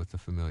back with the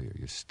familiar.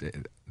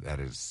 That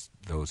is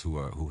those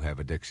who have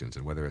addictions,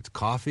 and whether it's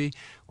coffee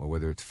or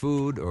whether it's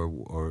food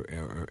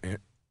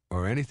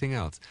or anything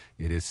else,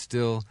 it is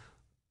still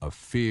a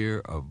fear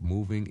of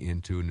moving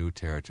into new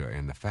territory.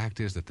 And the fact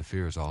is that the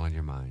fear is all in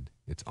your mind.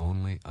 It's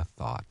only a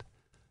thought.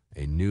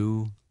 A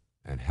new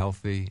and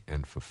healthy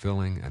and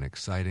fulfilling and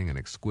exciting and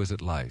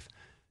exquisite life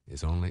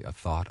is only a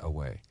thought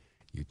away.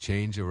 You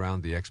change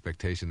around the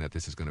expectation that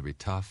this is going to be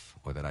tough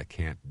or that I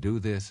can't do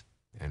this,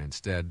 and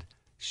instead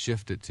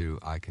shift it to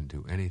I can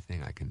do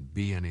anything, I can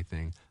be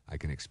anything, I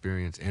can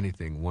experience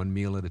anything, one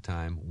meal at a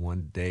time,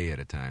 one day at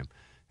a time,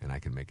 and I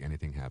can make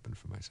anything happen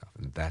for myself.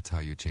 And that's how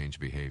you change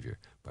behavior,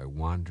 by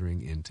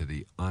wandering into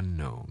the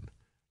unknown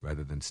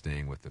rather than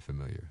staying with the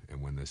familiar.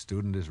 And when the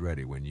student is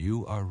ready, when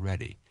you are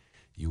ready,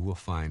 you will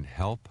find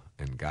help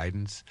and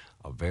guidance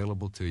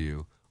available to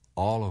you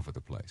all over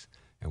the place.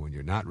 And when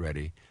you're not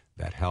ready,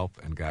 that help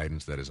and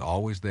guidance that is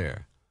always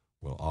there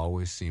will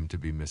always seem to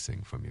be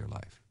missing from your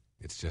life.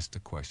 It's just a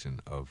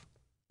question of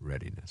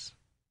readiness.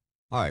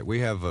 All right, we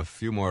have a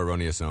few more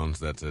erroneous zones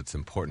that it's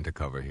important to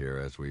cover here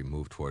as we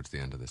move towards the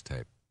end of this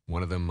tape.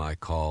 One of them I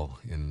call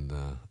in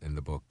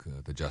the book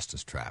the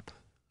justice trap.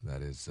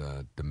 That is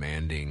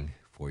demanding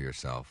for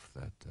yourself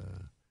that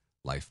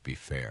life be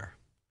fair.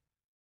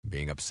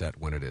 Being upset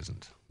when it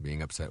isn't.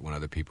 Being upset when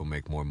other people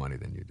make more money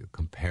than you do.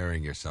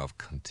 Comparing yourself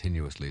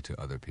continuously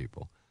to other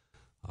people.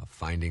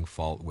 Finding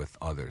fault with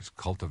others.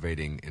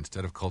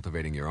 Instead of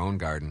cultivating your own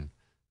garden,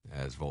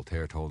 as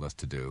Voltaire told us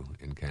to do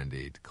in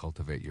Candide,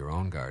 cultivate your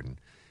own garden.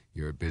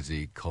 You're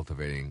busy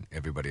cultivating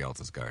everybody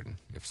else's garden.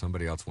 If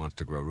somebody else wants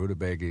to grow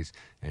rutabagas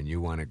and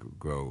you want to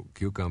grow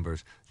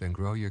cucumbers, then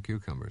grow your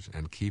cucumbers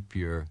and keep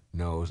your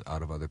nose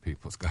out of other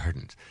people's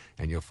gardens,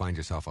 and you'll find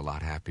yourself a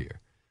lot happier.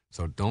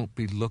 So don't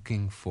be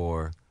looking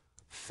for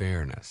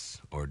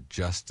fairness or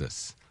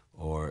justice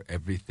or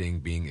everything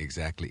being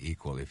exactly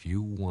equal. If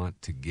you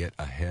want to get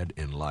ahead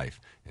in life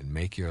and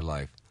make your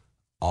life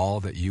all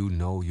that you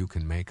know you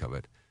can make of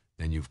it,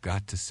 then you've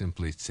got to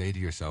simply say to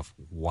yourself,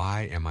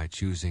 why am I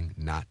choosing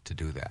not to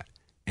do that?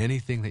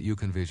 Anything that you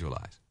can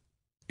visualize,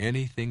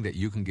 anything that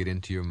you can get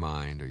into your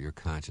mind or your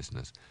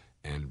consciousness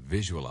and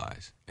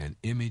visualize, an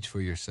image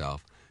for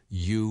yourself,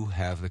 you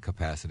have the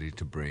capacity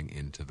to bring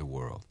into the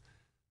world.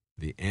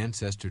 The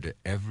ancestor to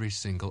every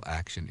single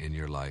action in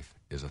your life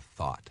is a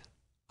thought.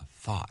 A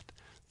thought.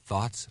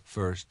 Thoughts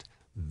first,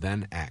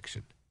 then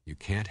action. You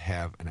can't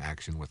have an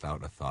action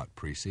without a thought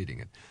preceding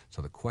it.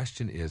 So the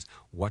question is,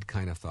 what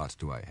kind of thoughts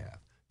do I have?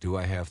 Do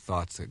I have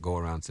thoughts that go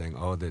around saying,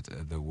 oh,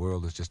 that the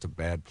world is just a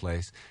bad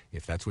place?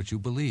 If that's what you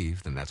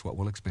believe, then that's what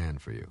will expand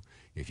for you.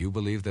 If you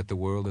believe that the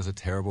world is a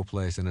terrible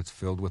place and it's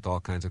filled with all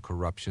kinds of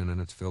corruption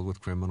and it's filled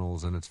with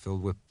criminals and it's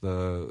filled with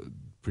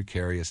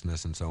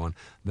precariousness and so on,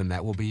 then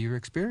that will be your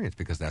experience,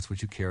 because that's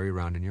what you carry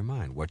around in your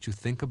mind. What you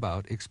think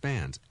about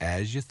expands.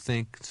 As you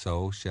think,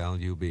 so shall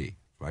you be.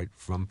 Right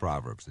from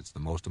Proverbs. It's the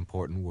most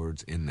important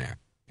words in there.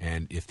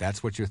 And if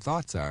that's what your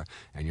thoughts are,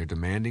 and you're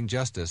demanding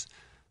justice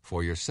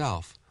for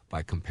yourself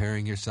by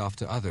comparing yourself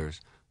to others,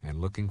 and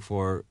looking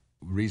for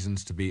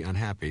reasons to be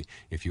unhappy.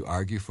 If you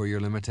argue for your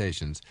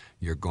limitations,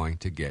 you're going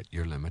to get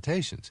your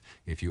limitations.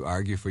 If you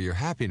argue for your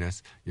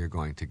happiness, you're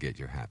going to get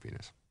your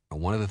happiness. And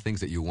one of the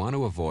things that you want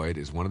to avoid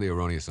is one of the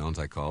erroneous zones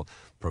I call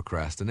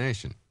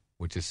procrastination,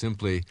 which is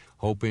simply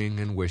hoping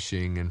and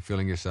wishing and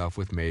filling yourself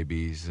with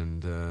maybes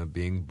and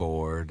being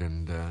bored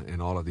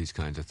and all of these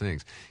kinds of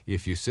things.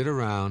 If you sit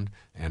around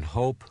and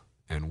hope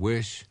and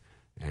wish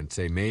and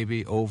say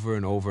maybe over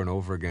and over and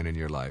over again in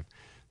your life,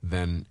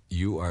 then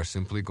you are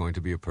simply going to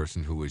be a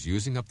person who is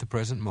using up the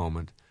present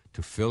moment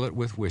to fill it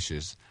with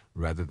wishes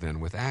rather than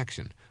with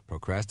action.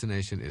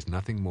 Procrastination is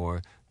nothing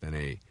more than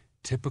a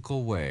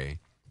typical way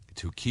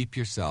to keep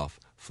yourself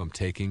from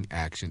taking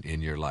action in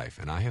your life.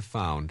 And I have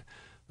found,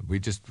 we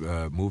just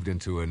moved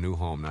into a new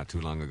home not too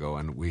long ago,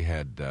 and we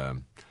had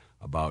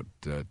about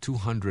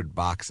 200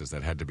 boxes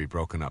that had to be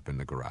broken up in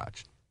the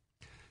garage.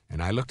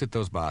 And I looked at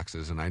those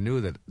boxes, and I knew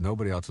that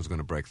nobody else was going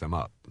to break them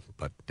up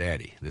but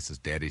Daddy. This is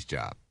Daddy's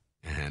job.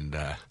 And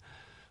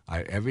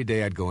every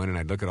day I'd go in and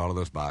I'd look at all of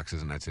those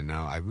boxes and I'd say,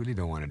 no, I really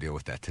don't want to deal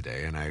with that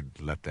today, and I'd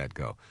let that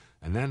go.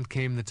 And then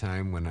came the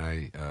time when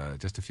I,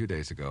 just a few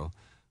days ago,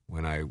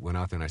 when I went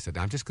out there and I said,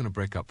 I'm just going to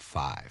break up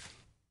 5.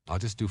 I'll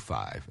just do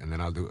 5, and then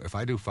if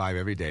I do 5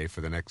 every day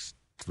for the next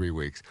 3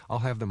 weeks, I'll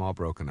have them all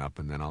broken up,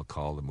 and then I'll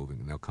call the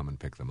moving, and they'll come and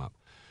pick them up.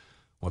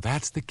 Well,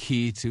 that's the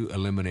key to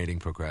eliminating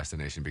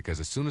procrastination, because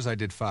as soon as I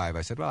did 5,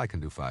 I said, well, I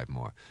can do 5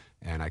 more.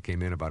 And I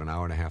came in about an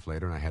hour and a half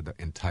later, and I had the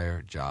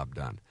entire job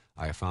done.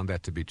 I have found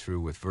that to be true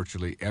with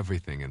virtually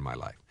everything in my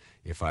life.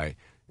 If I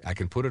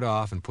can put it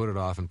off and put it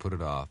off and put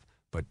it off,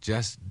 but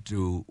just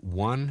do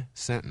one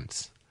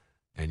sentence,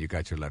 and you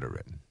got your letter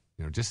written.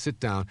 Just sit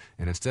down,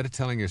 and instead of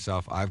telling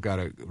yourself, I've got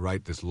to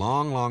write this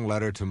long, long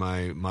letter to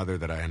my mother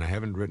and I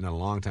haven't written in a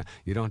long time,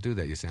 you don't do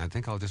that. You say, I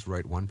think I'll just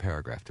write 1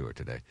 paragraph to her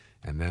today.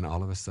 And then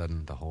all of a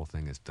sudden, the whole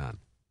thing is done.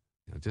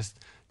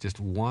 Just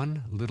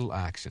one little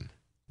action,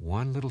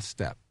 one little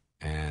step,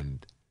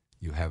 and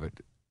you have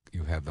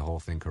the whole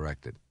thing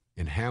corrected.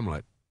 In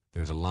Hamlet,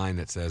 there's a line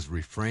that says,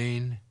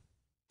 refrain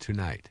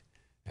tonight,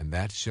 and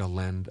that shall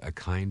lend a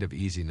kind of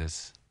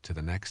easiness to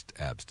the next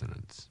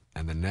abstinence,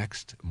 and the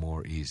next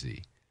more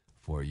easy.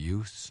 For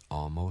use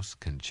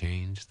almost can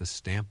change the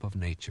stamp of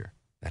nature.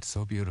 That's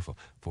so beautiful.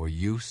 For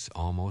use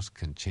almost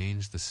can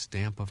change the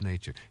stamp of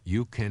nature.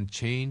 You can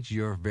change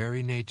your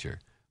very nature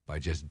by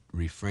just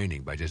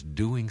refraining, by just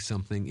doing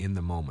something in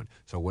the moment.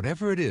 So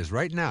whatever it is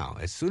right now,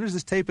 as soon as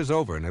this tape is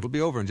over, and it'll be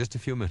over in just a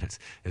few minutes,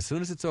 as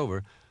soon as it's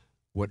over,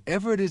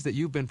 whatever it is that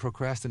you've been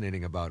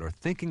procrastinating about or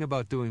thinking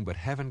about doing but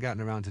haven't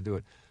gotten around to do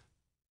it,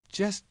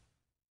 just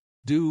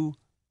do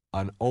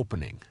an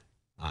opening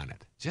on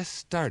it. Just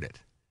start it.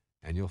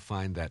 And you'll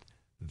find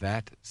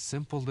that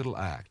simple little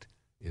act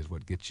is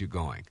what gets you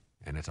going.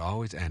 And it's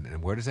always,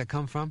 and where does that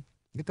come from?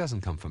 It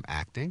doesn't come from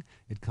acting.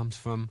 It comes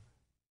from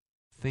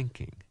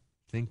thinking.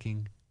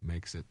 Thinking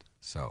makes it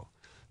so.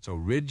 So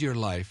rid your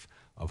life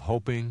of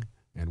hoping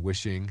and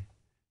wishing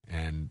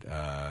and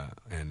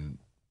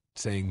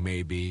saying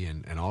maybe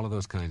and all of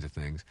those kinds of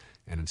things,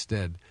 and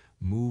instead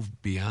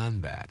move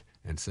beyond that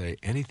and say,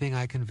 anything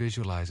I can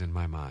visualize in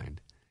my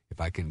mind, if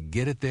I can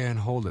get it there and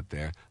hold it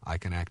there, I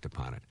can act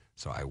upon it.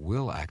 So I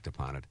will act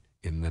upon it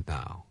in the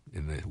now,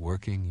 in the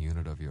working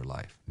unit of your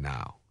life,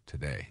 now,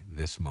 today,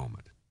 this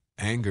moment.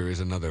 Anger is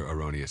another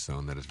erroneous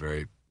zone that is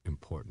very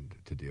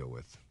important to deal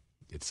with.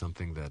 It's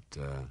something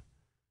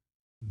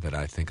that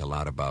I think a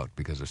lot about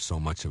because there's so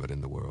much of it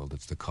in the world.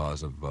 It's the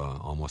cause of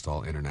almost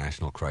all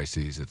international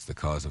crises. It's the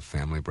cause of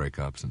family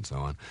breakups and so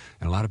on.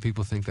 And a lot of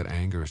people think that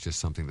anger is just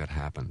something that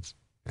happens.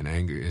 And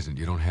anger isn't.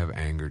 You don't have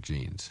anger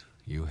genes.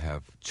 You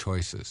have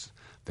choices.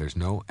 There's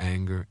no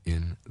anger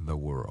in the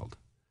world.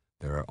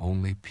 There are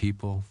only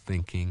people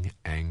thinking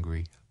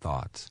angry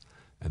thoughts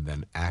and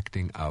then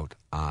acting out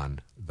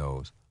on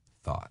those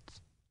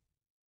thoughts.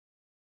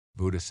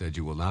 Buddha said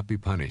you will not be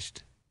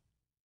punished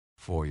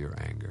for your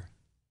anger.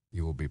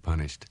 You will be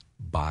punished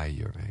by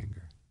your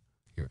anger.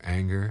 Your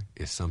anger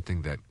is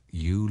something that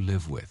you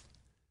live with.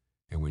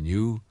 And when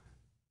you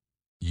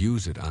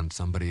use it on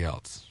somebody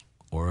else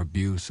or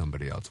abuse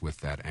somebody else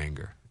with that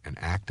anger and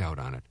act out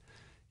on it,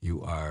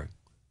 you are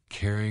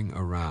carrying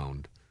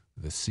around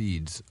the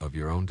seeds of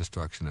your own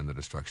destruction and the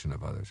destruction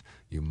of others.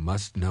 You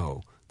must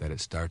know that it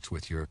starts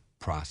with your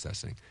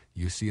processing.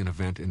 You see an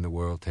event in the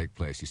world take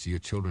place. You see your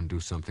children do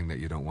something that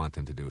you don't want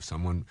them to do.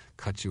 Someone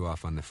cuts you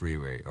off on the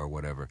freeway or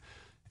whatever.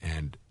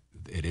 And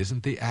it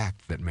isn't the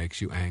act that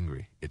makes you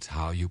angry. It's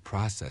how you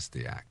process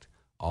the act.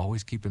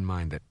 Always keep in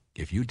mind that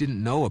if you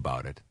didn't know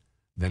about it,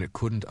 then it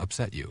couldn't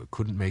upset you. It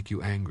couldn't make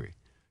you angry.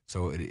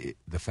 So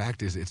the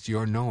fact is, it's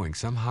your knowing.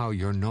 Somehow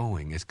your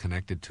knowing is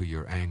connected to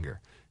your anger.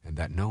 And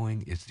that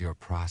knowing is your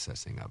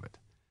processing of it.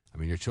 I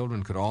mean, your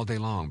children could all day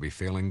long be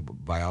failing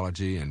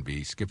biology and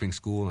be skipping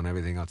school and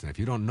everything else. And if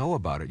you don't know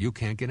about it, you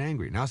can't get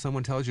angry. Now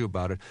someone tells you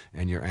about it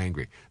and you're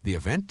angry. The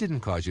event didn't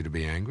cause you to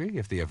be angry.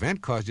 If the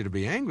event caused you to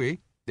be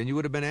angry, then you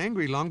would have been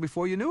angry long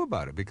before you knew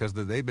about it because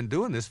they've been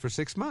doing this for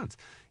 6 months.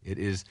 It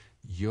is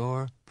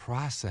your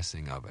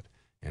processing of it.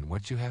 And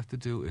what you have to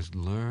do is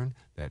learn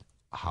that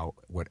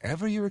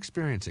whatever you're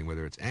experiencing,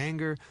 whether it's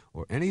anger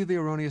or any of the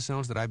erroneous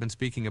zones that I've been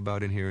speaking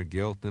about in here,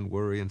 guilt and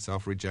worry and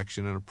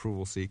self-rejection and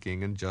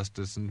approval-seeking and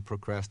justice and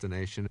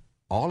procrastination,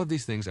 all of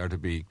these things are to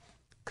be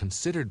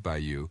considered by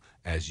you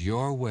as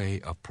your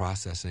way of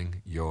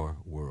processing your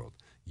world.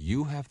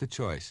 You have the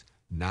choice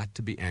not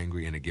to be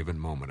angry in a given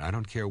moment. I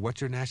don't care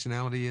what your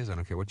nationality is. I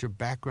don't care what your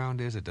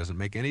background is. It doesn't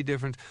make any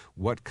difference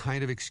what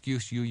kind of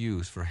excuse you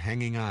use for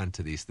hanging on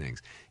to these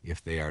things.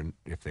 If they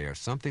are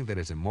something that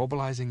is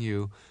immobilizing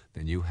you,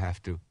 then you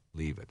have to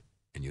leave it.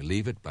 And you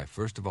leave it by,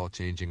 first of all,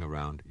 changing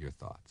around your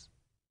thoughts.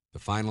 The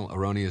final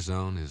erroneous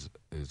zone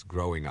is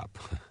growing up.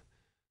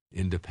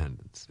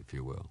 Independence, if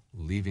you will.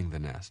 Leaving the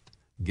nest.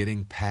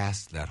 Getting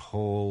past that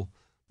whole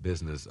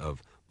business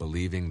of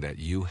believing that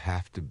you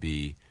have to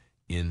be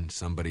in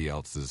somebody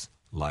else's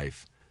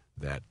life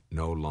that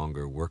no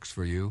longer works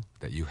for you,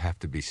 that you have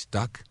to be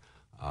stuck,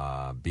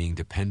 being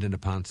dependent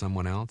upon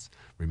someone else.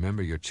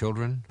 Remember, your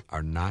children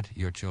are not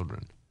your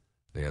children.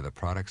 They are the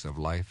products of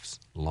life's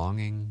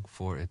longing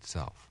for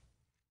itself.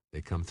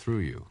 They come through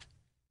you,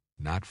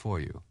 not for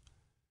you.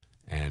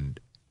 And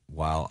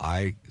while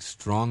I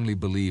strongly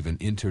believe in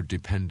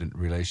interdependent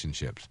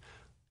relationships,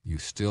 you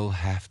still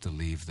have to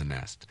leave the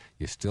nest.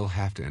 You still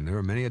have to, and there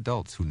are many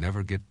adults who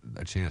never get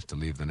a chance to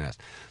leave the nest.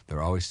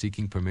 They're always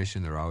seeking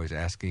permission. They're always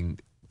asking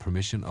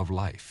permission of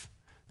life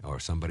or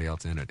somebody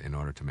else in it in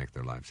order to make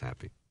their lives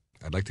happy.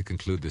 I'd like to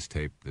conclude this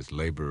tape, this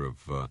labor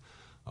of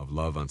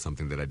love, on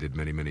something that I did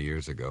many, many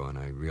years ago, and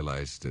I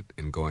realized that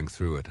in going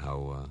through it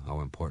how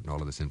important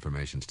all of this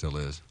information still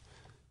is.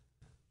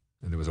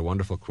 And there was a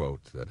wonderful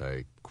quote that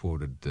I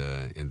quoted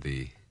in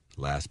the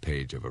last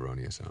page of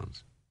Erroneous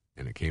Zones.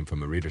 And it came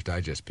from a Reader's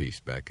Digest piece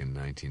back in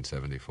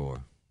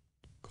 1974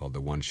 called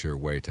The One Sure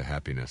Way to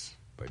Happiness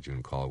by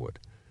June Callwood.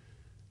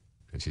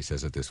 And she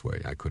says it this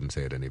way. I couldn't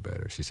say it any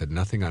better. She said,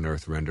 "Nothing on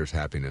earth renders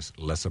happiness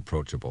less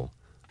approachable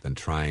than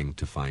trying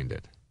to find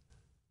it."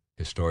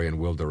 Historian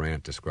Will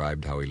Durant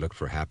described how he looked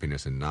for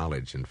happiness in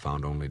knowledge and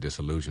found only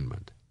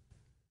disillusionment.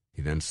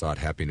 He then sought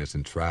happiness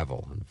in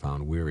travel and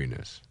found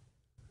weariness,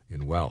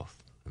 in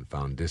wealth and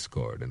found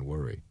discord and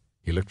worry.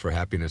 He looked for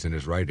happiness in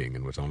his writing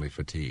and was only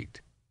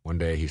fatigued. One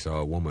day he saw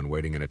a woman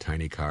waiting in a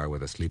tiny car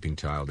with a sleeping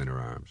child in her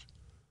arms.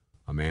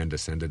 A man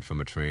descended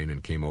from a train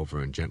and came over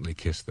and gently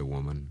kissed the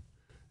woman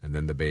and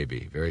then the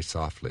baby, very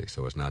softly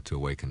so as not to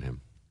awaken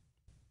him.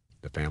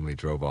 The family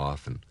drove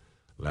off and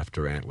left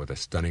Durant with a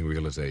stunning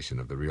realization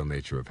of the real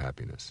nature of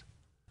happiness.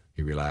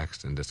 He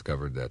relaxed and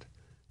discovered that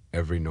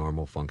every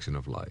normal function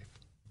of life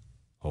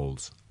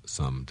holds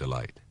some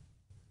delight.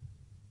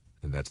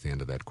 And that's the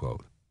end of that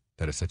quote.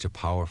 That is such a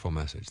powerful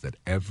message, that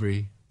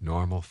every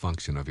normal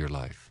function of your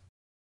life